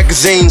several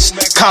magazines,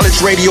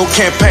 college radio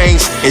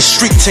campaigns, and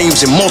street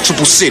teams in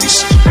multiple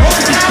cities.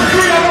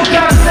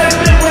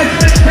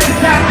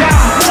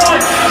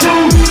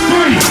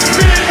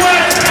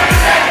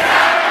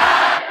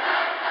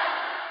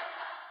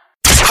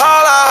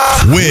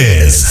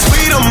 Wiz.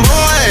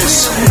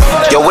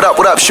 Yo, what up?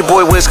 It's your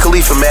boy Wiz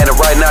Khalifa, man, and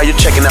right now you're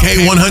checking out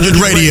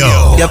K100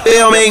 Radio. You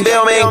feel me?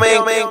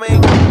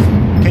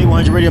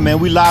 K100 Radio, man.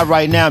 We live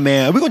right now,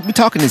 man. We're going to be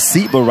talking to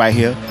Seba right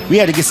here. We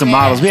had to get some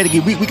models. We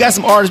got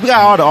some artists. We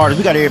got all the artists.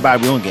 We got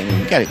everybody. We don't get it.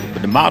 We got it.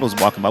 But the models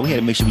walking by, we had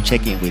to make sure we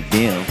check in with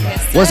them.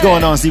 Yes, what's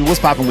going on, Seba? What's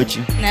popping with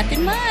you?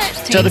 Nothing much.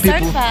 Tell the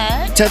people.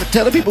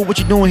 Tell the people what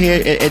you're doing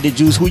here at the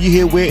Juice. Who you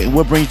here with, and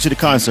what brings you to the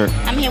concert?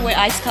 I'm here with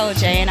Ice Cold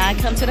J, and I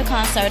come to the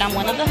concert. I'm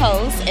one of the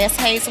hosts, S.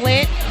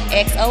 Hazelwood,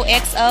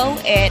 XOXO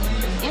at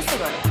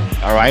Instagram.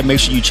 All right, make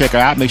sure you check her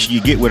out. Make sure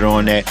you get with her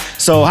on that.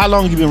 So how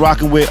long have you been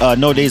rocking with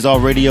No Days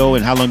Off Radio,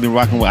 and how long have you been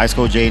rocking with Ice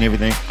Cold J and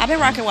everything? I've been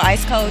rocking with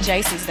Ice Cold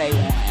J since day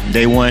one.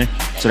 Day one?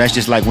 So that's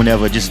just like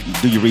whenever, just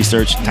do your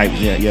research, type,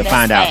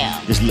 find out.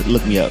 Just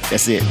look me up.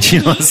 That's it. You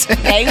know what I'm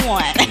saying? Day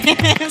one.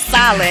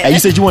 Solid. And you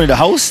said you wanted to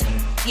host?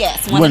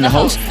 Yes, you wanted to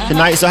host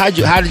tonight. So how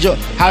did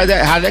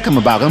that come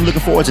about? I'm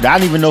looking forward to that. I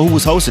didn't even know who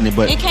was hosting it,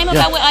 but it came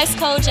about with Ice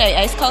Cold J.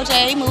 Ice Cold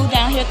J moved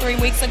down here 3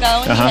 weeks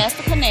ago, and he has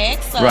to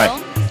connect. So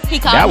he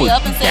called me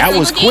up and said, "That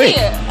was quick.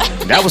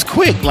 That was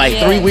quick. Like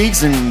 3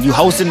 weeks, and you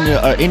hosting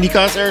an indie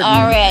concert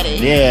already.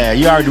 Yeah,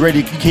 you already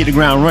ready to hit the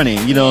ground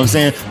running. You know what I'm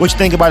saying? What you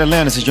think about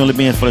Atlanta since you only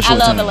been for the short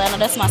time? I love Atlanta.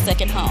 That's my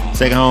second home.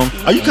 Second home?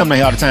 Oh, you come down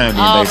here all the time,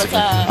 then, all basically.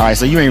 The time. All right,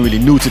 so you ain't really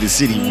new to the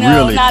city, no,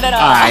 really. Not at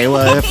all. All right,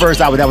 well, at first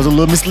that was a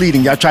little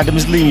misleading. Y'all tried to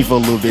mislead me for a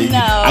little bit. No,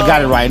 I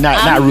got it right.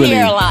 Not really.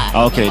 Here a lot.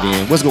 Okay,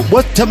 then.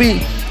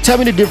 Tell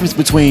me the difference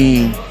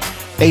between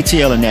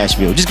ATL and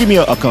Nashville. Just give me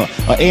a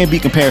A&B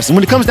comparison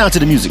when it comes down to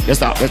the music. That's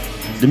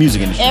the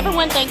music industry.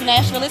 Everyone thinks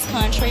Nashville is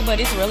country, but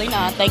it's really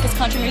not. They think it's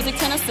country music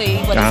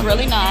Tennessee, but it's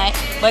really not.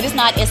 But it's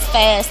not as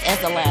fast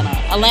as Atlanta.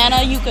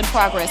 Atlanta, you can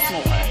progress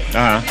more.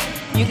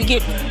 You can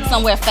get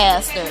somewhere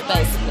faster,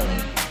 basically.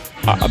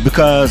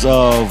 Because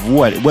of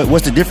what?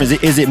 What's the difference?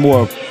 Is it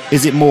more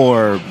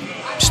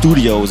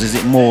studios? Is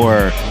it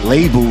more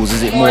labels?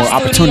 Is it more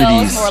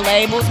opportunities? More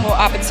labels, more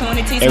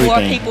opportunities, everything. More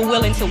people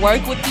willing to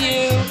work with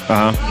you.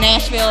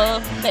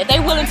 Nashville,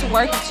 they're willing to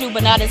work with you,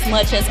 but not as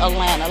much as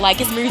Atlanta. Like,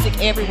 it's music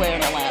everywhere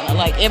in Atlanta.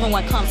 Like,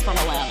 everyone comes from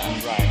Atlanta.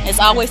 It's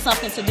always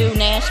something to do.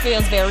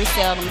 Nashville's very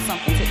seldom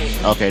something to do.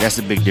 Okay, that's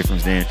a big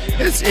difference then.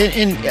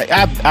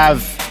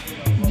 I've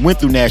went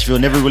through Nashville,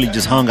 never really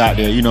just hung out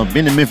there. You know,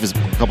 been to Memphis a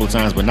couple of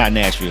times, but not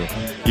Nashville.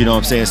 You know what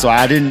I'm saying? So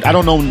I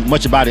don't know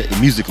much about it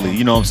musically,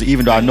 you know what I'm saying?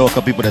 Even though I know a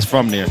couple people that's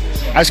from there.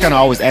 I just kind of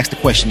always ask the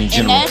question in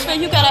general. In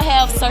Nashville, you got to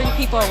have certain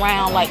people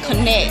around, like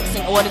connects,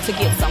 in order to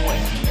get somewhere.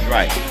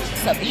 Right.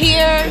 So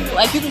here,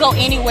 like, you can go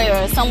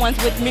anywhere. Someone's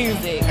with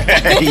music.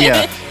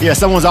 yeah,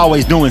 someone's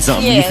always doing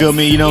something. Yes, you feel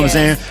me? You know what I'm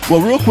saying?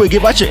 Well, real quick,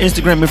 give out your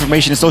Instagram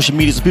information and social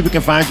media so people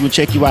can find you and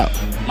check you out.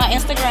 My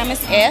Instagram is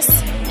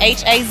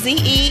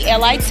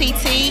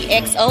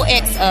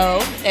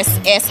SHAZELITTXOXO. That's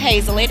S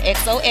Hazelwood,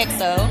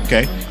 XOXO.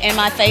 Okay. And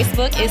my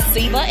Facebook is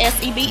Seba,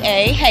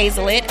 SEBA,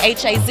 Hazelwood,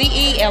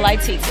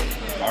 HAZELITT.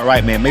 All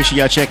right, man. Make sure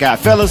y'all check out.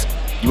 Fellas,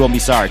 you won't be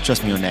sorry.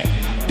 Trust me on that.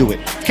 Do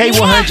it.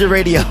 K100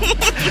 Radio.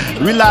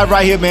 We live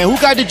right here, man. Who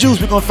got the juice?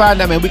 We're going to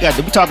find out, man. We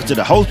talking to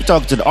the host. We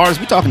talking to the artists.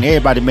 We talking to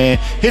everybody, man.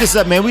 Hit us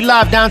up, man. We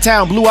live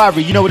downtown, Blue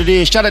Ivory. You know what it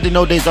is. Shout out to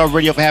No Days Off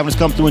Radio for having us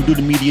come through and do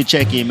the media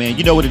check-in, man.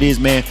 You know what it is,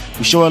 man.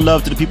 We're showing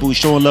love to the people. We're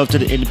showing love to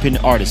the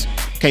independent artists.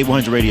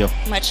 K100 Radio.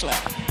 Much love.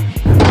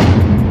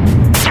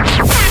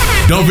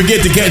 Don't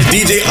forget to catch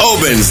DJ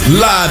Obens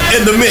live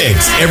in the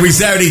mix every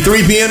Saturday,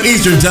 3 p.m.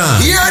 Eastern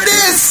Time. Hear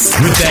this!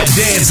 With that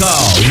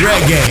dancehall,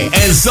 reggae,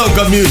 and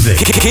soca music.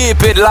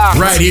 Keep it locked.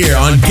 Right here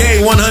on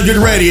K100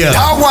 Radio.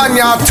 I want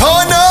y'all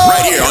turn up.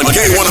 Right here on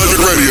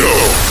K100 Radio.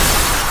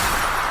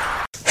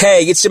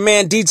 Hey, it's your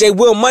man DJ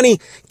Will Money.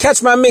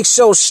 Catch my mix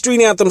show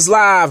Street Anthems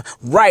live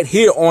right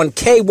here on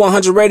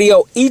K100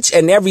 Radio each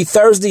and every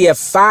Thursday at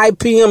 5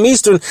 p.m.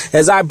 Eastern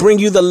as I bring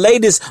you the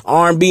latest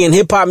R&B and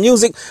hip-hop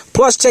music.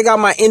 Plus, check out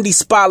my Indie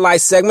Spotlight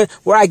segment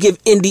where I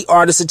give indie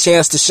artists a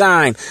chance to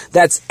shine.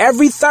 That's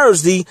every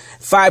Thursday,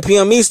 5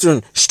 p.m.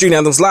 Eastern. Street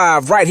Anthems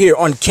live right here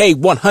on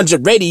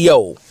K100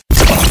 Radio.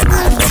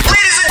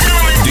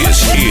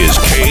 This is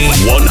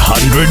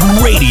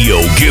K100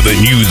 Radio,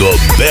 giving you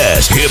the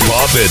best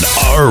hip-hop and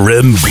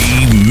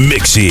R&B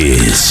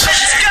mixes.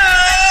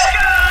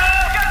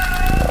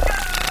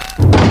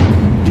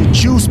 The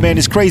juice, man,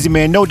 is crazy,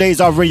 man. No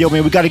Days Off Radio,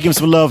 man. We got to give him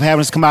some love,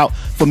 having us come out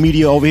for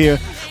media over here.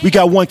 We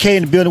got 1K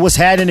in the building. What's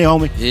happening there,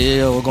 homie?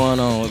 Yeah, what's going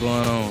on?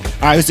 All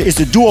right, it's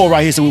a duo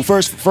right here. So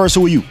first,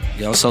 who are you?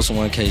 Yeah, I'm Social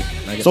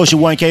 1K. Social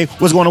 1K.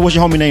 What's going on? What's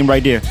your homie name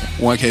right there?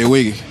 1K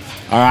Wiggy.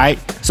 All right.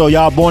 So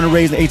y'all born and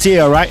raised in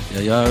ATL, right? Yeah,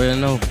 y'all already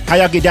know. How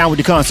y'all get down with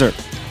the concert?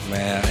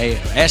 Man, hey,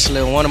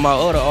 actually, one of my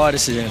other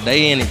artists,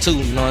 they in it too,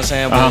 you know what I'm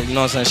saying? But, you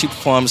know what I'm saying? She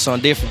performing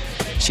something different.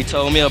 She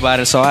told me about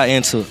it, so I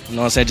into it. You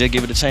know what I'm saying? Just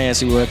give it a chance,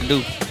 see what I can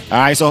do. All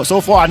right, so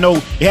far I know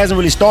it hasn't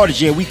really started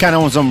yet. We kind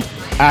of on some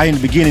out in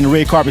the beginning, the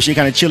red carpet shit,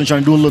 kind of chilling,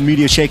 trying to do a little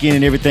media check-in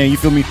and everything. You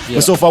feel me? Yeah.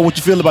 But so far, what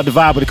you feel about the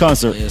vibe of the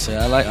concert? Yeah, so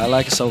I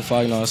like it so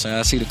far. You know what I'm saying?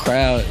 I see the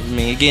crowd. I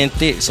mean, it getting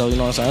thick. So you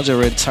know what I'm saying? I'm just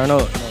ready to turn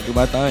up, do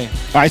my thing.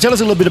 All right, tell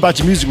us a little bit about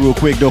your music real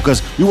quick though,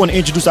 because we want to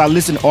introduce our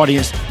listening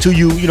audience to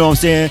you. You know what I'm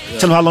saying? Yeah.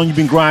 Tell them how long you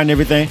been grinding and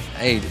everything.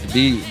 Hey, to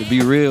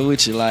be real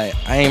with you, like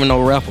I ain't even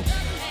no rapper.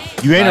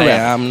 You ain't a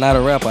rapper? I'm not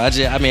a rapper. I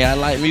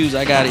like music.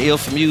 I got an ear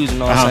for music. You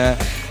know what I'm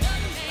saying?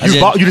 You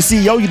the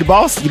CEO? You the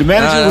boss? You the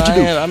manager? What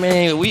you do? I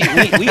mean,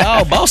 we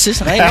all bosses.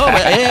 I ain't know,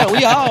 but yeah,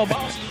 we all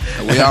bosses.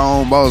 We our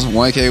own boss.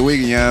 1K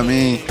Wiggy, you know what I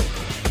mean?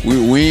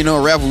 We ain't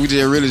no rapper. We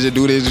just really just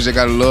do this. We just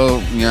got a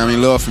love, you know what I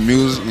mean? Love for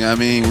music, you know what I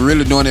mean? We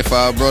really doing it for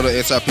our brother,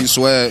 SIP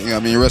Swag, you know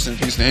what I mean? Rest in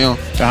peace to him.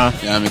 You know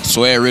what I mean?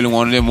 Swag really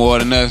wanted it more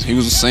than us. He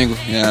was a single,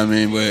 you know what I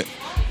mean? But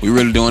we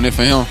really doing it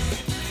for him.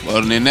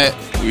 Other than that,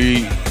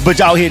 But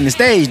y'all hitting the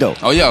stage though.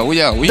 Oh yeah, we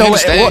hitting the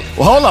stage.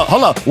 Well,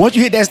 hold up. Once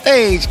you hit that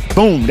stage,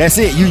 boom, that's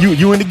it.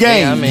 You in the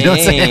game. Yeah, I mean, you know what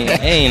I'm saying?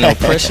 Ain't no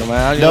pressure,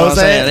 man. You know what I'm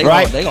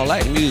saying? They gonna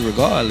like the music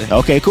regardless.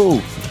 Okay,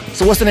 cool.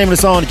 So what's the name of the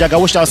song that y'all got?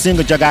 What's y'all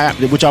single? Y'all got?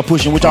 What y'all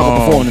pushing? What y'all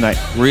gonna perform tonight?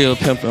 Real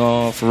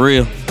pimpin', for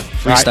real,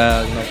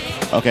 freestyle. Right. You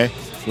know. Okay.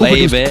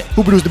 Laid back.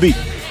 Who produced the beat?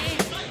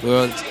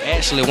 Well,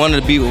 actually, one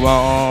of the beat was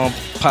my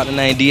partner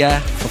named D.I.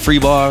 from Free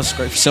Bars,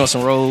 straight from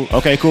Simpson Road.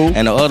 Okay, cool.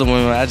 And the other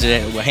one, I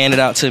just handed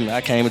out to me. I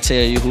can't even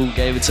tell you who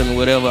gave it to me,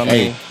 whatever. I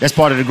mean, that's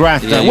part of the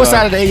grind. Yeah, what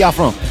side of the A y'all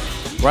from?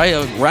 Right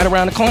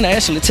around the corner,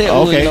 actually.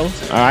 Tetwood, okay. You know.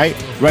 All right.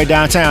 Right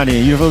downtown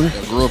then. You feel me?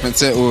 I grew up in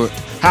Tetwood.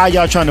 How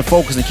y'all trying to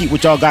focus and keep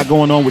what y'all got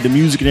going on with the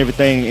music and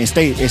everything and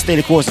stay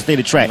the course and stay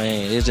the track?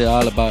 Man, it's just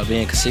all about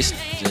being consistent.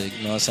 Just,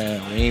 you know what I'm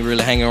saying? We ain't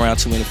really hanging around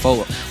too many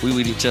folk. We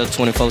with each other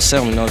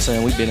 24/7, you know what I'm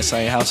saying? We been in the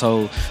same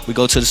household. We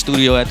go to the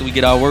studio after we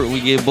get our work, we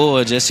get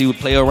bored, just see we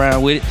play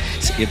around with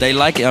it. If they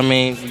like it, I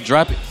mean, we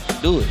drop it,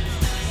 do it.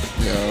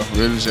 Yeah,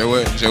 really, just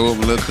what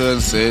my little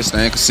cousin said,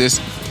 staying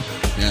consistent.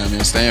 You know what I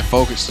mean? Staying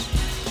focused,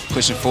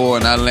 pushing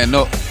forward, not letting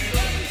up,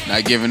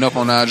 not giving up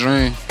on our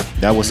dream.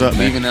 That what's up, man.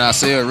 Believing in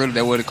ourselves, really,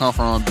 that's where it come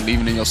from.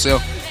 Believing in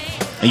yourself.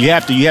 And you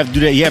have to do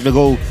that. You have to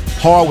go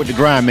hard with the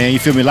grind, man. You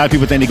feel me? A lot of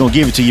people think they're gonna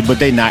give it to you, but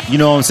they not. You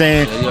know what I'm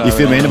saying? Yeah, you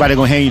feel me? Anybody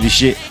gonna hand you this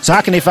shit. So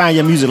how can they find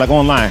your music, like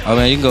online? Oh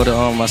man, you can go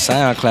to my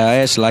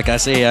SoundCloud. Actually, like I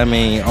said, I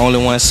mean,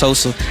 Only One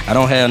Sosa. I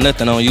don't have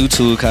nothing on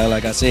YouTube, cause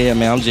like I said,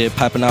 man, I'm just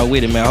popping out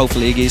with it, man.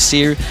 Hopefully it gets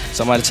serious.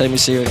 Somebody take me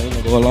serious,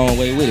 go a long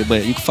way with it.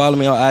 But you can follow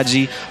me on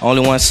IG,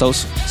 Only One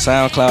Sosa.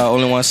 SoundCloud,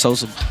 Only One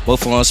Sosa.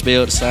 Both of them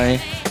spelled the same.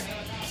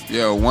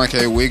 Yeah,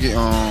 1K Wiggy.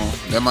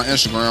 That's my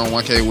Instagram,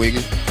 1K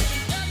Wiggy.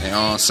 And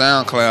on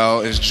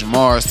SoundCloud is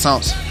Jamars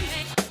Thompson.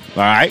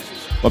 All right.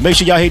 Well, make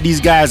sure y'all hit these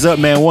guys up,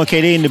 man.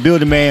 1K, they in the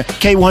building, man.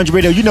 K100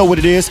 Radio, you know what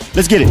it is.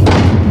 Let's get it.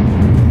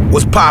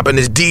 What's poppin'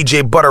 is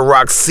DJ Butter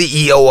Rock,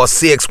 CEO of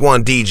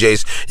CX1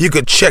 DJs. You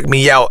could check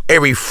me out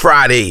every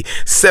Friday,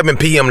 7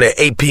 p.m. to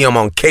 8 p.m.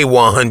 on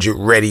K100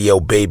 Radio,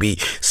 baby.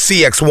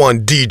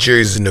 CX1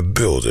 DJs in the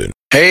building.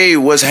 Hey,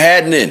 what's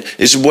happening?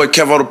 It's your boy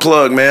Kevo the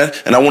Plug, man.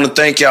 And I want to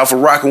thank y'all for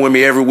rocking with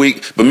me every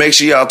week. But make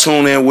sure y'all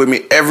tune in with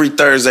me every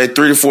Thursday,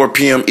 3 to 4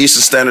 p.m.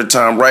 Eastern Standard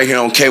Time, right here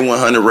on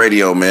K100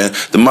 Radio, man.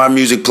 The My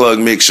Music Plug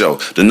Mix Show.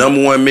 The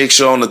 #1 mix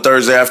show on the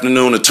Thursday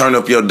afternoon to turn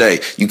up your day.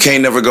 You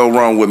can't never go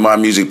wrong with My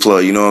Music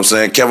Plug. You know what I'm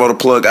saying? Kevo the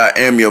Plug, I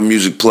am your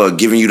music plug,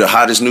 giving you the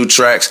hottest new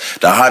tracks,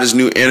 the hottest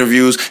new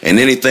interviews, and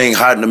anything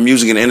hot in the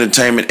music and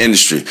entertainment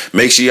industry.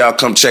 Make sure y'all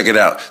come check it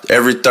out.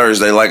 Every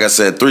Thursday, like I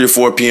said, 3 to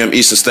 4 p.m.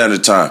 Eastern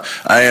Standard Time.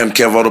 I am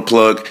Kevo the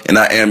Plug, and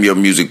I am your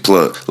music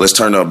plug. Let's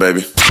turn up,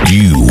 baby.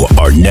 You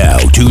are now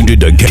tuned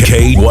into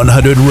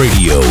K100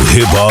 Radio,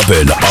 Hip Hop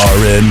and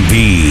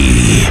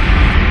R&B.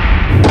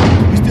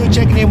 We still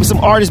checking in with some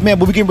artists, man,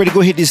 but we getting ready to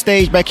go hit this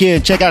stage back here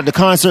and check out the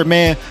concert,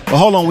 man. But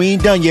hold on, we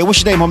ain't done yet.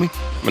 What's your name,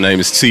 homie? My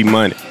name is T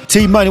Money.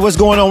 T Money, what's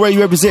going on? Where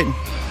you representing?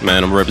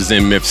 Man, I'm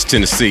representing Memphis,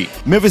 Tennessee.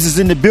 Memphis is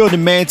in the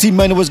building, man.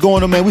 T-Money, what's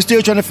going on, man? We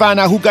still trying to find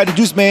out who got the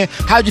juice, man.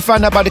 How'd you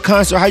find out about the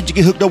concert? How'd you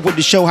get hooked up with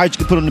the show? How'd you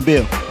get put on the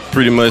bill?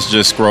 Pretty much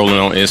just scrolling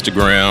on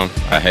Instagram.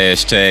 I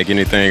hashtag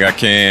anything I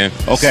can.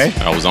 Okay.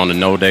 I was on the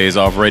No Days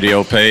Off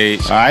radio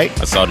page. All right.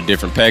 I saw the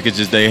different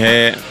packages they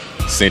had.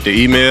 Sent the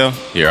email.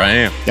 Here I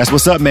am. That's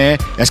what's up, man.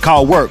 That's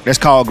called work. That's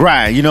called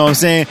grind. You know what I'm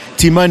saying?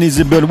 T-Money's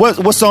in the building.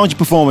 What songs you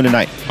performing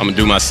tonight? I'm going to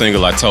do my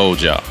single, I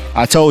Told Y'all.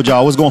 I Told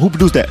Y'all. What's going on? Who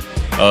produced that?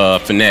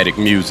 Fanatic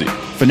Music.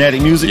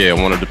 Fanatic Music? Yeah,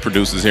 one of the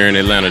producers here in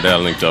Atlanta that I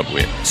linked up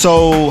with.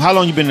 So, how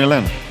long you been in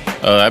Atlanta?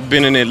 I've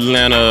been in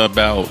Atlanta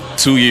about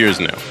 2 years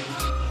now.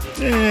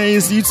 Yeah,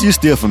 you're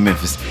still from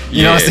Memphis.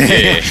 You know what I'm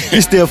saying? Yeah.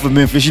 You're still from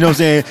Memphis. You know what I'm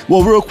saying?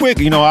 Well, real quick,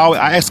 you know,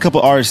 I asked a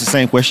couple artists the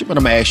same question, but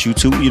I'm going to ask you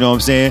too. You know what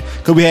I'm saying?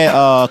 Because we had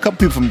a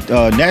couple people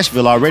from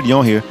Nashville already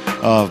on here,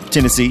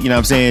 Tennessee. You know what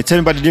I'm saying? Tell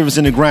me about the difference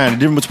in the grind, the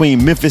difference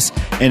between Memphis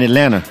and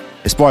Atlanta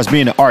as far as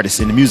being an artist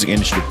in the music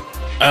industry.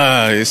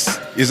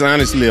 It's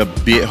honestly a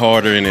bit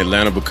harder in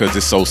Atlanta because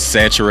it's so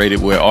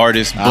saturated with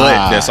artists,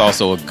 but that's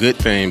also a good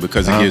thing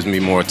because it gives me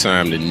more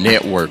time to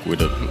network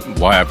with a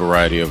wide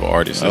variety of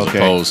artists as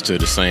opposed to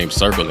the same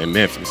circle in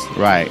Memphis.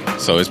 Right.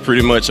 So it's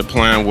pretty much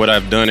applying what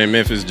I've done in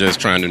Memphis, just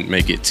trying to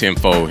make it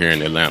tenfold here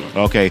in Atlanta.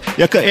 Okay.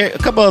 Yeah, a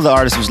couple other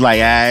artists was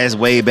like, it's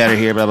way better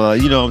here, blah, blah.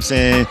 You know what I'm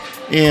saying?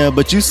 Yeah,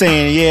 but you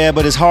saying,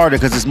 but it's harder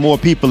because it's more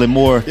people and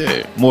more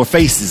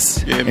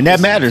faces. Yeah, and that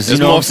matters. You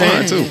know what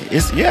I'm saying? Too.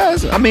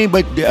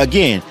 But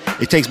again,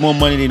 it takes more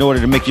money in order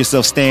to make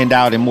yourself stand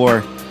out and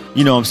more,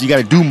 you know, so you got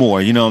to do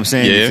more. You know what I'm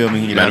saying? Yeah. You feel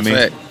me? You know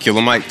Matter of fact,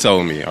 Killer Mike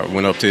told me, I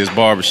went up to his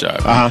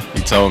barbershop.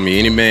 He told me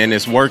any man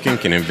that's working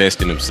can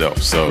invest in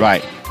himself. So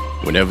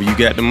whenever you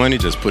got the money,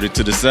 just put it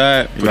to the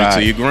side, put it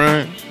to your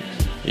grind.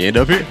 You end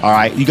up here. All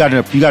right. You got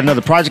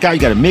another project out? You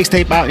got a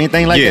mixtape out?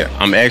 Anything like that? Yeah,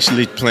 I'm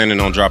actually planning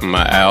on dropping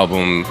my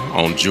album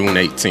on June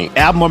 18th.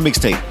 Album or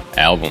mixtape?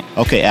 Album.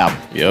 Okay, album.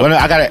 Yep. Well,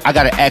 I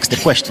gotta ask the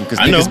question because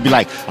niggas be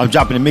like, I'm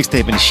dropping a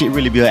mixtape and the shit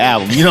really be an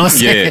album. You know what I'm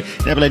saying?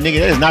 They be like, nigga,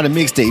 that is not a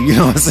mixtape. You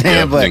know what I'm saying?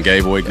 Yeah, but and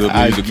gave away good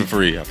music for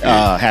free.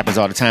 Happens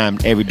all the time,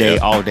 every day,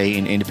 all day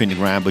in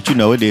independent grind. But you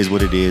know, it is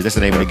what it is. That's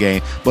the name of the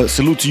game. But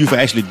salute to you for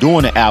actually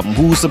doing the album.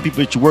 Who's some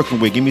people that you're working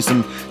with? Give me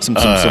some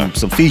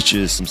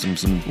features,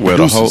 some. Well,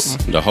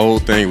 the whole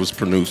thing was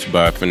produced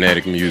by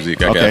Fanatic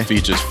Music. I got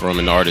features from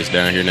an artist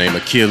down here named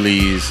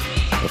Achilles,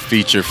 a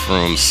feature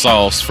from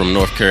Sauce from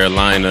North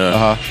Carolina.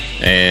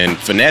 And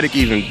Fanatic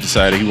even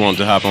decided he wanted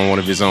to hop on one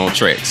of his own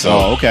tracks.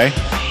 So, Yeah.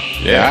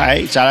 All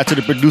right. Shout out to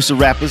the producer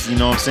rappers. You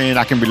know what I'm saying?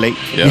 I can relate.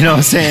 Yep. You know what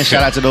I'm saying?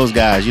 Shout out to those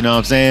guys. You know what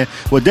I'm saying?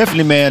 Well,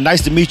 definitely, man. Nice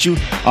to meet you.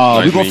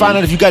 We're going to find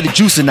out if you got the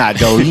juice or not,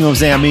 though. You know what I'm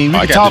saying? I mean, we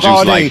can talk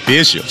all day. Like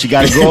Bishop. But you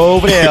got to go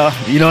over there.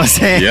 You know what I'm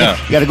saying? Yeah.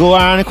 You got to go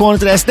around the corner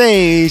to that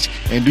stage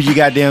and do your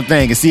goddamn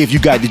thing and see if you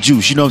got the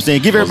juice. You know what I'm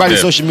saying? Give everybody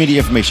social media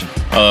information.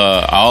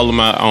 All of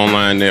my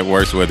online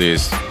networks, whether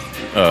it's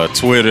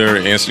Twitter,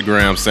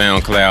 Instagram,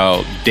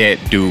 SoundCloud, Dat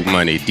Dude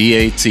Money.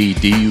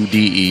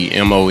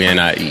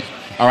 DATDUDEMONIE.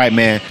 All right,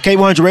 man.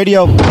 K100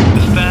 Radio.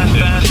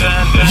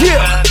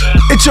 Yeah,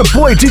 it's your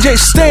boy DJ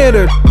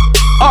Standard.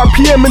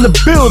 RPM in the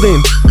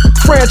building.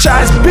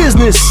 Franchise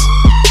business.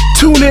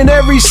 Tune in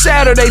every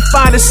Saturday,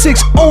 5 to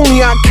 6,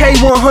 only on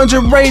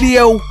K100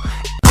 Radio.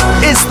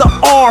 It's the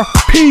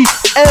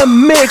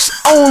RPM mix,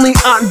 only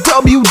on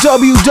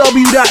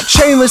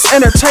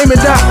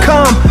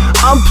www.chainlessentertainment.com.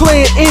 I'm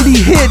playing indie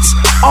hits.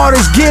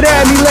 Artists, get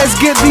at me. Let's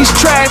get these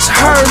tracks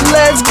heard.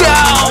 Let's go.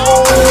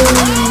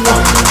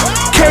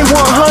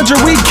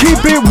 K100, we keep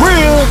it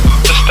real.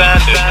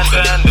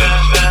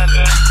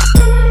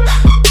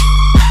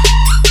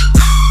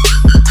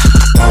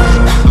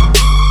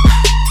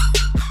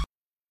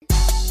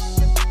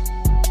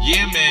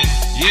 Yeah, man.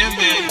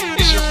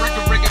 It's your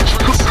record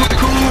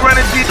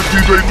running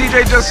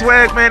DJ Just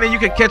Swag, man, and you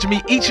can catch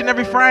me each and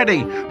every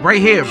Friday right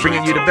here,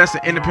 bringing you the best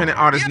of independent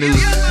artist news,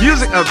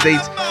 music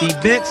updates,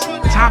 events,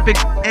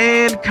 topics,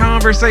 and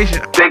conversation.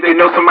 Think they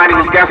know somebody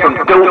who's got some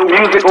dope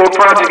music or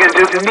project and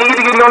just need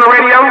to get it on the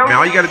radio? Man,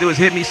 all you gotta do is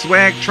hit me,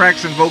 swag,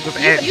 tracks, and vocals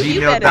at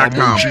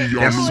gmail.com.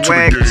 That's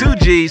swag, 2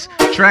 G's,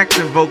 tracks,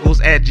 and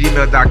vocals at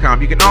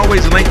gmail.com. You can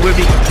always link with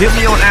me. Hit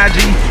me on IG,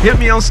 hit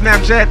me on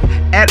Snapchat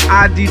at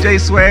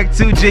IDJSwag,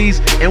 2 G's,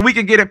 and we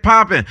can get it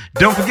popping.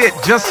 Don't forget,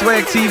 Just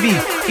Swag TV,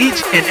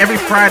 each and every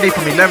Friday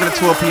from 11 to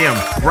 12 p.m.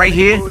 right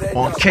here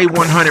on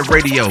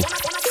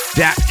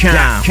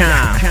K100Radio.com.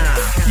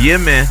 Yeah,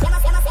 man.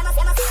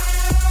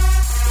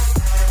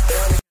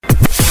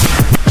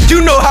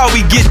 You know how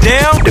we get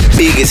down. The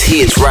biggest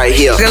hits right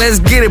here. Okay, let's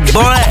get it,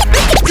 boy.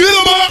 Get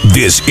 'em up.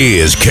 This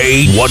is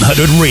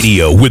K100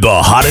 Radio with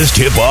the hottest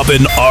hip hop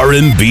and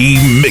R&B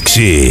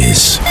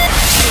mixes.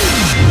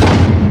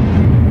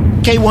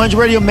 K100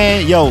 Radio,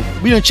 man. Yo,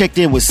 we done checked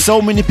in with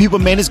so many people,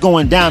 man. It's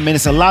going down, man.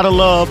 It's a lot of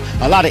love,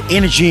 a lot of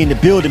energy in the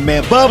building,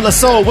 man. Bub La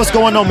Soul, what's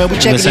going on, man? We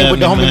checking in with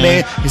the homie,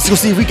 man. Let's go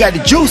see if we got the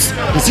juice.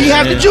 Does he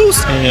have the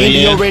juice?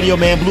 Indio Radio,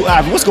 man. Blue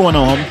Ivy, what's going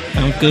on, homie?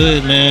 I'm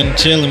good, man.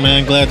 Chilling,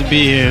 man. Glad to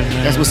be here,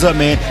 man. That's what's up,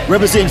 man.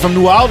 Representing from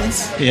New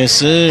Orleans? Yes,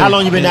 sir. How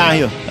long you been down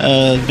here?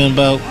 It's been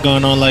about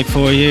going on like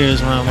 4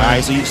 years, man. All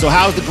right, so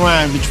how's the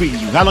grind been treating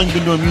you? How long you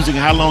been doing music,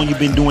 and how long you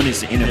been doing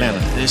this in Atlanta?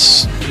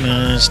 This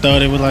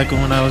started with like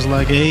when I was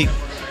like 8.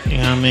 You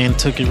know what I mean?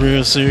 Took it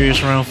real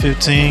serious around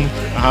 15.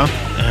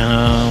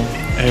 And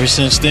ever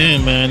since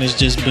then, man, it's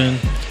just been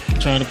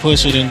trying to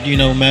push it and,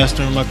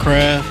 mastering my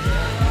craft,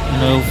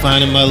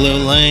 finding my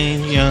little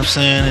lane, you know what I'm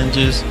saying, and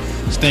just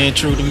staying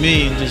true to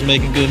me and just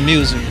making good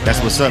music. That's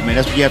what's up, man.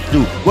 That's what you have to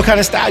do. What kind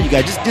of style you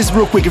got? Just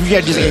real quick,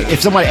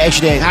 if somebody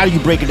asked you that, how do you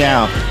break it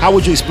down? How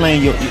would you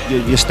explain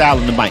your style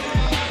in the mic?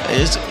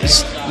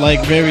 It's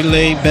like very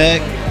laid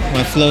back.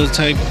 My flow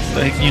type,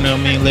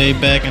 laid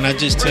back, and I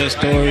just tell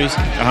stories.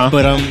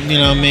 But I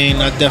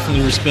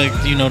definitely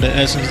respect, the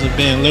essence of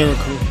being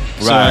lyrical.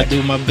 So I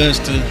do my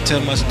best to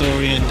tell my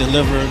story and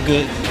deliver a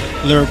good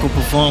lyrical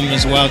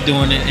performance while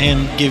doing it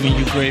and giving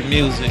you great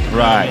music.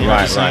 Right.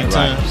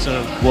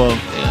 So,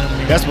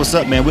 that's what's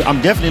up, man. I'm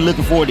definitely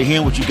looking forward to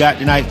hearing what you got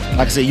tonight.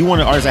 Like I said, you one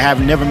of the artists I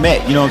haven't never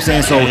met, you know what I'm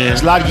saying? So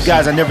there's a lot of you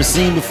guys I've never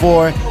seen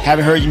before,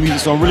 haven't heard your music,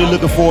 so I'm really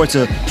looking forward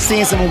to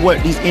seeing some of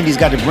what these indies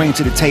got to bring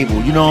to the table.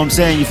 You know what I'm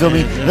saying? You feel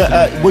me?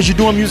 Was you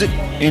doing music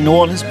in New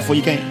Orleans before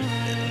you came?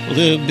 A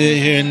little bit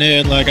here and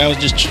there. Like I was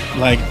just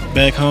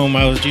back home,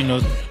 I was,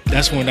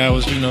 that's when I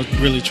was,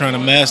 really trying to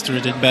master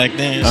it back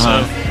then.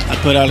 So I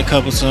put out a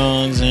couple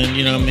songs and,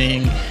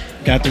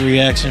 got the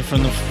reaction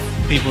from the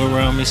people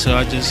around me. So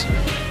I just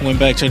went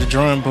back to the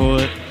drawing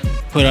board,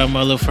 put out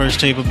my little first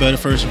tape, A Better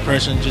First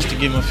Impression, just to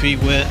get my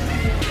feet wet.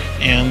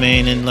 And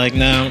and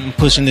now I'm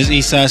pushing this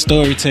East Side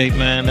Story tape,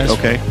 man. That's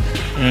okay.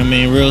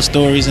 Real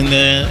stories in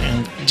there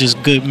and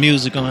just good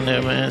music on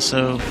there, man.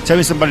 So tell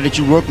me somebody that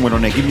you're working with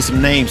on there. Give me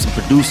some names, some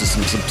producers,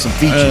 some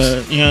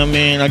features.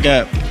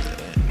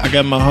 I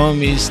got my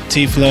homies,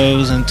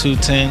 T-Flows and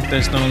 210.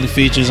 That's the only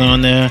features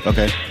on there.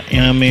 Okay.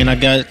 I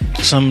got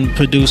some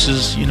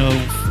producers,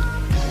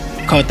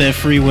 caught that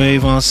free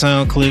wave on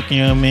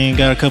SoundClick,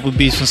 got a couple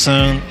beats from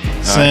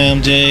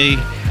Sam J,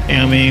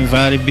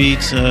 Vadi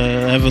Beats,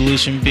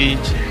 Evolution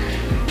Beats.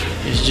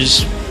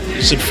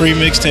 It's a free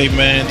mixtape,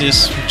 man.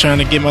 Just trying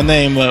to get my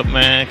name up,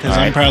 man, because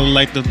I'm probably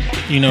like the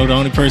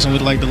only person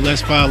with like the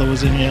less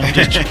followers in here. I'm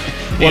just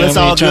well, it's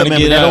all good, man,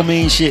 but that don't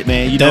mean shit,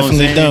 man. You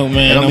definitely don't,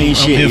 man. That don't mean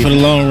shit. I'm here for the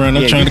long run.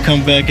 I'm trying to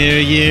come back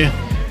every year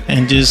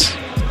and just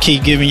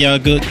keep giving y'all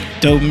good,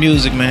 dope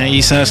music, man.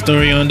 East Side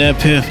Story on that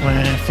piff,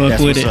 man. Fuck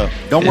with it.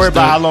 Don't worry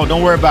about how long.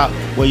 Don't worry about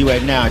where you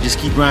at now. Just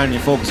keep grinding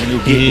and focusing.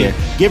 You'll get there.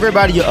 Give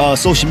everybody your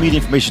social media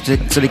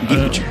information so they can get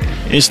with you.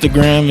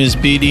 Instagram is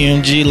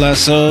BDMG La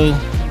Soul,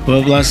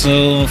 Bub La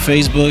Soul on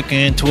Facebook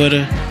and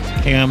Twitter.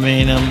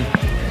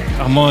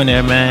 I'm on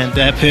there, man.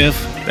 That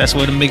piff. That's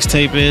where the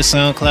mixtape is.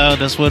 SoundCloud.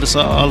 That's where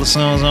all the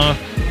songs are.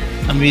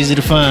 I'm easy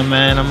to find,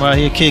 man. I'm out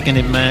here kicking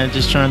it, man.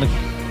 Just trying to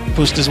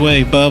push this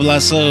way. Bub La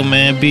Soul,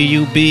 man.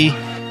 BUBLASOUL.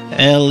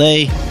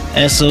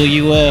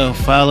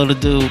 Follow the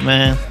dude,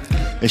 man.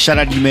 And shout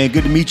out to you, man.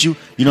 Good to meet you.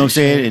 You know what I'm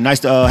saying? And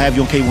nice to have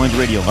you on K100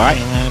 Radio. All right?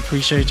 Yeah, man.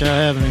 Appreciate y'all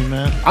having me,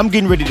 man. I'm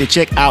getting ready to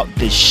check out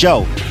the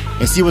show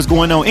and see what's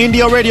going on.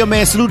 Indio Radio,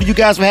 man. Salute to you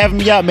guys for having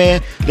me out,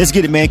 man. Let's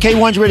get it, man.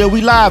 K100 Radio,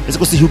 we live. Let's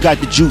go see who got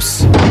the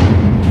juice.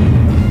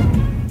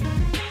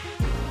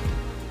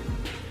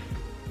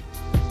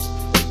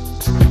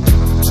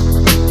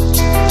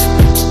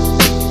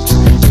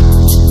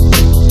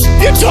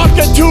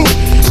 Talking to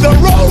the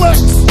Rolex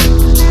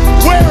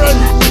wearing.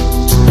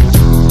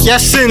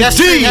 Yes, indeed.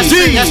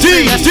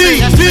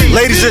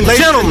 Ladies and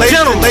gentlemen,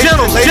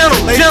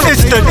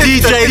 it's the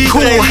DJ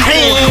Kool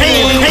Hand.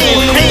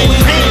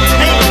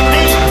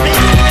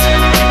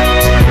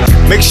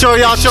 Make sure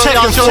y'all checking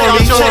for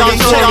me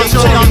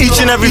each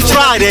and every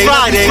Friday,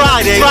 5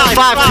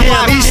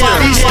 p.m.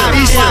 Eastern,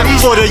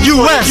 for the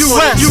U.S.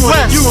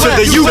 to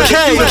the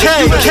U.K.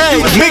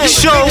 Mix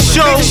show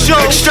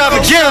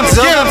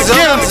extravaganza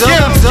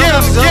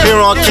here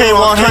on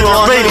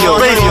K100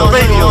 Radio.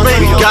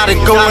 We got it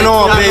going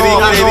on, baby.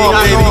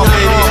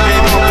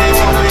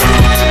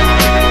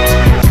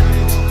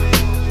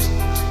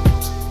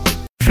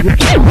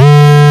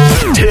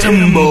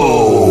 Timbo.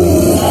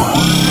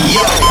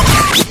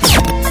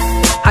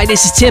 Hi,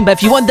 this is Timber.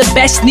 If you want the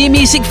best new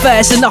music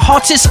first and the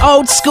hottest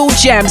old school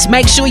jams,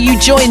 make sure you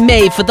join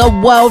me for the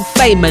world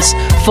famous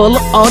Full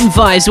On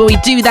Vibes, where we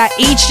do that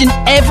each and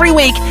every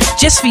week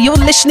just for your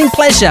listening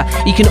pleasure.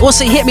 You can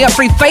also hit me up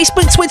through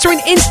Facebook, Twitter and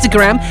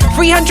Instagram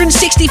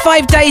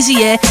 365 days a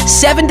year,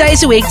 7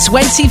 days a week,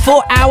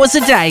 24 hours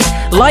a day.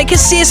 Like us,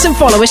 see us and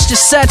follow us.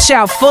 Just search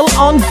out Full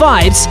On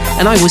Vibes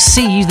and I will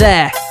see you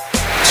there.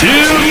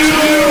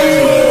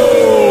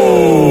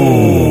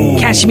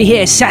 Catch me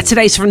here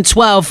Saturdays from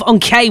 12 on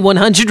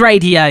K100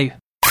 Radio. Hey yo,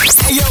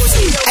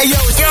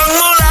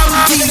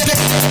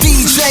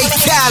 DJ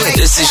Khaled.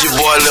 This This your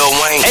boy Lil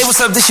Wayne. Hey, what's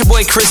up? This your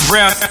boy Chris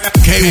Brown.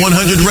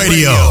 K100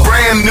 Radio.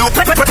 Brand new.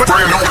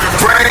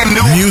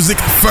 Music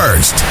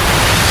first.